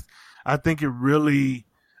cast, I think it really.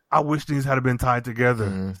 I wish these had been tied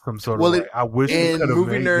together some sort of way. I wish in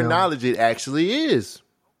movie nerd knowledge, it actually is.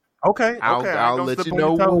 Okay, I'll let you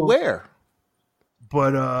know where.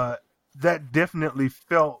 But that definitely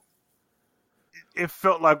felt. It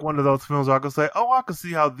felt like one of those films where I could say, "Oh, I could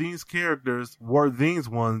see how these characters were these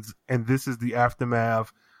ones, and this is the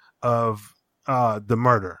aftermath of the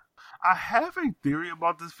murder." I have a theory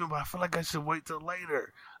about this film, but I feel like I should wait till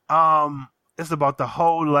later. It's about the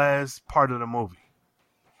whole last part of the movie.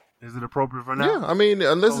 Is it appropriate for now? Yeah, I mean,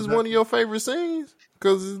 unless it's one of your favorite scenes,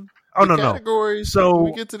 because categories. So when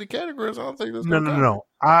we get to the categories, I don't think that's no.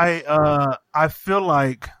 I feel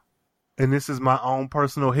like, and this is my own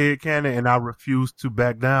personal headcanon, and I refuse to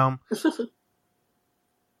back down.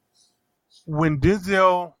 When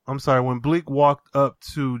Bleak walked up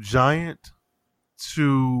to Giant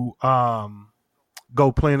to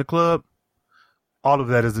go play in the club, all of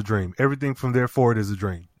that is a dream. Everything from there forward is a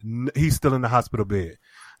dream. He's still in the hospital bed.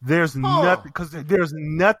 There's nothing, because there's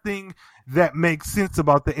nothing that makes sense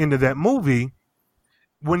about the end of that movie.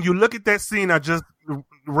 When you look at that scene I just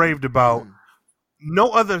raved about, no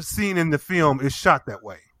other scene in the film is shot that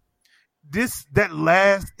way. That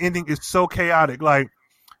last ending is so chaotic. Like,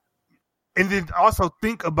 and then also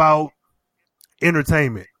think about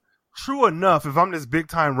entertainment. True enough, if I'm this big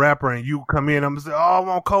time rapper and you come in, I'm gonna say, "Oh, I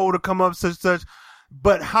want Cole to come up, such."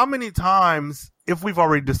 But how many times, if we've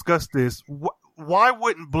already discussed this, why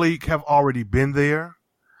wouldn't Bleak have already been there?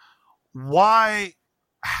 Why?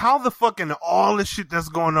 How the fucking all this shit that's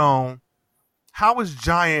going on? How is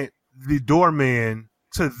Giant the doorman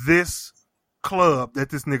to this club that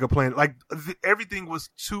this nigga playing. Like everything was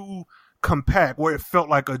too compact where it felt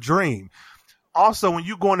like a dream. Also, when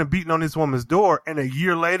you going and beating on this woman's door and a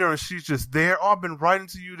year later and she's just there, oh, I've been writing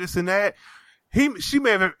to you, this and that. She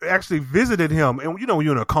may have actually visited him. And you know, when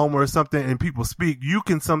you're in a coma or something and people speak, you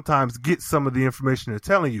can sometimes get some of the information they're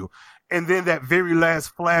telling you. And then that very last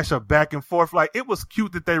flash of back and forth, like it was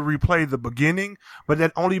cute that they replayed the beginning, but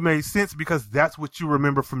that only made sense because that's what you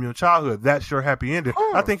remember from your childhood. That's your happy ending.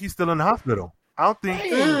 I think he's still in the hospital. I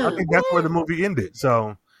think that's where the movie ended.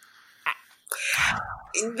 So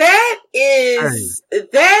that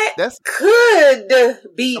could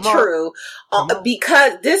be true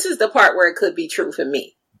because this is the part where it could be true for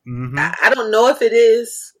me. Mm-hmm. I don't know if it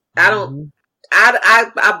is. I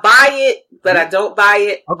buy it, but I don't buy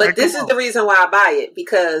it. Okay, but this is the reason why I buy it,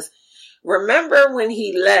 because remember when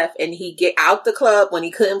he left and he get out the club when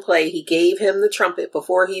he couldn't play, he gave him the trumpet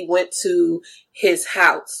before he went to his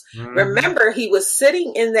house. Mm-hmm. Remember, he was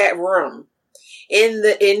sitting in that room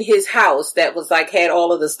in his house that was like had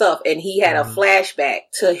all of the stuff, and he had a flashback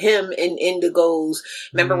to him and Indigo's.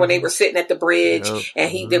 Remember when they were sitting at the bridge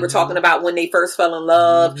and they were talking about when they first fell in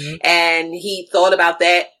love, and he thought about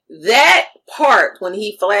that part when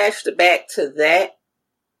he flashed back to that.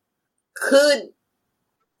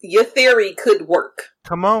 Your theory could work.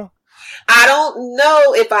 Come on. I don't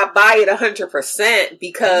know if I buy it 100%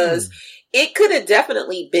 because it could have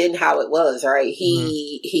definitely been how it was, right?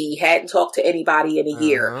 He hadn't talked to anybody in a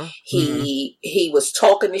year. He was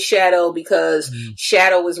talking to Shadow because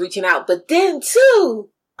Shadow was reaching out. But then too,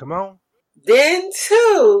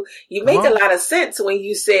 you make a lot of sense when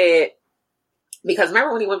you said, because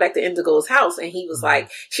remember when he went back to Indigo's house and he was like,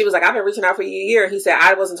 she was like, I've been reaching out for you a year. He said,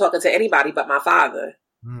 I wasn't talking to anybody but my father.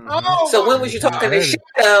 So when was you talking to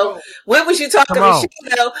Shadow? When was you talking to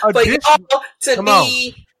Shadow for y'all to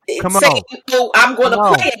be saying, "Oh, I'm going to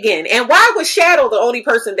play again"? And why was Shadow the only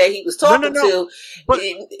person that he was talking to? What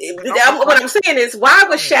I'm saying is, why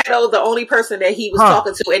was Shadow the only person that he was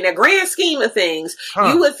talking to? In the grand scheme of things,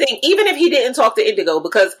 you would think, even if he didn't talk to Indigo,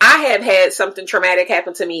 because I have had something traumatic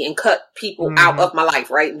happen to me and cut people out of my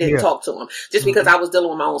life, right? Didn't talk to them just because I was dealing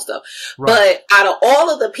with my own stuff. But out of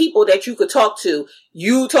all of the people that you could talk to,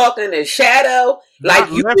 you talking to Shadow, like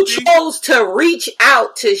you chose to reach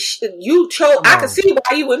out to, I could see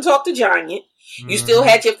why you wouldn't talk to Giant. You still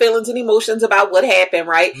had your feelings and emotions about what happened,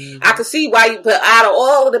 right? I could see why but out of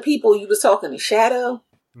all of the people you was talking to Shadow.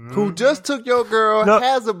 Who just took your girl,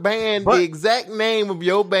 has a band, the exact name of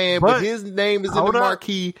your band, but his name is in the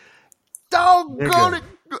marquee. Doggone it.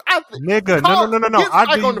 Nigga, no.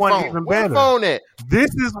 I do one even better.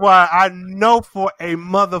 This is why I know for a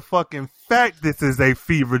motherfucking fact this is a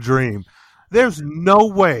fever dream. There's no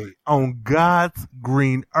way on God's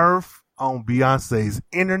green earth, on Beyonce's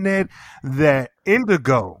internet, that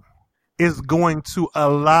Indigo is going to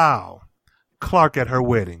allow Clark at her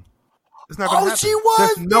wedding. It's not going to happen. She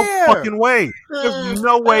was There's no fucking way. There's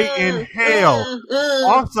no way in hell.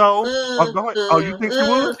 Also, go ahead. Oh, you think she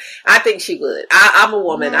would? I think she would. I'm a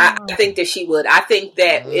woman. I think that she would. I think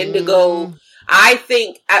that Indigo,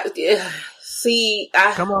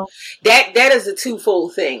 come on. That is a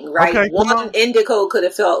twofold thing, right? Okay, one, Indigo could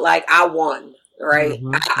have felt like I won. Right,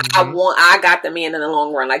 I got the man in the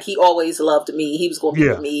long run. Like he always loved me. He was going to be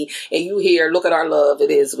with me. And you hear, look at our love. It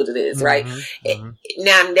is what it is, right?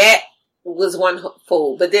 Now that was one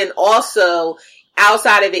fold, but then also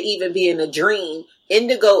outside of it even being a dream,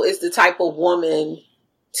 Indigo is the type of woman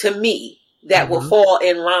to me that will fall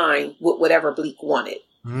in line with whatever Bleak wanted.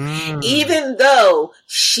 Even though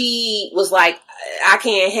she was like, I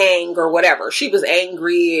can't hang or whatever. She was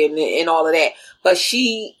angry and all of that, but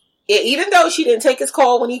even though she didn't take his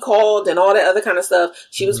call when he called and all that other kind of stuff,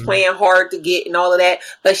 she was playing hard to get and all of that.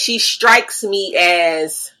 But she strikes me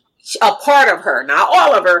as a part of her, not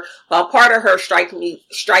all of her, but a part of her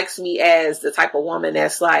strikes me as the type of woman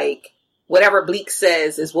that's like, whatever Bleak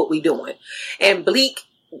says is what we doing. And Bleak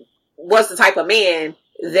was the type of man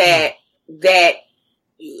that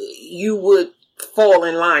you would fall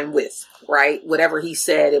in line with, right? Whatever he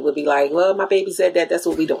said, it would be like, well, my baby said that, that's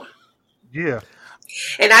what we doing. Yeah.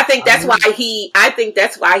 And I think that's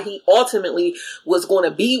why he ultimately was going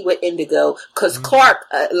to be with Indigo, because Clark,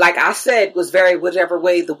 like I said, was very whichever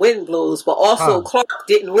way the wind blows, but also Clark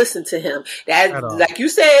didn't listen to him. That, like you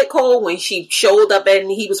said, Cole, when she showed up and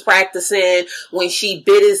he was practicing, when she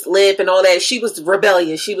bit his lip and all that, she was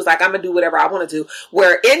rebellious. She was like, I'm going to do whatever I want to do.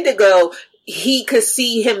 Where Indigo, he could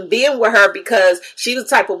see him being with her because she was the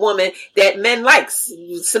type of woman that men likes,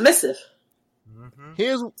 submissive.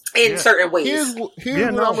 In certain ways. Here's what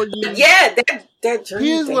I'm gonna use. That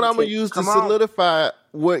here's what I'm gonna use to solidify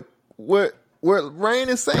what Rain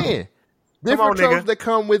is saying. Different tropes nigga. that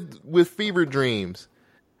come with fever dreams.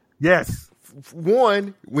 Yes.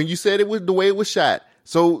 One, when you said it was the way it was shot.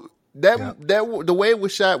 So that the way it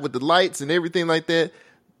was shot with the lights and everything like that,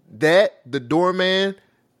 the doorman,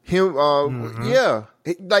 him, yeah.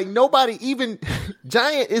 Like nobody, even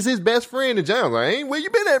Giant is his best friend, and Giant's like, hey, where you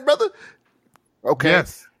been at, brother? Okay.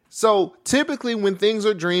 Yes. So typically when things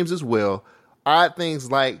are dreams as well, odd things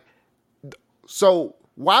like, so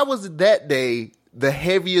why was it that day the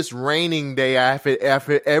heaviest raining day I've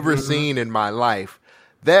ever seen in my life?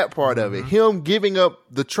 That part of it. Him giving up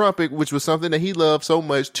the trumpet, which was something that he loved so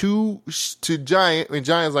much, to Giant, and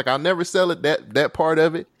Giant's like, I'll never sell it, that part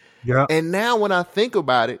of it. Yeah. And now when I think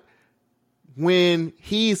about it, when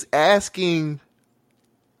he's asking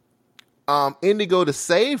Indigo to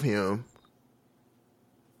save him.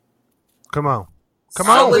 Come on. Was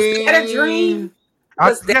that a dream?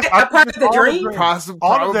 Was that a part of the dream?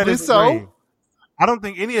 All of that is so. dream. I don't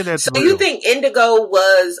think any of that's So real. you think Indigo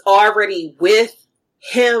was already with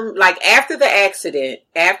him, like after the accident,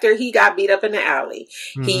 after he got beat up in the alley,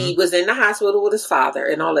 he was in the hospital with his father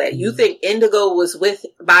and all that. You think Indigo was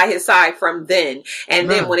by his side from then, and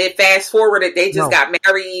then when it fast forwarded, they just got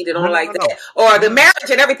married and all that, or the marriage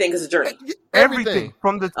and everything is a dream. Everything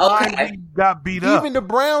from the time he got beat up, even the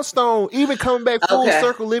brownstone, even coming back full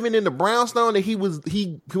circle, living in the brownstone that he was a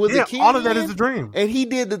kid. All of that is a dream, and he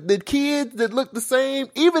did the kids that look the same.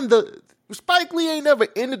 Even Spike Lee ain't never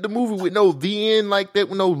ended the movie with no the end like that,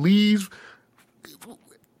 with no leaves.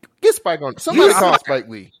 Get Spike on. Somebody call Spike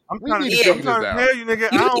Lee. I'm trying to tell you, nigga.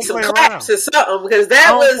 I don't need some play claps around. or something, because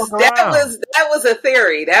that was a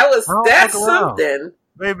theory. That's something.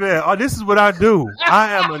 Baby, this is what I do.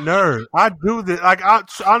 I am a nerd. I do this. Like,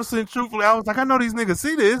 honestly and truthfully, I was like, I know these niggas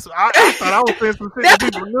see this. I thought I was saying some shit that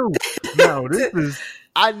people knew. No, this is.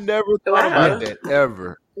 I never thought about that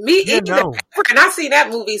ever. Me either. And I've seen that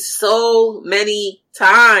movie so many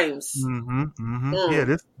times.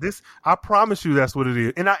 Yeah, this. I promise you, that's what it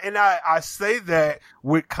is. And I say that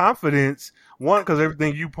with confidence. One, because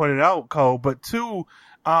everything you pointed out, Cole. But two,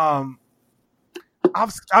 I've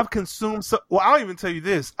consumed. I'll even tell you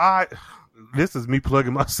this. This is me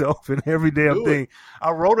plugging myself in every damn thing.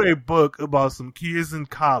 I wrote a book about some kids in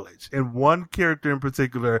college, and one character in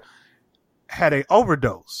particular had an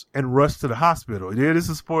overdose and rushed to the hospital. Yeah, this is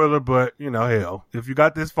a spoiler, but hell, if you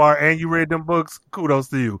got this far and you read them books, kudos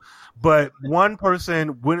to you. But one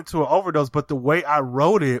person went into an overdose, but the way I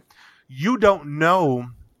wrote it, you don't know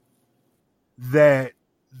that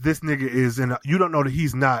this nigga is you don't know that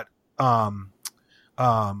he's not not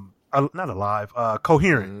alive,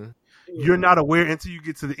 coherent. You're not aware until you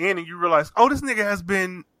get to the end and you realize, oh, this nigga has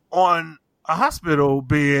been on a hospital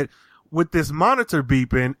bed with this monitor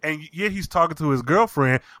beeping, and yet he's talking to his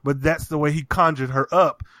girlfriend, but that's the way he conjured her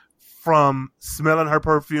up from smelling her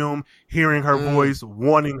perfume, hearing her voice,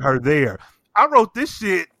 wanting her there. I wrote this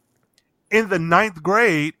shit in the 9th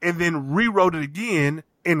grade and then rewrote it again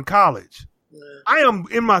in college. I am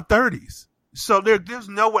in my 30s. So there's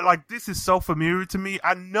no way, like, this is so familiar to me.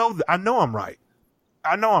 I know I'm right.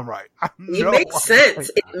 It makes sense.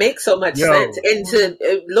 It makes so much sense. And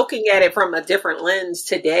to looking at it from a different lens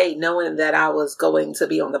today, knowing that I was going to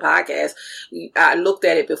be on the podcast, I looked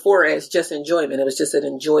at it before as just enjoyment. It was just an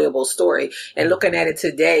enjoyable story. And looking at it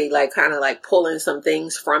today, like kind of like pulling some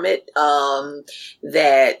things from it,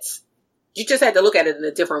 that you just had to look at it in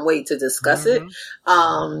a different way to discuss it.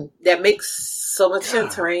 That makes so much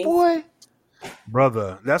sense, Rain. Boy.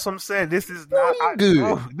 Brother, that's what I'm saying. This is not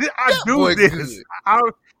good. I do this.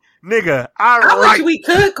 Good. I wish we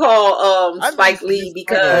could call Spike Lee,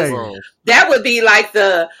 because that would be like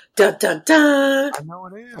the dun dun dun. I know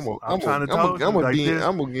it is. I'm trying to tell you, I'm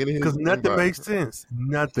gonna get it because nothing makes sense.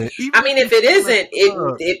 Nothing. I mean, if it isn't,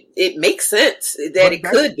 it makes sense that it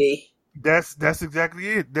could be. That's exactly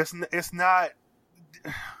it. It's not.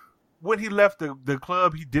 When he left the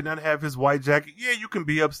club, he did not have his white jacket. Yeah, you can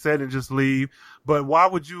be upset and just leave, but why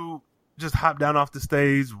would you just hop down off the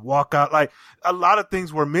stage, walk out? Like, a lot of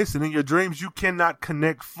things were missing in your dreams. You cannot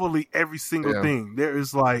connect fully every single thing. There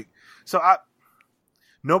is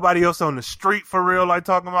nobody else on the street for real, like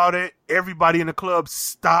talking about it. Everybody in the club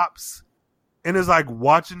stops and is like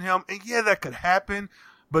watching him. And yeah, that could happen,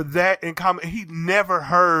 but that in common, he never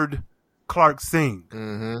heard Clark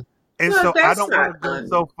sing. And so I don't want to go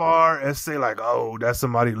so far as say like, oh, that's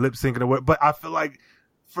somebody lip syncing away. But I feel like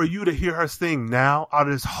for you to hear her sing now out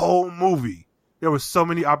of this whole movie, there were so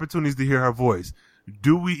many opportunities to hear her voice.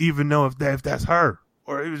 Do we even know if that's her?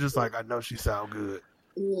 Or it was just like, I know she sound good.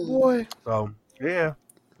 Boy. So, yeah.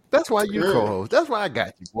 That's why you co-host. That's why I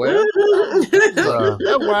got you, boy.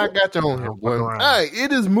 That's why I got you on here, boy. All right,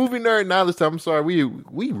 it is movie nerd knowledge time. I'm sorry,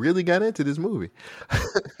 we really got into this movie.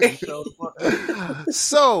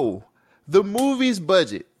 So, the movie's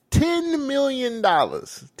budget, $10 million.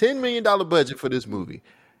 $10 million budget for this movie.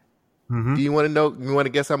 Mm-hmm. Do you want to know? You want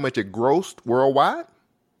to guess how much it grossed worldwide?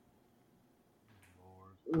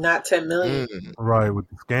 Not 10 million. Right, with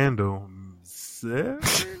the scandal.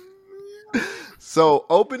 So,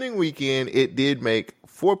 opening weekend, it did make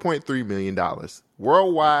 $4.3 million.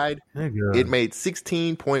 Worldwide, it made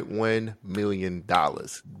 $16.1 million.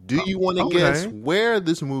 Do you want to guess where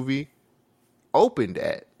this movie opened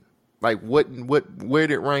at? Like, where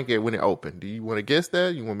did it rank at when it opened? Do you want to guess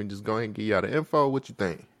that? You want me to just go ahead and give y'all the info? What you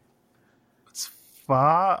think? It's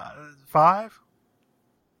 5?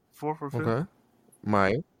 4 for 5? Okay.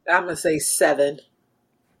 Maya? I'm going to say 7.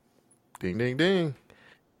 Ding, ding, ding.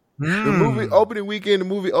 The movie opening weekend, the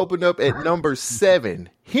movie opened up at number 7.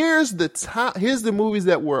 Here's the movies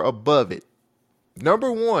that were above it.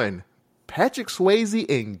 Number 1, Patrick Swayze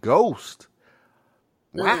in Ghost.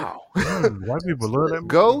 Wow. White people love that movie.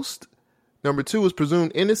 Ghost. Number 2 is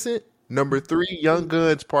Presumed Innocent. Number 3, Young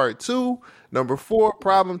Guns Part 2. Number 4,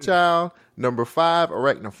 Problem Child. Number 5,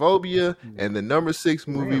 Arachnophobia. And the number 6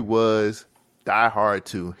 movie was Die Hard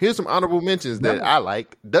 2. Here's some honorable mentions that I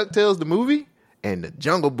like. DuckTales the movie and the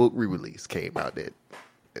Jungle Book re-release came out at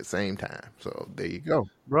the same time. So there you go.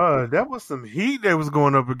 Bruh, that was some heat that was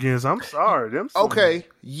going up against. I'm sorry. Okay,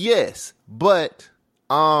 yes. But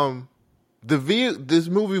this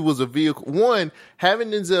movie was a vehicle. One, having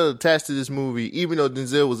Denzel attached to this movie, even though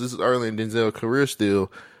this is early in Denzel's career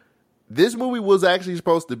still, this movie was actually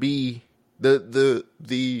supposed to be the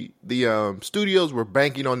studios were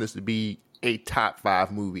banking on this to be a top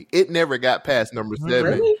 5 movie. It never got past number 7.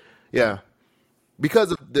 Really? Yeah.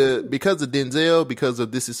 Because of Denzel, because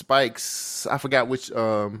of This Is Spike's, I forgot which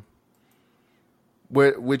where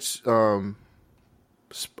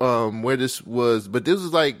this was, but this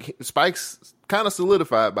was like Spike's kind of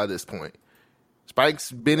solidified by this point.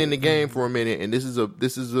 Spike's been in the game for a minute, and this was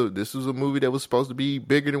a movie that was supposed to be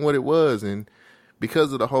bigger than what it was, and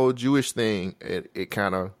because of the whole Jewish thing, it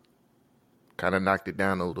kind of knocked it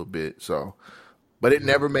down a little bit. So, but it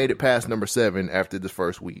never made it past number 7 after the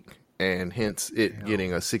first week, and hence it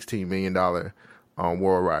getting a $16 million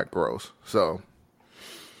worldwide gross. So,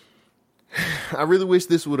 I really wish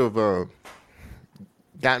this would have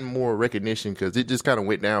gotten more recognition, because it just kind of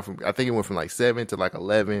went down from, I think it went from like 7 to like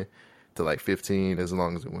 11 to like 15 as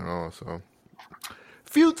long as it went on. So,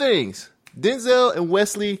 few things. Denzel and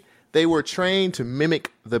Wesley, they were trained to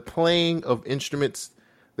mimic the playing of instruments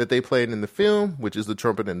that they played in the film, which is the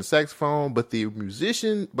trumpet and the saxophone. But they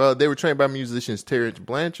were trained by musicians Terrence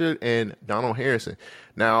Blanchard and Donald Harrison.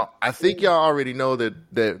 Now, I think y'all already know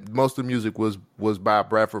that most of the music was by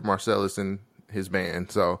Bradford Marcellus and his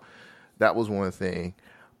band. So that was one thing.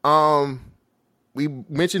 We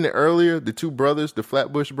mentioned it earlier, the 2 brothers, the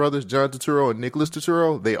Flatbush brothers, John Turturro and Nicholas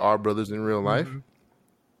Turturro, they are brothers in real life.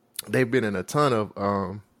 Mm-hmm. They've been in a ton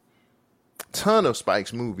of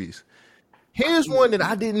Spike's movies. Here's one that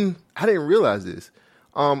I didn't realize this.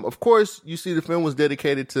 Of course, you see the film was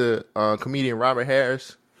dedicated to comedian Robert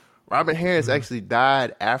Harris. Robert Harris actually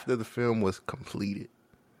died after the film was completed.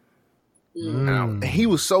 And he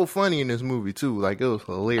was so funny in this movie too. Like, it was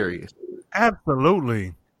hilarious.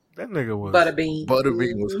 Absolutely. That nigga was Butterbean.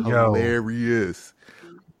 Butterbean was hilarious.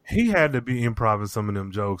 He had to be improv some of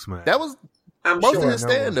them jokes, man. That was most of his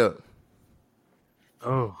stand-up.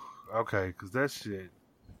 Oh, okay, because that shit,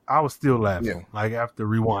 I was still laughing. Like, after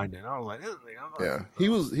rewinding, I was like, this nigga. He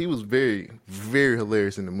was very, very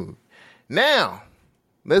hilarious in the movie. Now,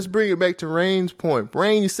 let's bring it back to Rain's point.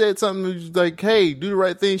 Rain, you said something like, hey, Do the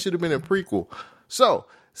Right Thing should have been a prequel. So,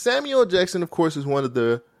 Samuel Jackson, of course, is one of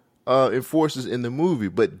the enforcers in the movie.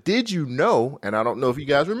 But did you know, and I don't know if you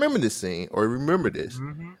guys remember this scene or remember this,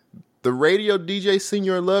 the radio DJ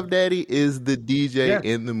Senior Love Daddy is the DJ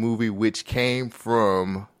in the movie, which came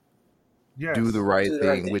from Do the Right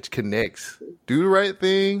Thing, which connects Do the Right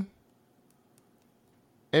Thing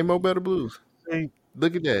and Mo Better Blues.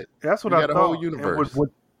 Look at that. That's what I thought. A whole universe.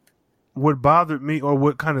 What bothered me, or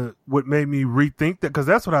what made me rethink that, because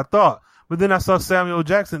that's what I thought. But then I saw Samuel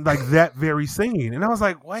Jackson, like, that very scene, and I was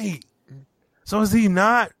like, wait, so is he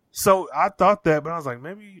not? So I thought that, but I was like,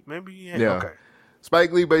 maybe he ain't. Yeah. Okay.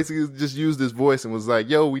 Spike Lee basically just used his voice and was like,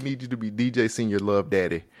 yo, we need you to be DJ Senior Love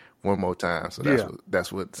Daddy one more time. So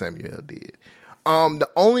that's what Samuel did. The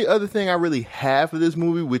only other thing I really have for this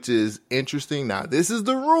movie, which is interesting, now this is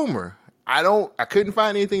the rumor. I couldn't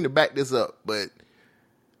find anything to back this up, but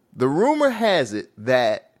the rumor has it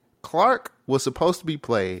that Clark was supposed to be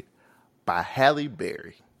played by Halle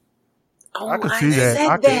Berry. Oh, I could see that.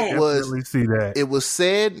 I could definitely see that. It was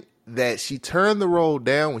said that she turned the role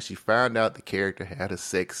down when she found out the character had a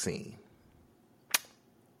sex scene.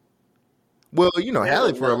 Well, you know,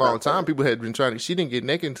 Halle for a long time, people had been trying to. She didn't get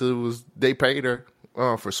naked until they paid her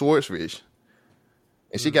for Swordfish,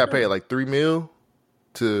 and she got paid like $3 million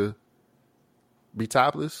to be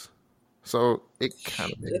topless. So it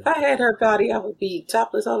kind of. If I had her body, I would be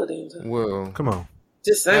topless all the damn time. Well, come on.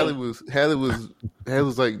 Just saying. Halle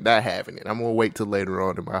was like not having it. I'm gonna wait till later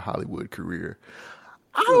on in my Hollywood career.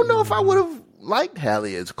 I don't know if I would have liked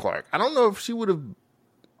Halle as Clark. I don't know if she would have.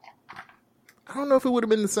 I don't know if it would have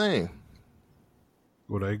been the same.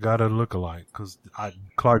 Well, they gotta look alike because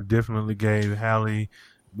Clark definitely gave Halle,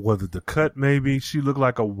 whether the cut maybe, she looked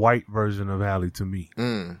like a white version of Halle to me.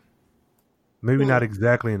 Maybe not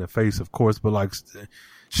exactly in the face, of course, but like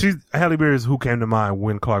Halle Berry is who came to mind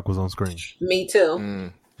when Clark was on screen. Me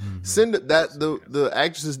too. Cinda, the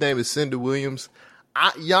actress's name is Cinda Williams.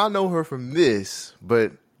 Y'all know her from this,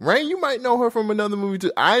 but Rain, you might know her from another movie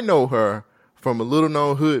too. I know her from a little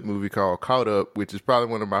known hood movie called Caught Up, which is probably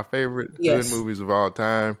one of my favorite hood movies of all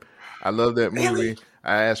time. I love that movie. Really?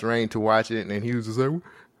 I asked Rain to watch it, and he was just like,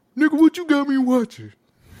 "Nigga, what you got me watching?"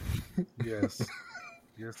 Yes,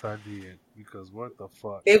 yes, I did. Because what the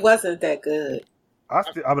fuck? It wasn't that good. I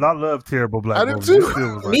love terrible black I do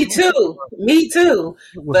movies. too. Me too.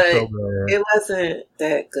 But so bad. it wasn't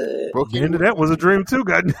that good. The end of that was a dream too,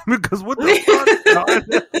 goddamn it, because what the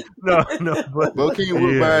fuck? No. But Bokeem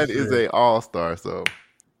Woodbine is a all-star, so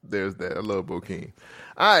there's that. I love Bokeem.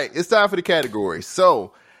 All right, it's time for the category.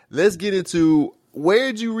 So let's get into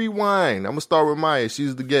where'd you rewind? I'm going to start with Maya.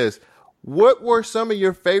 She's the guest. What were some of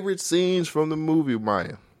your favorite scenes from the movie,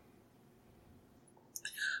 Maya?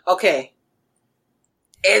 Okay.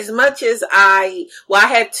 As much as I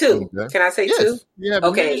had two. Okay. Can I say two? Yeah.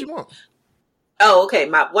 Okay. As you want. Oh, okay.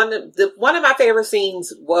 One of my favorite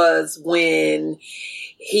scenes was when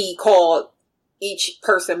he called each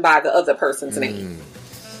person by the other person's name.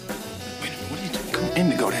 Wait, what are you doing? Come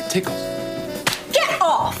Indigo, that tickles. Get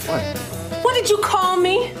off! What did you call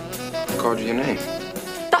me? I called you your name.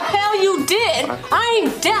 The hell you did? I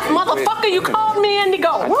ain't deaf, motherfucker. You called me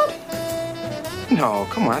Indigo. What? No,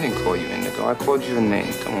 come on. I didn't call you Indigo. I called you a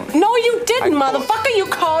name. Come on. No, you didn't, motherfucker. You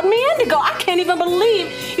called me Indigo. I can't even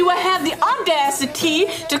believe you would have the audacity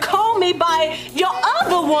to call me by your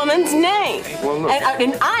other woman's name. Hey, well, look.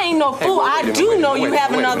 And I ain't no fool. I do know you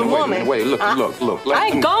have another woman. Wait, look. I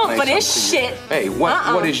ain't going for this shit. Hey,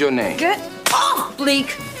 what is your name? Get off,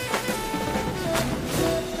 Bleak.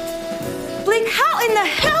 Bleak, how in the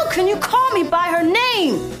hell can you call me by her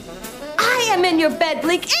name? I am in your bed,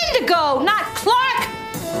 Bleak. Indigo, not Clark.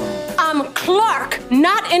 I'm Clark,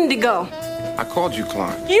 not Indigo. I called you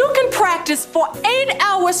Clark. You can practice for 8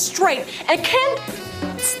 hours straight and can't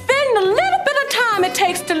spend the little bit of time it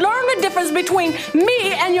takes to learn the difference between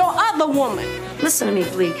me and your other woman. Listen to me,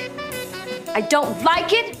 Bleak. I don't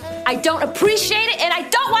like it, I don't appreciate it, and I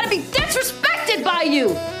don't want to be disrespected by you.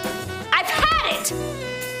 I've had it.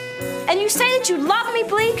 And you say that you love me,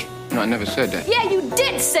 Bleak? No, I never said that. Yeah, you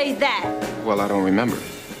did say that. Well, I don't remember.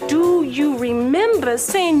 Do you remember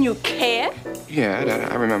saying you care? Yeah,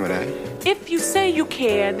 I remember that. If you say you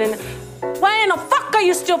care, then why in the fuck are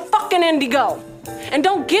you still fucking Indigo? And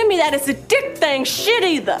don't give me that it's a dick thing shit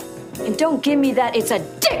either. And don't give me that it's a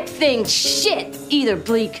dick thing shit either,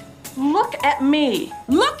 Bleak. Look at me.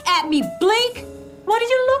 Look at me, Bleak. What are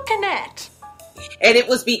you looking at? And it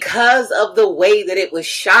was because of the way that it was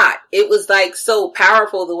shot. It was like so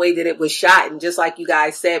powerful the way that it was shot. And just like you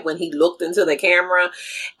guys said, when he looked into the camera.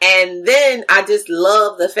 And then I just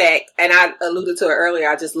love the fact, and I alluded to it earlier,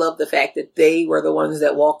 I just love the fact that they were the ones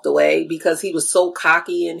that walked away because he was so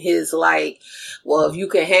cocky in his like, well, if you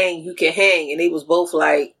can hang, you can hang. And they was both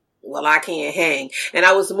like, well, I can't hang. And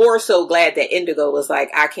I was more so glad that Indigo was like,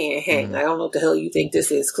 I can't hang. Mm-hmm. I don't know what the hell you think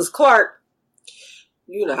this is. Because Clark,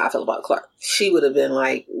 you know how I feel about Clark. She would have been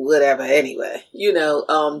like, whatever anyway. You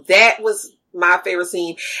know, that was my favorite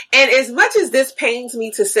scene. And as much as this pains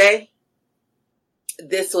me to say,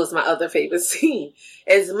 this was my other favorite scene.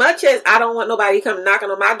 As much as I don't want nobody come knocking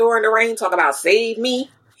on my door in the rain, talk about save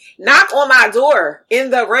me. Knock on my door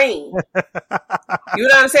in the rain. You know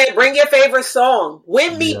what I'm saying? Bring your favorite song.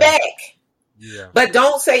 Win me back. Yeah. But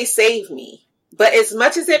don't say save me. But as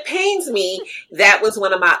much as it pains me, that was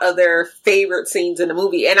one of my other favorite scenes in the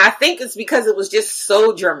movie. And I think it's because it was just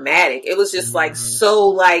so dramatic. It was just like, so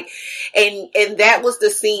like, and that was the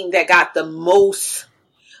scene that got the most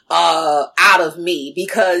out of me,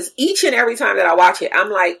 because each and every time that I watch it, I'm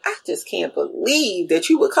like, I just can't believe that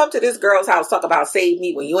you would come to this girl's house, talk about save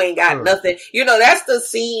me when you ain't got nothing. You know, that's the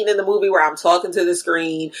scene in the movie where I'm talking to the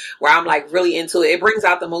screen, where I'm like really into it. It brings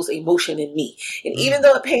out the most emotion in me. And even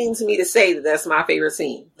though it pains me to say that that's my favorite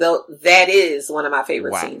scene, though that is one of my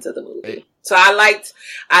favorite scenes of the movie. So I liked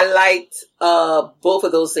both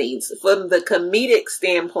of those scenes. From the comedic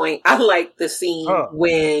standpoint, I liked the scene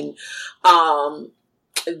when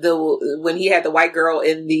when he had the white girl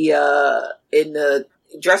in the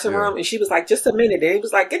dressing room, and she was like, just a minute, and he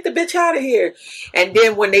was like, get the bitch out of here. And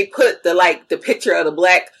then when they put the picture of the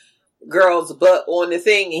black girl's butt on the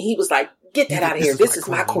thing, and he was like, get that out of here. This is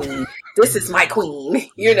my queen. This is my queen.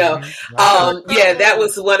 You know, that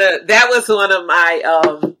was one of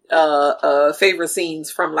my favorite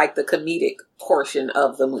scenes from like the comedic portion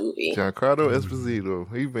of the movie. Giancarlo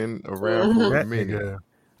Esposito, he's been around for a minute.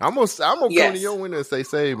 I'm gonna come to your window and say,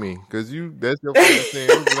 "Save me," because that's your favorite thing.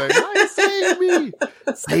 I'm like, "Hey, save me,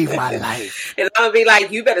 save my life." And I'm gonna be like,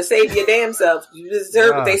 "You better save your damn self. You just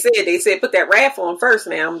heard what they said. They said put that raff on first.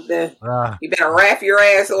 Now, you better raff your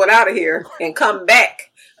ass on out of here and come back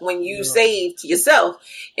when you saved yourself,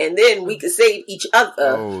 and then we can save each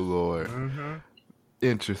other." Oh Lord.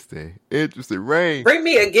 Interesting. Rain, bring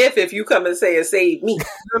me a gift if you come and say save me.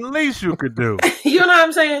 The least you could do. You know what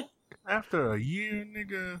I'm saying? After a year,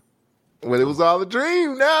 nigga. Well, it was all a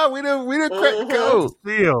dream. Now we done cracked the code.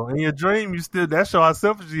 Still, in your dream, that show how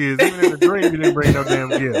selfish he is. Even in the dream, you didn't bring no damn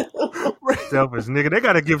gift. Selfish, nigga. They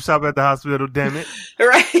got a gift shop at the hospital, damn it.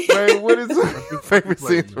 Right. Man, what is your favorite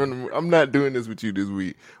scenes from the movie? I'm not doing this with you this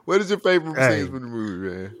week. What is your favorite scenes from the movie,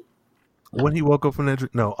 man? When he woke up from that dream.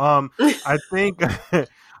 No, I think...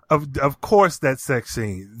 Of course, that sex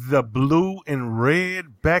scene, the blue and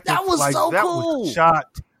red back. That was so that cool. Was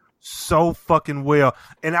shot so fucking well.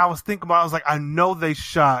 And I was thinking about, I was like, I know they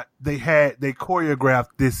choreographed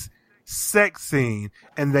this sex scene,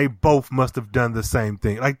 and they both must have done the same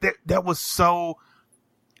thing. Like that was so.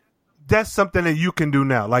 That's something that you can do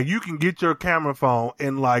now. Like you can get your camera phone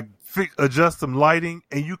and like adjust some lighting,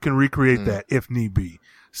 and you can recreate that if need be.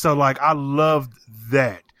 So like, I loved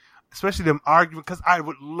that. Especially them arguing, because I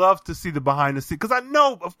would love to see the behind the scenes. Because I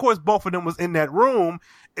know, of course, both of them was in that room.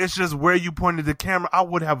 It's just where you pointed the camera. I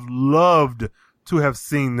would have loved to have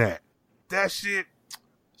seen that. That shit,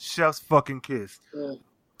 chef's fucking kiss.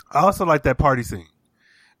 I also like that party scene.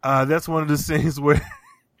 That's one of the scenes where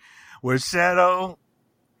Shadow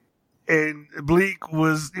and Bleak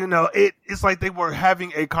was, it's like they were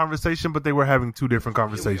having a conversation, but they were having two different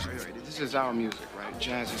conversations. This is our music, right?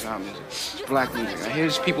 Jazz is our music. It's black music. Now,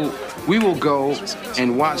 here's people, we will go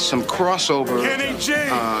and watch some crossover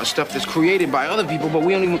stuff that's created by other people, but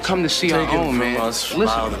we don't even come to see our own, man. Listen,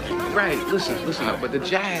 but the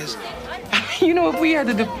jazz, if we had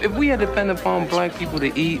to depend upon black people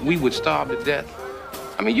to eat, we would starve to death.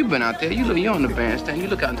 I mean, you've been out there. You're on the bandstand. You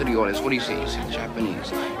look out into the audience. What do you see? You see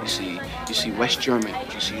Japanese. You see West German.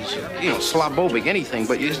 You see Slavobic, anything.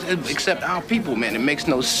 But except our people, man. It makes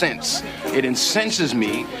no sense. It incenses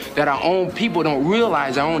me that our own people don't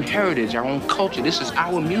realize our own heritage, our own culture. This is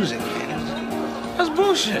our music, man. That's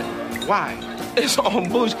bullshit. Why? It's all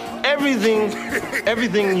bullshit. Everything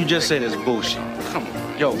you just said is bullshit. Come on.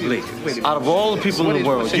 Yo, Blake, out of all the people in the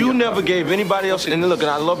world, you never gave anybody else, and look, and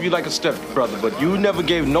I love you like a stepbrother, but you never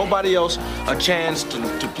gave nobody else a chance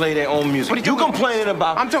to play their own music. You complaining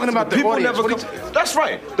about... I'm talking about the people audience. Never come. That's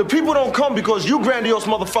right. The people don't come because you grandiose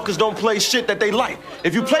motherfuckers don't play shit that they like.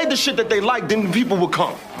 If you played the shit that they like, then the people would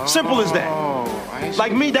come. Simple as that.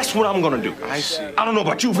 Like me, that's what I'm gonna do. I see. I don't know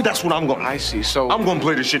about you, but that's what I'm gonna do. I see. So I'm gonna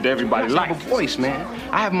play the shit that everybody likes. I have a voice, man.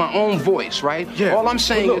 I have my own voice, right? Yeah. All I'm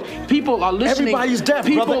saying is people are listening. Everybody's deaf,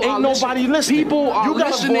 brother. Ain't nobody listening. People are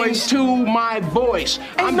listening to my voice.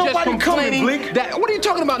 I'm just complaining that. What are you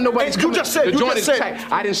talking about? Nobody's coming. You just said.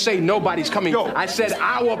 I didn't say nobody's coming. I said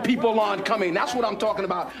our people aren't coming. That's what I'm talking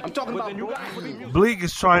about. I'm talking about. Bleak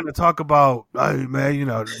is trying to talk about, hey man,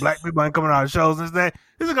 black people ain't coming out of shows and that.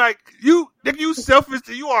 He's like, you selfish.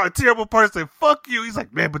 You are a terrible person. Fuck you. He's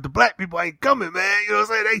like, man, but the black people ain't coming, man. You know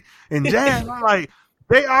what I'm saying? And Jazz, I'm like,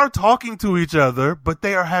 they are talking to each other, but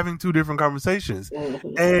they are having two different conversations.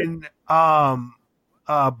 And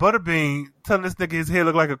Butterbean telling this nigga his head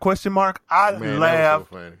look like a question mark. I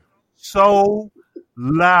laughed so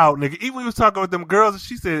loud, nigga. Even when he was talking with them girls, and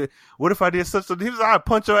she said, "What if I did such?" He was like, "I'd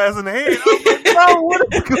punch your ass in the head." I was like, "Bro, what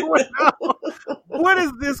is going on? What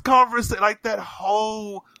is this conversation? Like that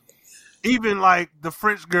whole, even like the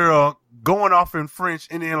French girl going off in French,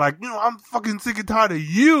 and then like, I'm fucking sick and tired of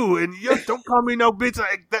you, and you don't call me no bitch."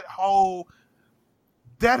 Like that whole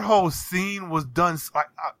scene was done like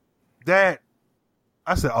that.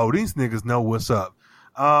 I said, oh, these niggas know what's up.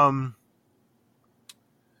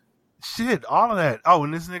 Shit, all of that. Oh,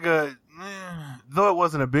 and this nigga, though it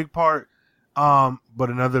wasn't a big part, but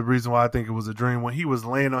another reason why I think it was a dream, when he was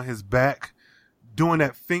laying on his back doing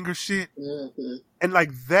that finger shit, and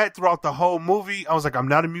like that throughout the whole movie, I was like, I'm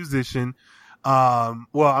not a musician. I'm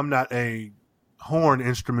not a horn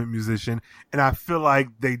instrument musician, and I feel like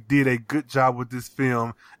they did a good job with this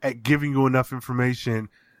film at giving you enough information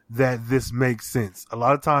that this makes sense. A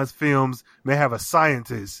lot of times films may have a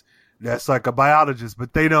scientist that's like a biologist,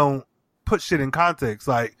 but they don't put shit in context.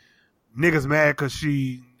 Like, niggas mad because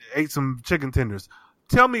she ate some chicken tenders.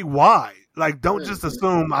 Tell me why. Like, don't just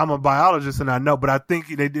assume I'm a biologist and I know, but I think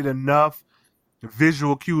they did enough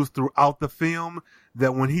visual cues throughout the film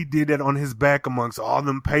that when he did that on his back amongst all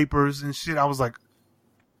them papers and shit, I was like,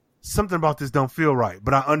 something about this don't feel right,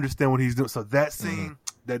 but I understand what he's doing. So that scene,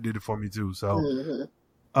 that did it for me too. So,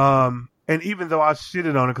 and even though I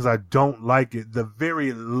shitted on it because I don't like it, the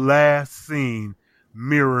very last scene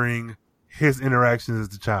mirroring his interactions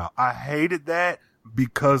as a child, I hated that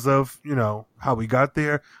because of, you know, how we got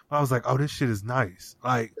there. But I was like, oh, this shit is nice.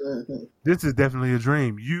 Like, this is definitely a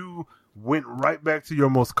dream. You went right back to your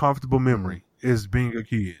most comfortable memory is being a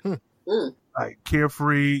kid. Like,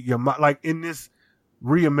 carefree, your mom, like in this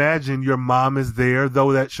reimagine, your mom is there,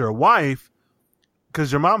 though that's your wife,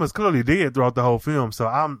 because your mom is clearly dead throughout the whole film.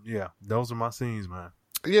 So those are my scenes, man.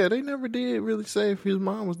 Yeah, they never did really say if his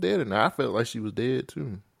mom was dead or not. I felt like she was dead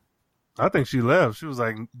too. I think she left. She was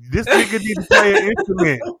like, this nigga need to play an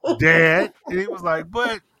instrument, Dad. And he was like,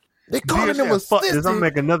 but they calling him a fuck this, I'm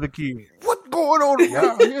making another kid. What going on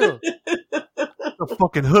around here? The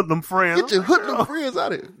fucking hoodlum friends. Get your hoodlum friends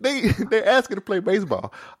out of here. They're asking to play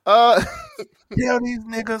baseball. Tell these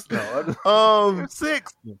niggas. No. They're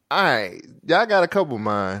 6. All right. Y'all got a couple of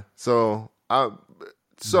mine. So I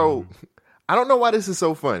don't know why this is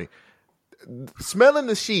so funny. Smelling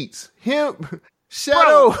the sheets.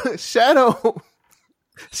 Shadow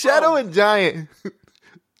and Giant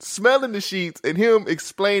smelling the sheets and him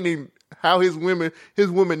explaining how his women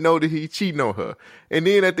know that he cheating on her. And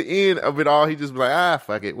then at the end of it all, he just be like,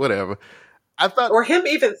 fuck it, whatever. I thought, or him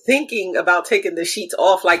even thinking about taking the sheets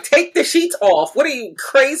off, like, take the sheets off. What are you,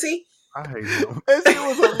 crazy? I hate him.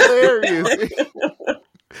 It was hilarious.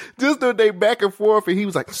 Just the day back and forth, and he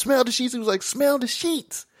was like, smell the sheets. He was like, smell the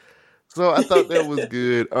sheets. So I thought that was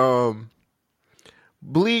good.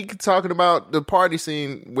 Bleak talking about the party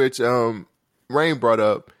scene, which Rain brought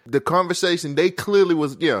up. The conversation, they clearly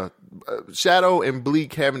was, Shadow and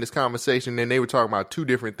Bleak having this conversation, and they were talking about two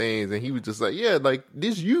different things, and he was just like, like,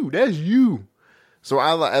 that's you. So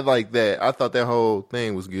I like that. I thought that whole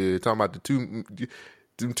thing was good. Talking about the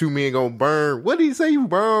two men gonna burn. What did he say? You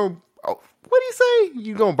burn? Oh, what did he say?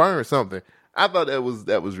 You gonna burn something? I thought that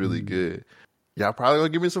was really good. Y'all probably gonna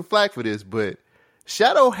give me some flack for this, but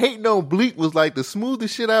Shadow hating on Bleak was like the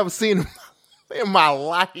smoothest shit I've ever seen in my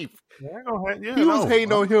life. He was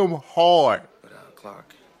hating on him hard. But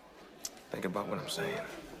Clark, think about what I'm saying.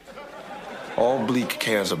 All Bleak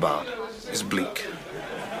cares about is Bleak.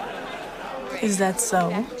 Is that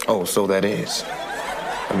so? Oh, so that is.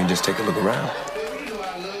 I mean, just take a look around.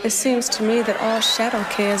 It seems to me that all Shadow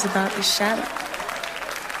cares about is Shadow.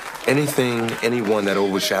 Anyone that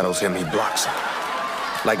overshadows him, he blocks him.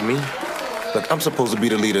 Like me? Look, I'm supposed to be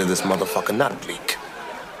the leader of this motherfucker, not Bleak.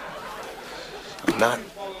 I'm not.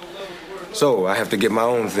 So I have to get my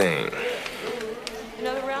own thing.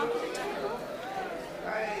 Another round?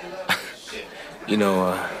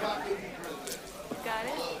 Got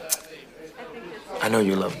it? I know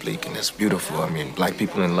you love Bleak, and that's beautiful. I mean, black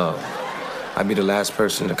people in love. I'd be the last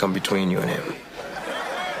person to come between you and him.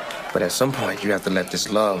 But at some point, you have to let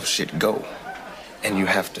this love shit go. And you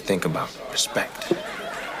have to think about respect.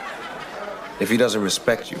 If he doesn't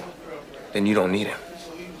respect you, then you don't need him.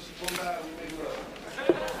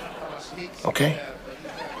 Okay?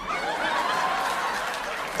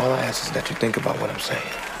 All I ask is that you think about what I'm saying.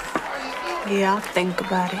 Yeah, I'll think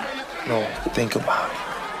about it. No, think about it.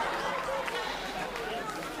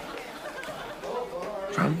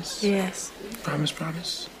 Promise? Yes.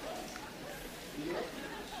 Promise?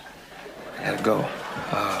 I gotta go.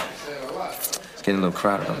 It's getting a little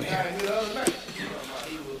crowded over here.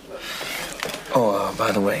 Oh,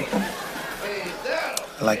 by the way,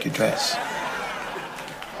 I like your dress.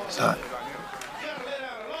 It's hot.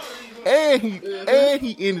 And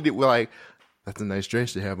he ended it with like, that's a nice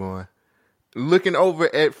dress you have on. Looking over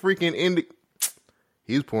at freaking Indy.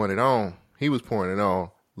 He was pouring it on.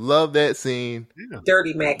 Love that scene. Yeah.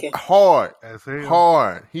 Dirty Mackin. Hard.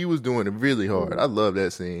 He was doing it really hard. I love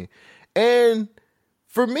that scene. And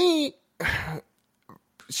for me,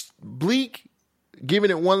 Bleak, giving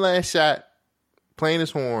it one last shot, playing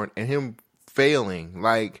his horn, and him failing.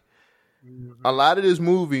 Like, a lot of this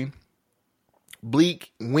movie,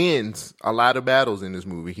 Bleak wins a lot of battles in this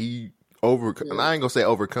movie. He I ain't gonna say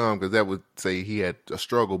overcome, because that would say he had a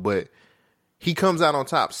struggle, but he comes out on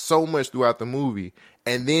top so much throughout the movie.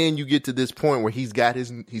 And then you get to this point where he's got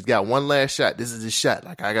one last shot. This is his shot.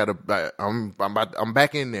 Like, I'm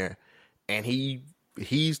back in there. And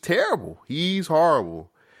he's terrible. He's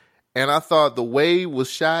horrible. And I thought the way it was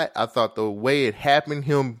shot, I thought the way it happened,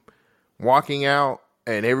 him walking out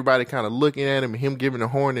and everybody kind of looking at him, and him giving the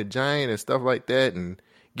horn to Giant and stuff like that, and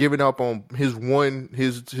giving up on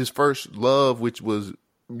his first love, which was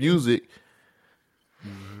music.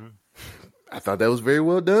 Mm-hmm. I thought that was very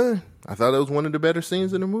well done. I thought that was one of the better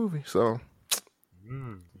scenes in the movie. So,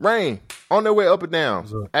 Rain, on their way up and down.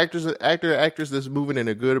 Actor, actress that's moving in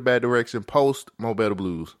a good or bad direction post Mo Better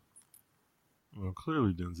Blues. Well,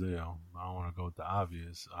 clearly Denzel. I don't want to go with the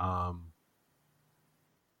obvious. I'd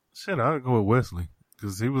go with Wesley,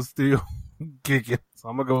 because he was still kicking. So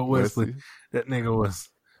I'm going to go with Wesley. That nigga was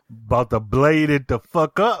about to blade it the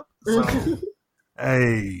fuck up. So,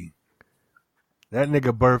 hey, that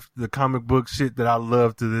nigga birthed the comic book shit that I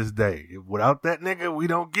love to this day. Without that nigga, we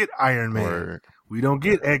don't get Iron Man. Word. We don't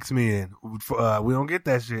get X-Men. We don't get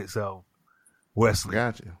that shit. So, Wesley.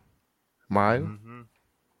 Gotcha. Maya? Mm-hmm.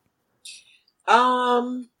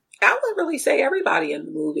 I would really say everybody in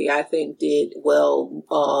the movie, I think, did well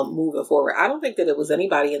moving forward. I don't think that it was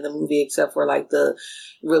anybody in the movie except for like the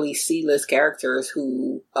really C-list characters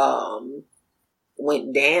who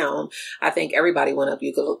went down. I think everybody went up.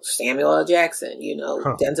 You could look Samuel L. Jackson,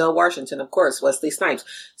 Denzel Washington, of course, Wesley Snipes,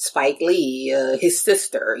 Spike Lee, his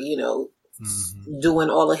sister, doing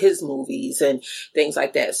all of his movies and things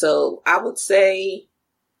like that. So I would say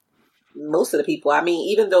most of the people, I mean,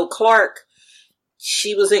 even though Clark,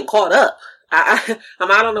 she wasn't caught up. I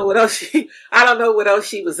don't know what else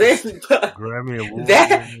she was in, but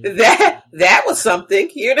that was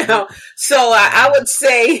something, So I would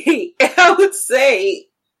say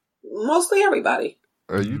mostly everybody.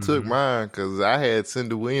 You took mine, because I had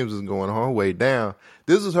Cindy Williams is going her way down.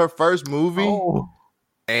 This was her first movie,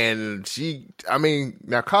 and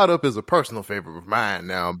now Caught Up is a personal favorite of mine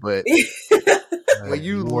now, but. Like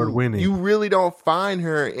you really don't find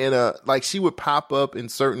her in she would pop up in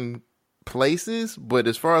certain places, but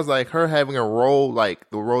as far as like her having a role like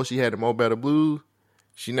the role she had in Mo Better Blues,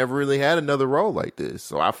 she never really had another role like this.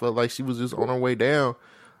 So I felt like she was just on her way down.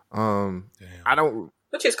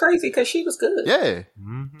 Which is crazy, because she was good. Yeah,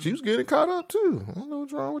 she was good and Caught Up too. I don't know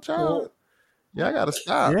what's wrong with y'all. Yeah, I gotta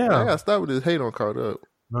stop. Yeah. I gotta stop with this hate on Caught Up.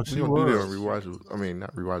 No, we don't do that on Rewatchable. I mean,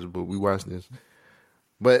 not Rewatchable. We watched this.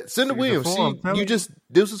 But Cindy Williams,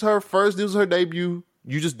 this was her debut.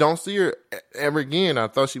 You just don't see her ever again. I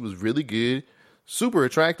thought she was really good, super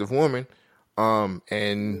attractive woman,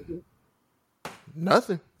 and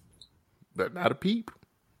nothing, but not a peep.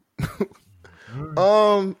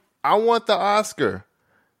 I want the Oscar.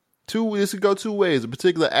 This could go two ways. A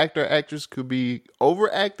particular actor or actress could be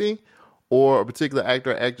overacting, or a particular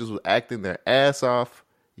actor or actress was acting their ass off.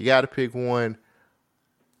 You got to pick one.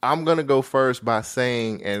 I'm going to go first by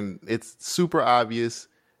saying, and it's super obvious,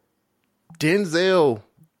 Denzel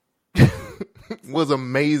was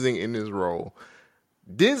amazing in this role.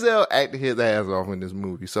 Denzel acted his ass off in this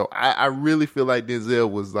movie. So I really feel like Denzel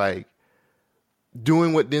was like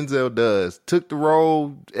doing what Denzel does. Took the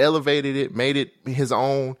role, elevated it, made it his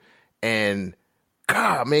own. And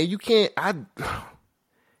God, man, you can't, I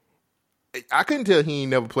couldn't tell he ain't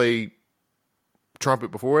never played trumpet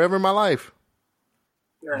before ever in my life.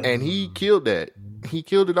 And he killed that. He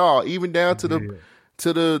killed it all, even down to the.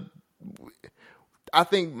 I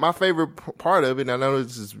think my favorite part of it, and I know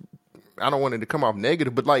I don't want it to come off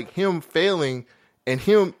negative, but like him failing and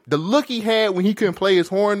the look he had when he couldn't play his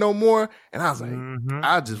horn no more, and I was like,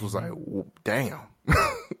 I just was like, damn,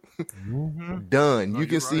 done. You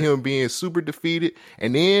can see him being super defeated,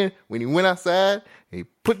 and then when he went outside, he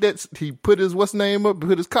put his what's name up,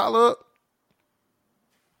 put his collar up.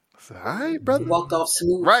 All right, brother. He walked off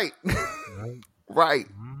smooth. Right. Right.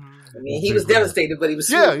 I mean, he was devastated, but he was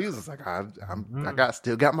smooth. Yeah, he was just like,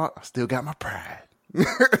 still got my pride.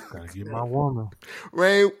 Gotta get my woman.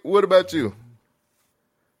 Rain, what about you?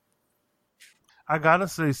 I gotta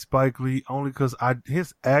say Spike Lee, only because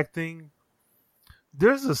his acting,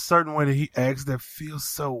 there's a certain way that he acts that feels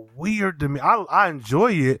so weird to me. I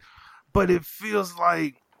enjoy it, but it feels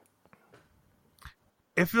like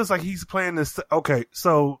he's playing this. Okay,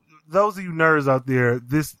 so those of you nerds out there,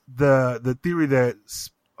 the theory that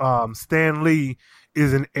Stan Lee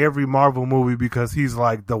is in every Marvel movie because he's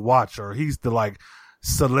like the Watcher. He's the like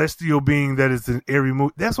celestial being that is in every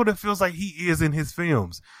movie. That's what it feels like he is in his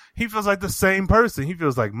films. He feels like the same person. He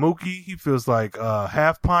feels like Mookie. He feels like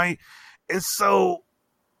Half Pint. And so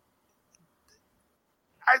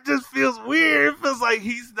it just feels weird. It feels like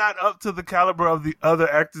he's not up to the caliber of the other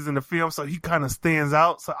actors in the film, so he kind of stands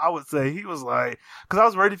out. So I would say he was like, because I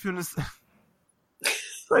was ready for him to say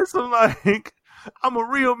something like, I'm a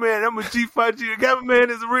real man. I'm a G5G. A Gamma man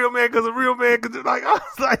is a real man because a real man. Cause like, I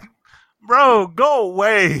was like, bro, go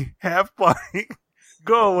away, Half Pint.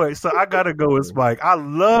 Go away. So I gotta go with Spike.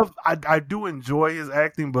 I do enjoy his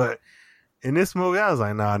acting, but in this movie, I was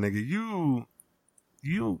like, nah, nigga, you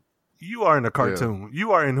are in a cartoon. Yeah.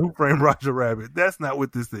 You are in Who Framed Roger Rabbit. That's not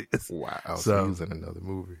what this is. Wow. So he's in another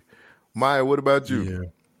movie. Maya, what about you? Yeah.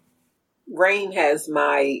 Rain has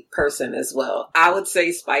my person as well. I would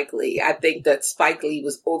say Spike Lee. I think that Spike Lee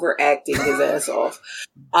was overacting his ass off.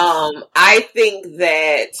 I think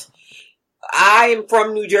that I'm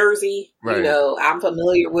from New Jersey. Right. You know, I'm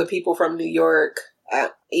familiar with people from New York,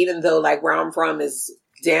 even though like where I'm from is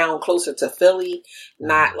down closer to Philly,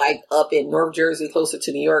 not like up in North Jersey, closer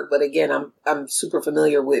to New York. But again, I'm super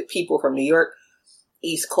familiar with people from New York,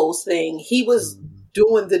 East Coast thing. He was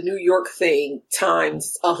doing the New York thing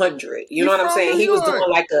times 100. You know what I'm saying? He was doing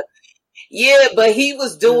like but he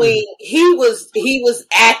was doing, he was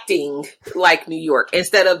acting like New York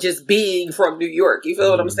instead of just being from New York. You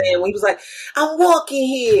feel what I'm saying? When he was like, I'm walking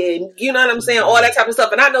here, and you know what I'm saying? All that type of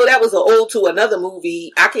stuff. And I know that was an ode to another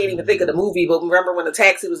movie. I can't even think of the movie, but remember when the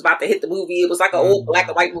taxi was about to hit the movie? It was like an old black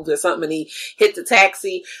and white movie or something, and he hit the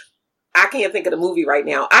taxi. I can't think of the movie right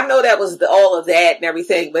now. I know that was all of that and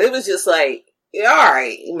everything, but it was just like, all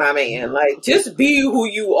right, my man, like, just be who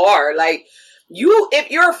you are. Like, if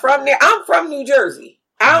you're from there, I'm from New Jersey.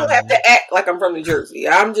 I don't have to act like I'm from New Jersey.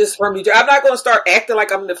 I'm just from New Jersey. I'm not going to start acting like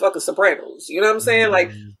I'm in the fucking Sopranos. You know what I'm saying?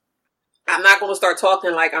 Like, I'm not going to start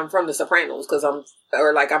talking like I'm from the Sopranos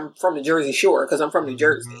or like I'm from the Jersey Shore because I'm from New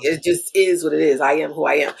Jersey. It just is what it is. I am who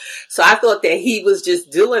I am. So I thought that he was just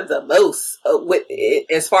doing the most with it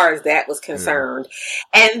as far as that was concerned.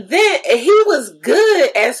 And then he was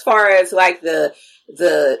good as far as like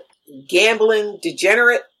the gambling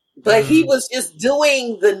degenerate. But he was just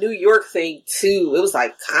doing the New York thing too. It was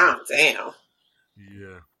like, calm down.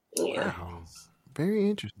 Yeah. Wow. Very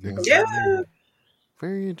interesting. Yeah.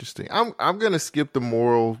 Very interesting. I'm gonna skip the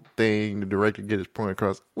moral thing. The director get his point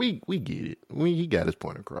across. We get it. He got his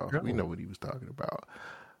point across. We know what he was talking about.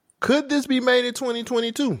 Could this be made in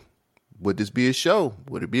 2022? Would this be a show?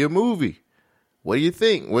 Would it be a movie? What do you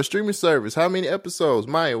think? What streaming service? How many episodes?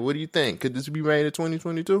 Maya, what do you think? Could this be made in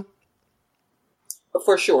 2022?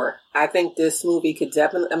 For sure. I think this movie could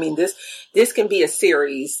definitely, this can be a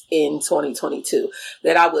series in 2022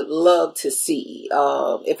 that I would love to see.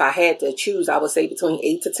 If I had to choose, I would say between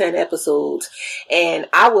 8 to 10 episodes. And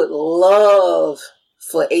I would love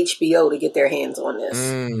for HBO to get their hands on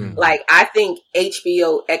this. Like, I think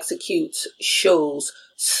HBO executes shows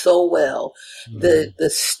so well.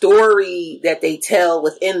 The story that they tell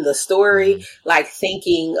within the story, like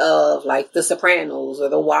thinking of like The Sopranos or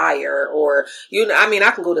The Wire or,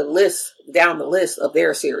 I can go down the list of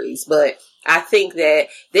their series, but I think that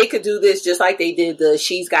they could do this just like they did the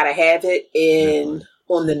She's Gotta Have It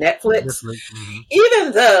on the Netflix.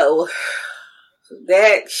 Even though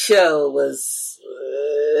that show was,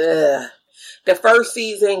 the first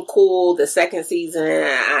season, cool. The second season,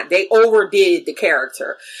 they overdid the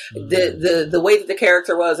character. The way that the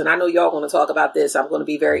character was, and I know y'all want to talk about this. I'm going to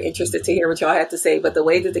be very interested to hear what y'all have to say. But the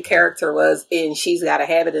way that the character was in She's Gotta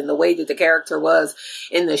Have It and the way that the character was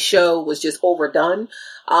in the show was just overdone.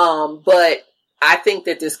 But I think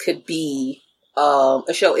that this could be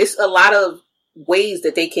a show. It's a lot of ways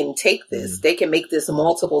that they can take this. They can make this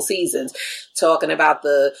multiple seasons, talking about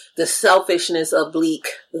the selfishness of Bleak,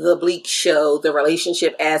 the Bleak show, the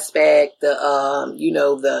relationship aspect, the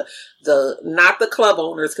not the club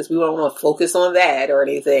owners, because we don't want to focus on that or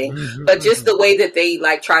anything, but just the way that they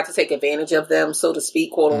like try to take advantage of them, so to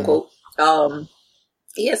speak, quote unquote.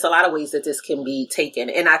 It's a lot of ways that this can be taken.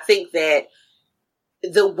 And I think that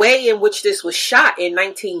the way in which this was shot in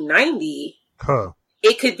 1990,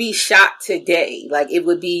 it could be shot today. Like, it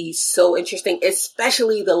would be so interesting,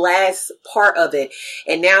 especially the last part of it.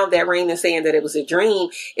 And now that Rain is saying that it was a dream,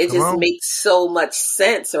 it just makes so much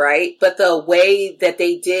sense, right? But the way that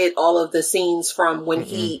they did all of the scenes from when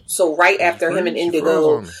right after him and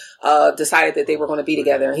Indigo decided that they were going to be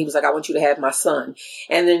together, and he was like, I want you to have my son.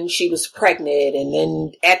 And then she was pregnant, and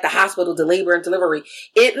then at the hospital, the labor and delivery.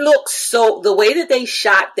 It looks so, the way that they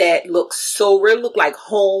shot that looks so real, looked like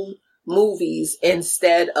home movies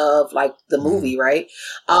instead of like the movie, right?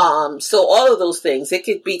 So all of those things, it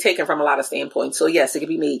could be taken from a lot of standpoints. So yes, it could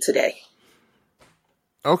be made today.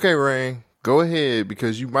 Okay, Rain, go ahead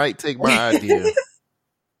because you might take my idea,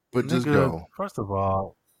 but just go. First of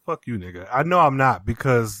all, fuck you, nigga. I know I'm not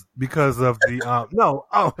because of the no.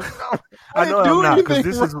 Oh, I know I'm not because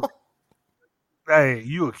this is. Hey,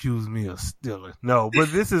 you accuse me of stealing. No,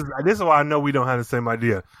 but this is why I know we don't have the same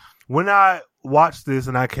idea. When I watched this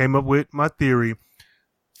and I came up with my theory,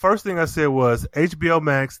 first thing I said was HBO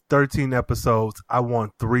Max, 13 episodes. I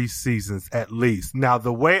want 3 seasons at least. Now,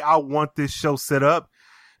 the way I want this show set up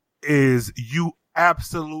is you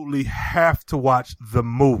absolutely have to watch the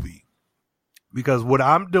movie. Because what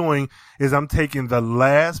I'm doing is I'm taking the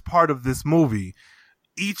last part of this movie.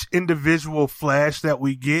 Each individual flash that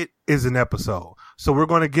we get is an episode. So we're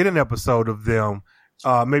going to get an episode of them,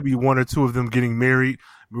 maybe 1 or 2 of them getting married.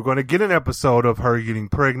 We're going to get an episode of her getting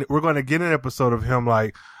pregnant. We're going to get an episode of him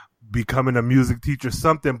like becoming a music teacher,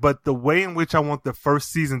 something. But the way in which I want the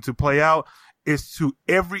first season to play out is to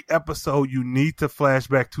every episode you need to flash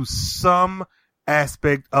back to some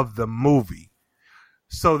aspect of the movie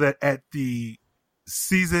so that at the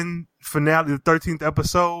season finale, the 13th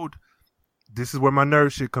episode, this is where my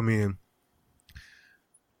nerd shit come in.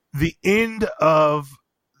 The end of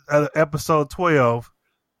episode 12,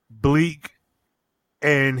 Bleak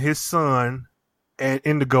and his son and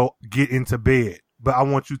Indigo get into bed. But I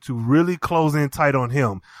want you to really close in tight on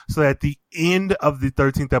him. So at the end of the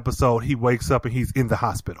 13th episode, he wakes up and he's in the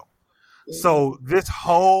hospital. So this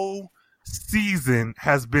whole season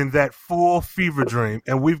has been that full fever dream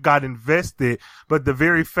and we've got invested. But the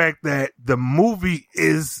very fact that the movie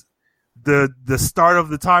is the start of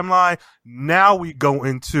the timeline, now we go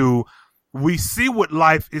into, we see what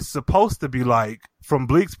life is supposed to be like from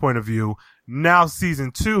Bleak's point of view. Now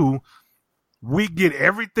season 2, we get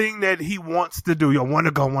everything that he wants to do. I want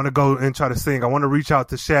to go and try to sing. I want to reach out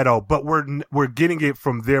to Shadow, but we're getting it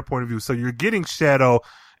from their point of view. So you're getting Shadow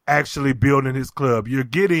actually building his club. You're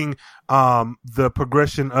getting the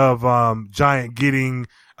progression of Giant getting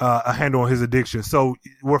a handle on his addiction. So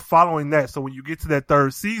we're following that. So when you get to that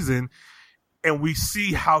 3rd season and we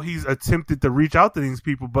see how he's attempted to reach out to these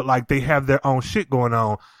people, but like they have their own shit going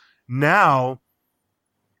on. Now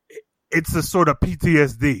it's a sort of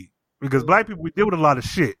PTSD because black people, we deal with a lot of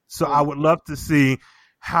shit. So I would love to see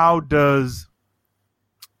how does,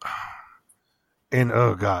 and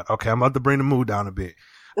oh God, okay, I'm about to bring the mood down a bit.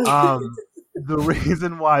 The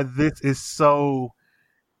reason why this is so,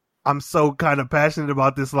 I'm so kind of passionate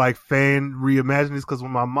about this like fan reimagining is because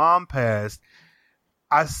when my mom passed,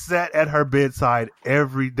 I sat at her bedside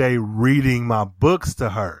every day reading my books to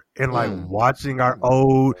her and like watching our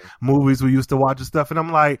old movies we used to watch and stuff. And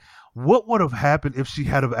I'm like, what would have happened if she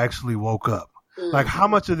had have actually woke up? Like how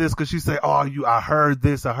much of this could she say, oh, I heard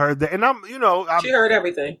this, I heard that. And she heard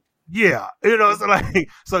everything. Yeah.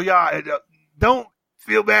 So y'all don't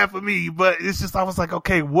feel bad for me, but it's just, I was like,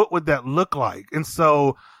 okay, what would that look like? And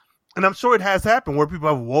so, and I'm sure it has happened where people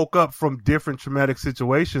have woke up from different traumatic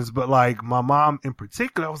situations, but like my mom in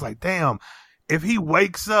particular, I was like, damn, if he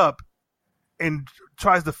wakes up and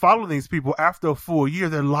tries to follow these people after a full year,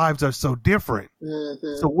 their lives are so different.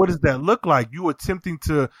 So what does that look like? You attempting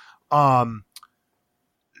to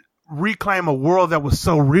reclaim a world that was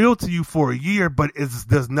so real to you for a year, but it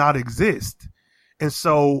does not exist. And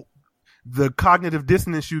so the cognitive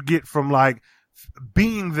dissonance you get from like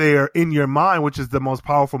being there in your mind, which is the most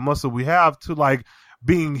powerful muscle we have, to like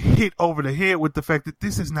being hit over the head with the fact that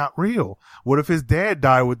this is not real. What if his dad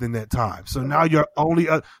died within that time? So now you're only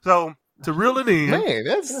so to reel it in. Man,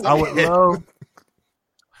 I would love.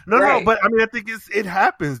 No, but I mean, I think it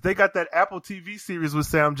happens. They got that Apple TV series with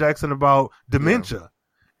Sam Jackson about dementia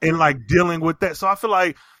and like dealing with that. So I feel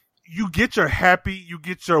like you get your happy, you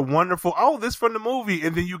get your wonderful, oh, this from the movie,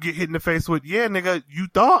 and then you get hit in the face with, yeah, nigga, you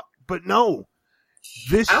thought, but no.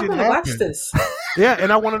 This shit happened. I want to watch this. Yeah,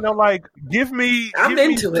 and I want to know, like, give me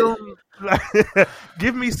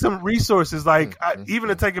some resources, like, even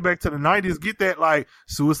to take it back to the 90s, get that, like,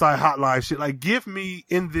 suicide hotline shit. Like, give me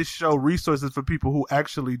in this show resources for people who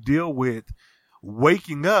actually deal with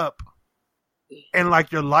waking up and,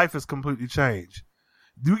 like, your life has completely changed.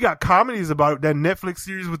 We got comedies about that Netflix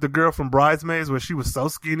series with the girl from Bridesmaids where she was so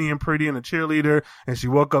skinny and pretty and a cheerleader and she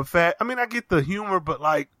woke up fat. I mean, I get the humor, but,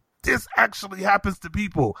 like, this actually happens to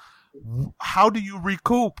people. How do you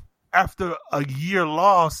recoup after a year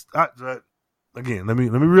lost? Again, let me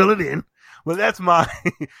reel it in. But that's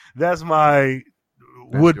my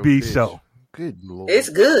would be show. Good Lord, it's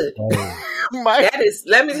good. That is,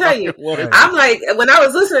 let me tell you, I'm like, when I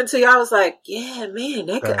was listening to you, I was like, yeah, man,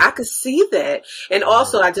 I could see that. And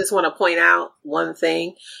also, I just want to point out one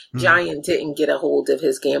thing. Giant didn't get a hold of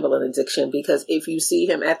his gambling addiction, because if you see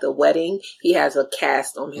him at the wedding, he has a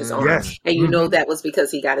cast on his arm. Yes. And you know that was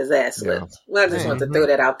because he got his ass whipped. Well, I just want to throw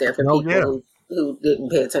that out there for people who didn't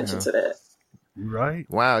pay attention to that. Right.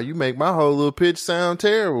 Wow, you make my whole little pitch sound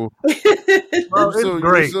terrible.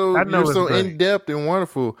 Great. You're so in depth and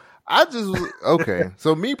wonderful.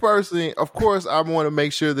 So me personally, of course, I want to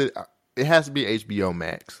make sure that it has to be HBO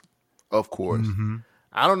Max. Of course. Mm-hmm.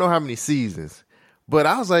 I don't know how many seasons, but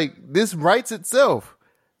I was like, this writes itself.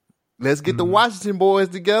 Let's get the Washington boys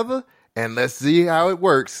together and let's see how it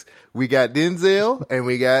works. We got Denzel and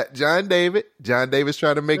we got John David. John David's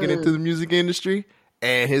trying to make it into the music industry,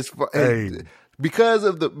 and because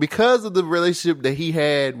of the relationship that he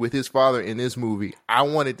had with his father in this movie, I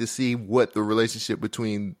wanted to see what the relationship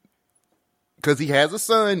between, because he has a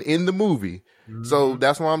son in the movie. Mm-hmm. So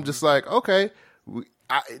that's why I'm just like, okay,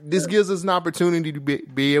 this gives us an opportunity to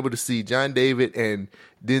be able to see John David and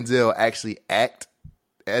Denzel actually act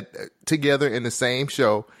together in the same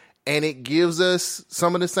show. And it gives us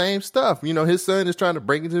some of the same stuff. You know, his son is trying to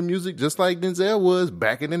break into music just like Denzel was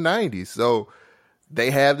back in the 90s. So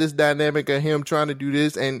they have this dynamic of him trying to do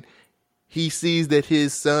this, and he sees that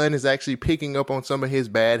his son is actually picking up on some of his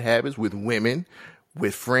bad habits with women,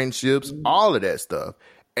 with friendships, all of that stuff.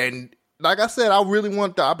 And like I said, I really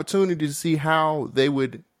want the opportunity to see how they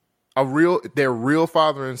would, their real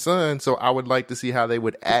father and son. So I would like to see how they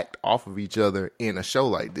would act off of each other in a show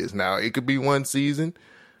like this. Now, it could be one season.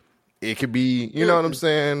 It could be, you know what I'm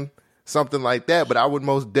saying? Something like that. But I would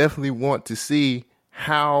most definitely want to see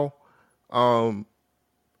how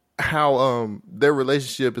their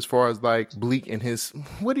relationship, as far as like Bleak and his,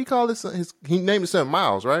 what do you call this? He named his son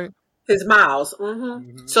Miles, right? His Miles.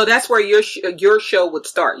 Mm-hmm. So that's where your show would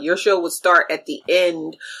start. Your show would start at the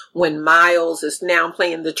end when Miles is now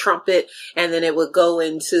playing the trumpet, and then it would go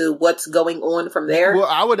into what's going on from there. Well,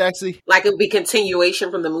 I would actually, like, it would be continuation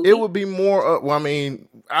from the movie. It would be more. Well, I mean,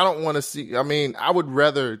 I don't want to see. I mean, I would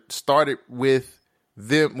rather start it with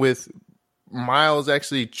them, with Miles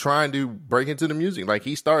actually trying to break into the music. Like,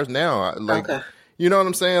 he starts now. Like, you know what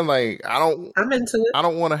I'm saying? Like, I'm into it. I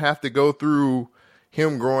don't want to have to go through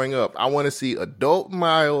him growing up. I want to see adult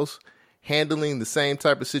Miles handling the same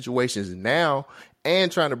type of situations now and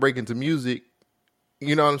trying to break into music.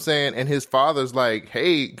 You know what I'm saying? And his father's like,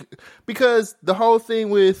 hey, because the whole thing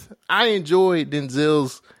with, I enjoyed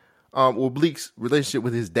Denzel's, Bleak's relationship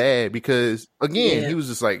with his dad, because again, he was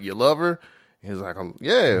just like, you love her? He was like,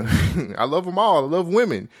 yeah, I love them all. I love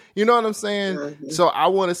women. You know what I'm saying? Mm-hmm. So I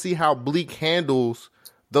want to see how Bleak handles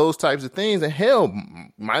those types of things. And hell,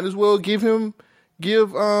 might as well give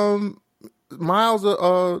Miles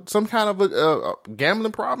some kind of a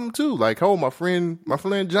gambling problem too. Like, oh, my friend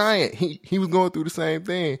Giant, he was going through the same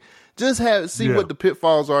thing. Just see what the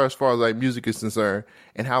pitfalls are as far as like music is concerned,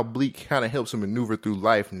 and how Bleak kind of helps him maneuver through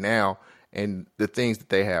life now and the things that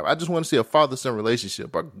they have. I just want to see a father-son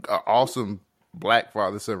relationship, a awesome black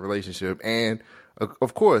father-son relationship, and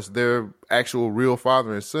of course their actual real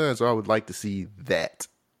father and son. So I would like to see that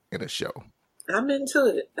in a show. I'm into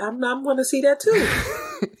it. I'm going to see that too.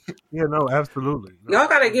 Yeah, no, absolutely. No. Y'all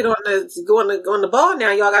got to get on the ball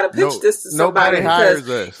now. Y'all got to pitch this to somebody. Nobody hires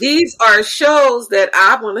us. These are shows that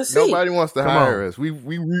I want to see. Nobody wants to hire us. Well,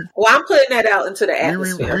 I'm putting that out into the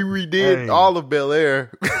atmosphere. We redid all of Bel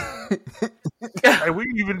Air. Hey, we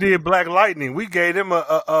even did Black Lightning. We gave them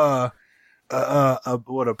a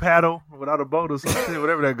paddle without a boat or something,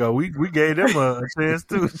 whatever that go. We gave them a chance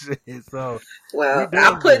too. So, well,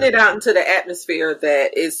 I'm putting it out into the atmosphere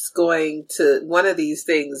that one of these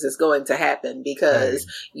things is going to happen, because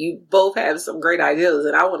you both have some great ideas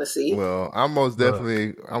and I want to see. Well, I'm most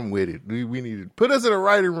definitely, I'm with it. We need to put us in a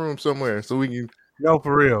writing room somewhere so we can. No,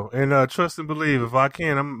 for real. And trust and believe, if I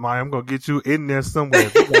can, I'm gonna get you in there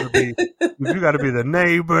somewhere. You gotta be the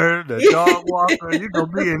neighbor, the dog walker. You gonna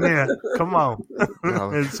be in there. Come on.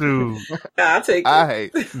 I'll take it. All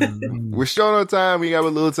right. We're short on time. We got a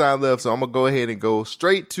little time left, so I'm gonna go ahead and go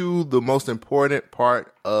straight to the most important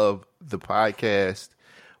part of the podcast.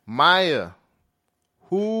 Maya,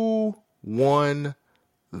 who won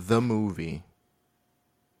the movie?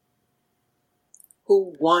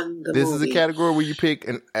 Who won the movie? This is a category where you pick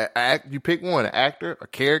you pick one, an actor, a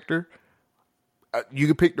character. You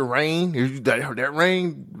can pick the rain. That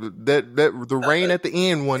rain, the rain at the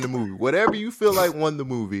end won the movie. Whatever you feel like won the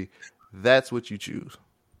movie, that's what you choose.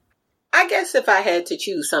 I guess if I had to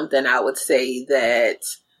choose something, I would say that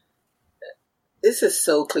this is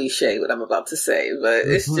so cliche what I'm about to say, but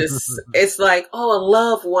it's just, it's like, oh, a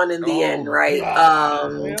love won in the end, right? I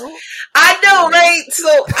know, right?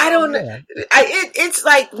 So I don't know. It's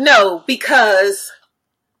like, no, because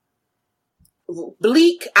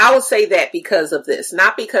Bleak, I would say that because of this,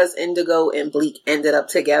 not because Indigo and Bleak ended up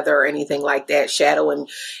together or anything like that, Shadow and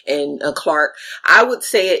Clark. I would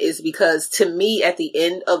say it is because, to me, at the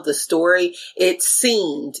end of the story, it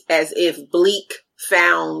seemed as if Bleak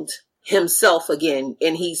found himself again,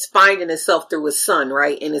 and he's finding himself through his son,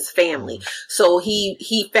 right, and his family. So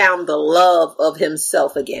he found the love of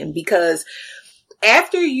himself again, because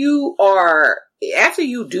after you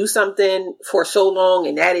do something for so long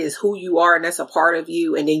and that is who you are and that's a part of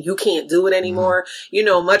you, and then you can't do it anymore, you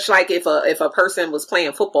know, much like if a person was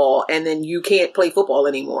playing football and then you can't play football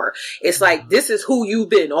anymore. It's like, this is who you've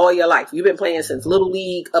been all your life. You've been playing since Little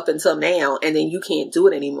League up until now, and then you can't do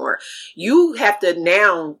it anymore. You have to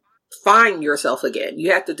now find yourself again.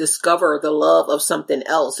 You have to discover the love of something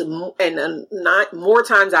else. And not more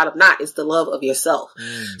times out of not, it's the love of yourself.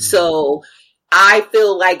 So I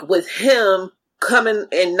feel like with him coming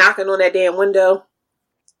and knocking on that damn window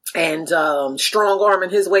and strong arming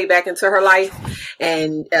his way back into her life,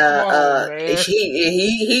 and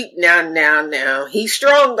he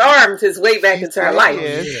strong armed his way back into her life,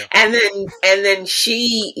 and then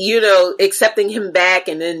she, you know, accepting him back,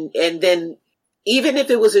 and then even if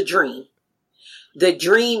it was a dream, the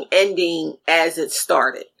dream ending as it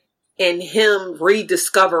started, and him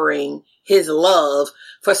rediscovering his love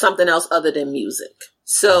for something else other than music.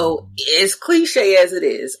 So, as cliche as it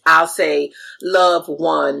is, I'll say love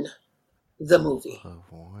won the movie. Love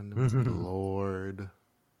won, Lord.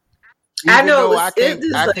 I know. I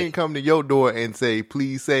can't come to your door and say,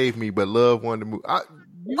 please save me, but love won the movie.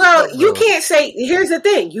 You can't say, here's the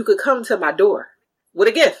thing. You could come to my door with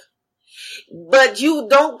a gift, but you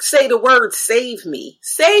don't say the word save me.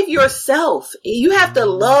 Save yourself. You have to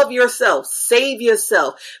love yourself. Save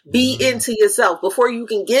yourself. Be into yourself before you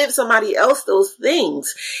can give somebody else those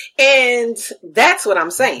things. And that's what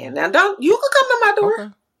I'm saying. Now, you can come to my door.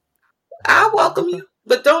 Okay. I welcome you.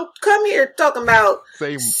 But don't come here talking about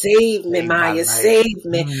save me, Maya, save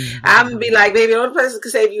me. I'm going to be like, baby, the only person who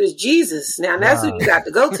can save you is Jesus. Now, that's who you got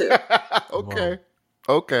to go to.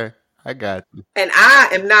 Okay. I got you. And I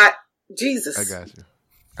am not Jesus. I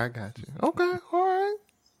got you. Okay, all right.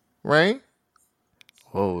 Right?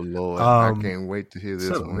 Oh, Lord. I can't wait to hear this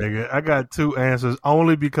one. Nigga, I got two answers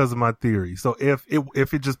only because of my theory. So if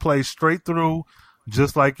it just plays straight through,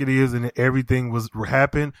 just like it is, and everything was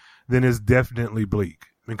happened, then it's definitely Bleak,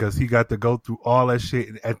 because he got to go through all that shit,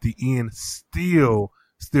 and at the end still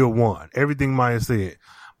won. Everything Maya said.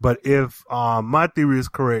 But if my theory is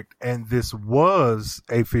correct and this was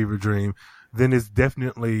a fever dream, then it's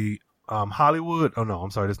definitely Hollywood. Oh no, I'm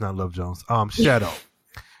sorry, that's not Love Jones. Shadow.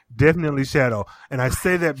 Definitely Shadow. And I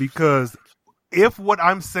say that because if what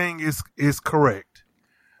I'm saying is correct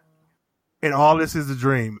and all this is a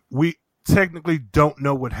dream, we technically don't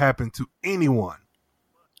know what happened to anyone.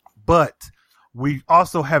 But we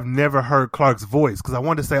also have never heard Clark's voice, because I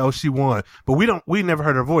wanted to say, oh, she won, but we never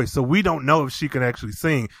heard her voice. So we don't know if she can actually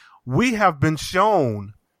sing. We have been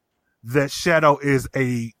shown that Shadow is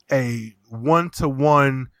a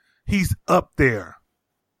 1-to-1. He's up there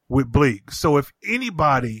with Bleak. So if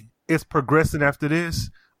anybody is progressing after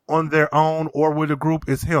this on their own or with a group,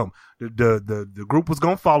 it's him. The group was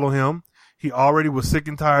going to follow him. He already was sick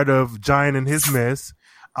and tired of Giant and his mess.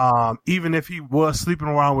 Even if he was sleeping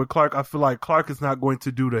around with Clark, I feel like Clark is not going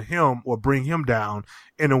to do to him or bring him down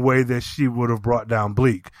in a way that she would have brought down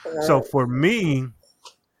Bleak. So for me,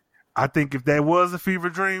 I think if that was a fever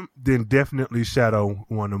dream, then definitely Shadow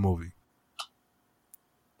won the movie.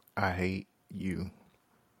 I hate you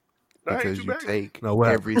because you take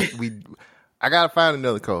I gotta find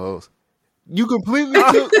another co-host. You completely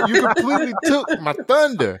took my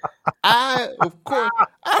thunder. Shadow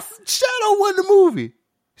won the movie.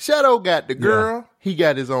 Shadow got the girl. Yeah. He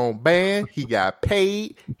got his own band. He got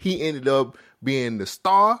paid. He ended up being the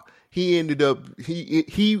star. He ended up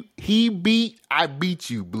I beat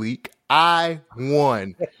you, Bleak. I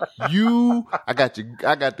won. I got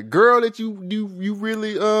the girl that you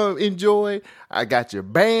really enjoy. I got your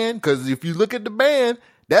band, because if you look at the band,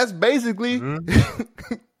 that's basically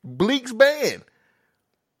Bleak's band.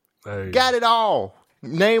 Hey. Got it all.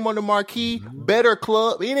 Name on the marquee, better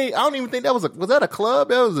club. I don't even think that was that a club?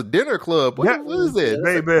 That was a dinner club. What is it?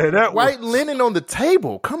 Baby, that white linen on the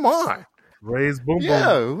table. Come on. Raise boom boom.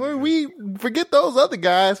 Yeah, we forget those other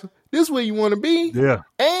guys. This is where you want to be. Yeah.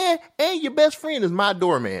 And your best friend is my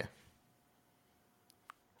doorman.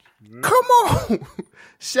 Come on.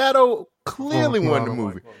 Shadow clearly won the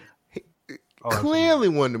movie. clearly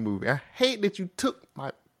won the movie. I hate that you took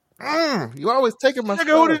my. You always taking my.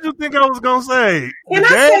 Nigga, what did you think I was gonna say? Can I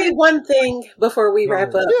say one thing before we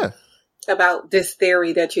wrap up? Yeah. About this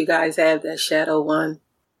theory that you guys have that Shadow won.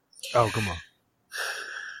 Oh, come on.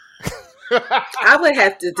 I would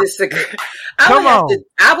have to disagree. I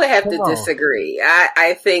would have to disagree.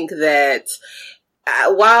 I think that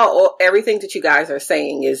while everything that you guys are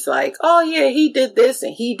saying is like, oh yeah, he did this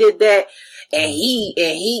and he did that, and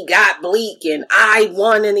he got Bleak and I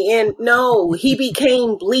won in the end. No, he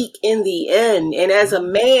became Bleak in the end. And as a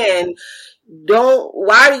man,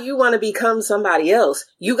 why do you want to become somebody else?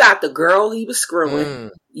 You got the girl he was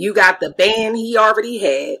screwing. You got the band he already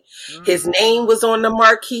had. His name was on the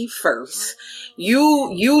marquee first.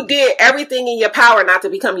 You did everything in your power not to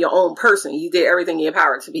become your own person. You did everything in your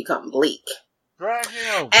power to become Bleak.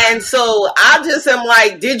 And so I just am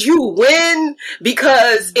like, did you win?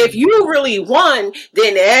 Because if you really won,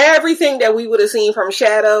 then everything that we would have seen from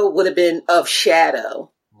Shadow would have been of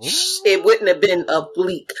Shadow. It wouldn't have been of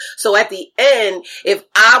Bleak. So at the end, if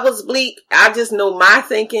I was Bleak, I just know my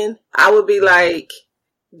thinking. I would be like,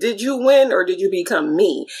 did you win or did you become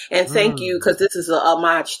me? And thank you, because this is a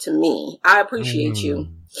homage to me. I appreciate you.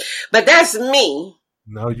 But that's me.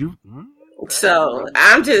 No, you. So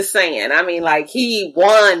I'm just saying, I mean, like, he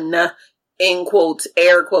won in quotes,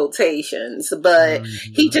 air quotations, but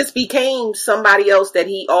he just became somebody else that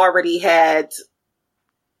he already had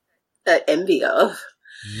envy of.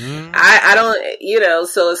 I don't,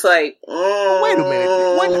 so it's like, wait a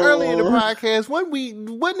minute. Wasn't early in the podcast,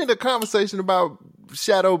 wasn't it a conversation about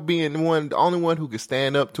Shadow being the only one who could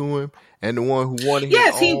stand up to him and the one who wanted him?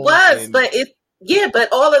 Yes, he was, but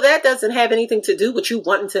all of that doesn't have anything to do with you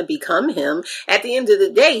wanting to become him. At the end of the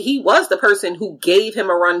day, he was the person who gave him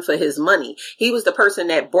a run for his money. He was the person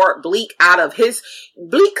that brought Bleak out of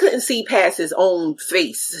Bleak couldn't see past his own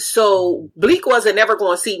face. So Bleak wasn't ever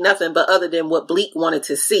going to see nothing but other than what Bleak wanted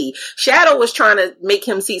to see. Shadow was trying to make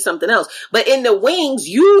him see something else. But in the wings,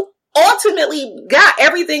 you ultimately got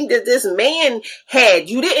everything that this man had.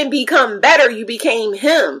 You didn't become better. You became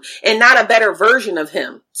him and not a better version of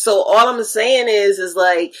him. So all I'm saying is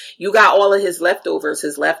like, you got all of his leftovers,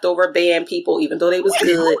 his leftover band people, even though they was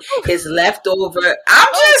good, his leftover, I'm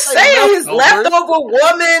just saying his leftover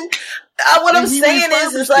woman. What I'm saying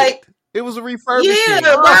is like, it was a refurbishment.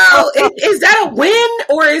 Yeah, wow. Is that a win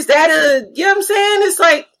or is that you know what I'm saying? It's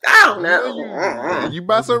like, I don't know. You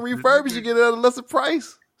buy some refurbished, you get it at a lesser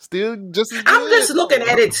price. Still just as good. I'm just looking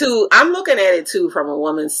at it too. I'm looking at it too from a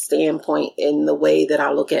woman's standpoint in the way that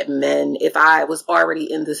I look at men. If I was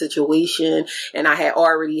already in the situation and I had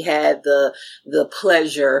already had the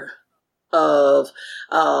pleasure of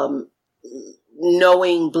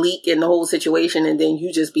knowing Bleak in the whole situation, and then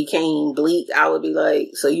you just became Bleak, I would be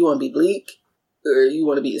like, so you want to be Bleak or you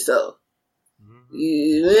want to be yourself?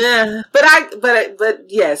 Yeah, but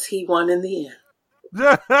yes, he won in the end.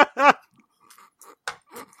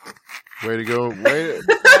 Way to go. Way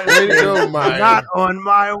to go, Maya. Not on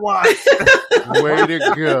my watch. Way to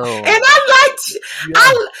go. And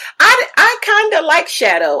I kind of like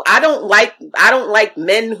Shadow. I don't like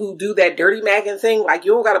men who do that dirty macking thing. Like,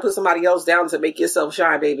 you don't got to put somebody else down to make yourself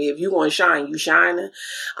shine, baby. If you want to shine, you shining.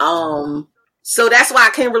 So that's why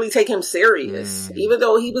I can't really take him serious. Even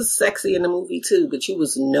though he was sexy in the movie too, but you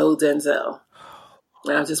was no Denzel.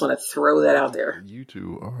 And I just want to throw that out there. You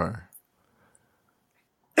two are.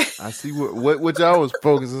 I see what y'all was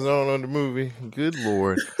focusing on the movie. Good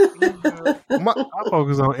Lord. I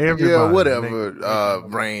focus on everybody. Yeah, whatever,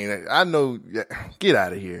 Brain. I know. Get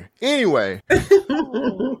out of here. Anyway. Okay.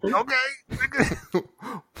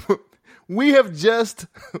 We have just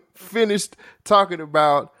finished talking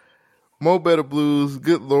about Mo Better Blues.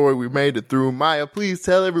 Good Lord, we made it through. Maya, please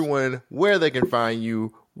tell everyone where they can find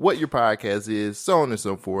you, what your podcast is, so on and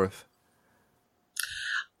so forth.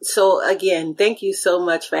 So again, thank you so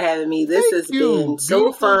much for having me. This has been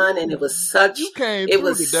so fun, and it was such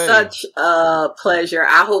a pleasure.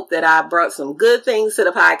 I hope that I brought some good things to the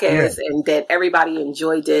podcast and that everybody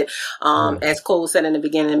enjoyed it. As Cole said in the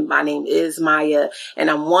beginning, my name is Maya, and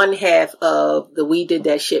I'm one half of the We Did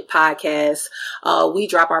That Shit podcast. We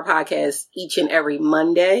drop our podcast each and every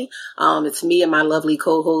Monday. It's me and my lovely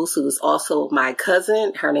co-host, who is also my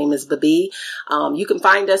cousin. Her name is Babi. You can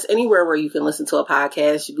find us anywhere where you can listen to a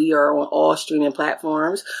podcast. We are on all streaming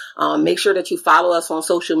platforms. Make sure that you follow us on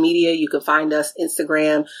social media. You can find us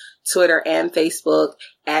Instagram, Twitter, and Facebook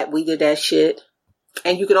at We Did That Shit.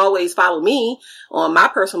 And you can always follow me on my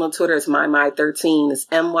personal Twitter. It's MyMy13. It's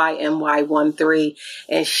MYMY13.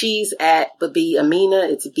 And she's at Babi Amina.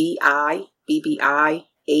 It's BIBBIAMINA.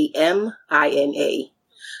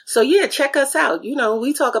 So yeah, check us out. You know,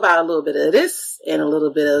 we talk about a little bit of this and a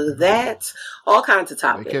little bit of that, all kinds of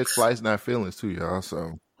topics. They catch flights, not feelings too, y'all.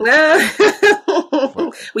 So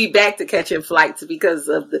we back to catching flights because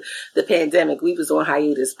of the pandemic. We was on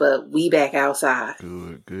hiatus, but we back outside.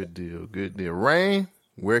 Good deal. Rain,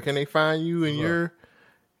 where can they find you in your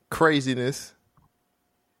craziness?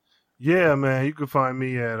 Yeah, man, you can find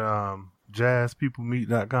me at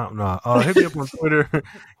jazzpeoplemeet.com. Hit me up on Twitter,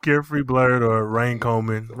 Carefree Blerd or Rain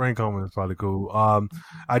Coleman. Rain Coleman is probably cool.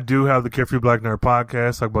 I do have the Carefree Black Nerd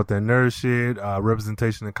podcast, talk about that nerd shit,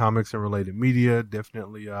 representation in comics and related media.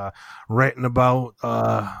 Definitely ranting about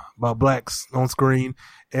blacks on screen.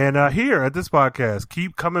 And here at this podcast,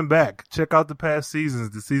 keep coming back. Check out the past seasons.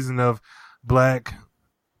 The season of Black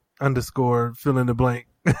 _ fill in the blank.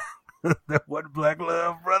 That wasn't Black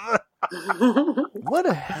Love, brother. What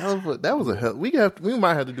a hell of a that was a hell. We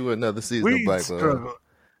might have to do another season of Black Love.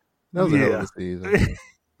 That was a hell of a season.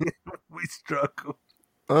 We struggled.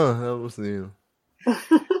 Hell of a season.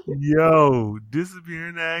 Yo,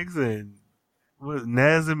 Disappearing Acts and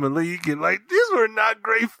Naz and Malik and like these were not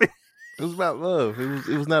great films. It was about love.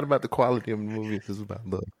 It was not about the quality of the movies. It was about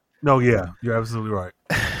love. No, yeah, you're absolutely right.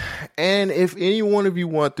 And if any one of you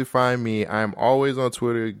want to find me, I'm always on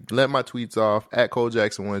Twitter. Let my tweets off at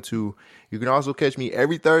ColeJackson12. You can also catch me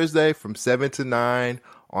every Thursday from 7 to 9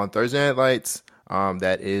 on Thursday Night Lights.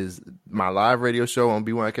 That is my live radio show on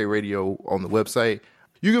BYNK Radio on the website.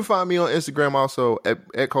 You can find me on Instagram also at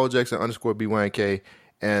ColeJackson_BYNK.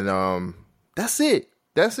 And that's it.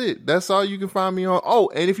 That's all you can find me on.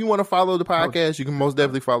 Oh, and if you want to follow the podcast, you can most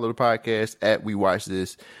definitely follow the podcast at We Watch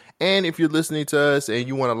This. And if you're listening to us and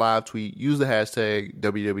you want to live tweet, use the hashtag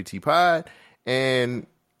WWTPod. And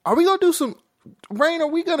are we going to do some, Rain, are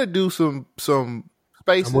we going to do some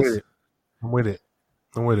spaces? I'm with it.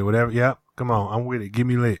 Whatever. Yep. Come on. I'm with it. Give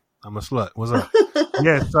me lit. I'm a slut. What's up?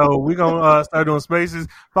 Yeah. So we're going to start doing spaces.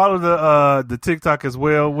 Follow the TikTok as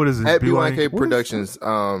well. What is it? At BYNK Productions.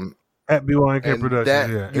 At BYNK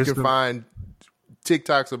Productions. You can find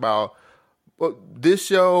TikToks about this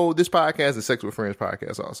podcast, the Sex with Friends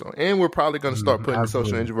podcast also. And we're probably going to start putting the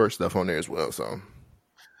social introvert stuff on there as well. So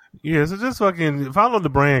yeah, so just fucking follow the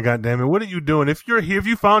brand, goddammit. What are you doing? If you're here, if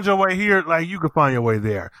you found your way here, like you can find your way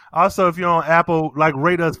there. Also, if you're on Apple, like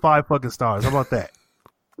rate us 5 fucking stars. How about that?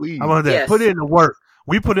 Please. How about that? Yes. Put in the work.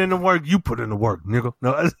 We put in the work, you put in the work, nigga.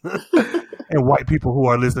 No. And white people who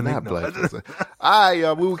are listening. Not black. All right,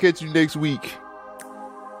 y'all. We will catch you next week.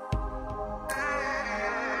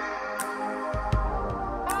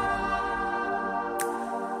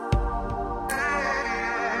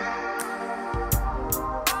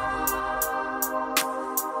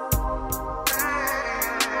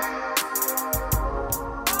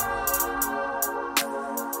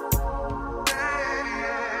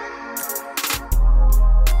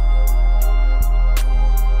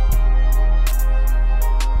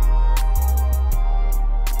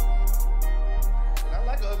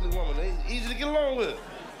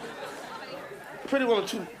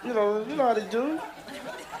 You know how they do.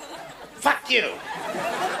 Fuck you.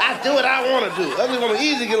 I do what I want to do. Ugly woman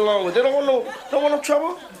easy to get along with. They don't want no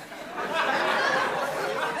trouble.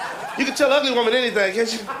 You can tell ugly woman anything,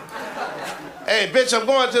 can't you? Hey, bitch, I'm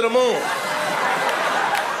going to the moon.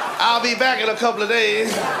 I'll be back in a couple of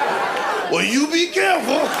days. Well, you be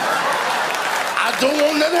careful. I don't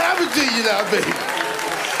want nothing to happen to you now, baby.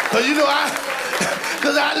 Cause you know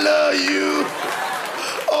cause I love you.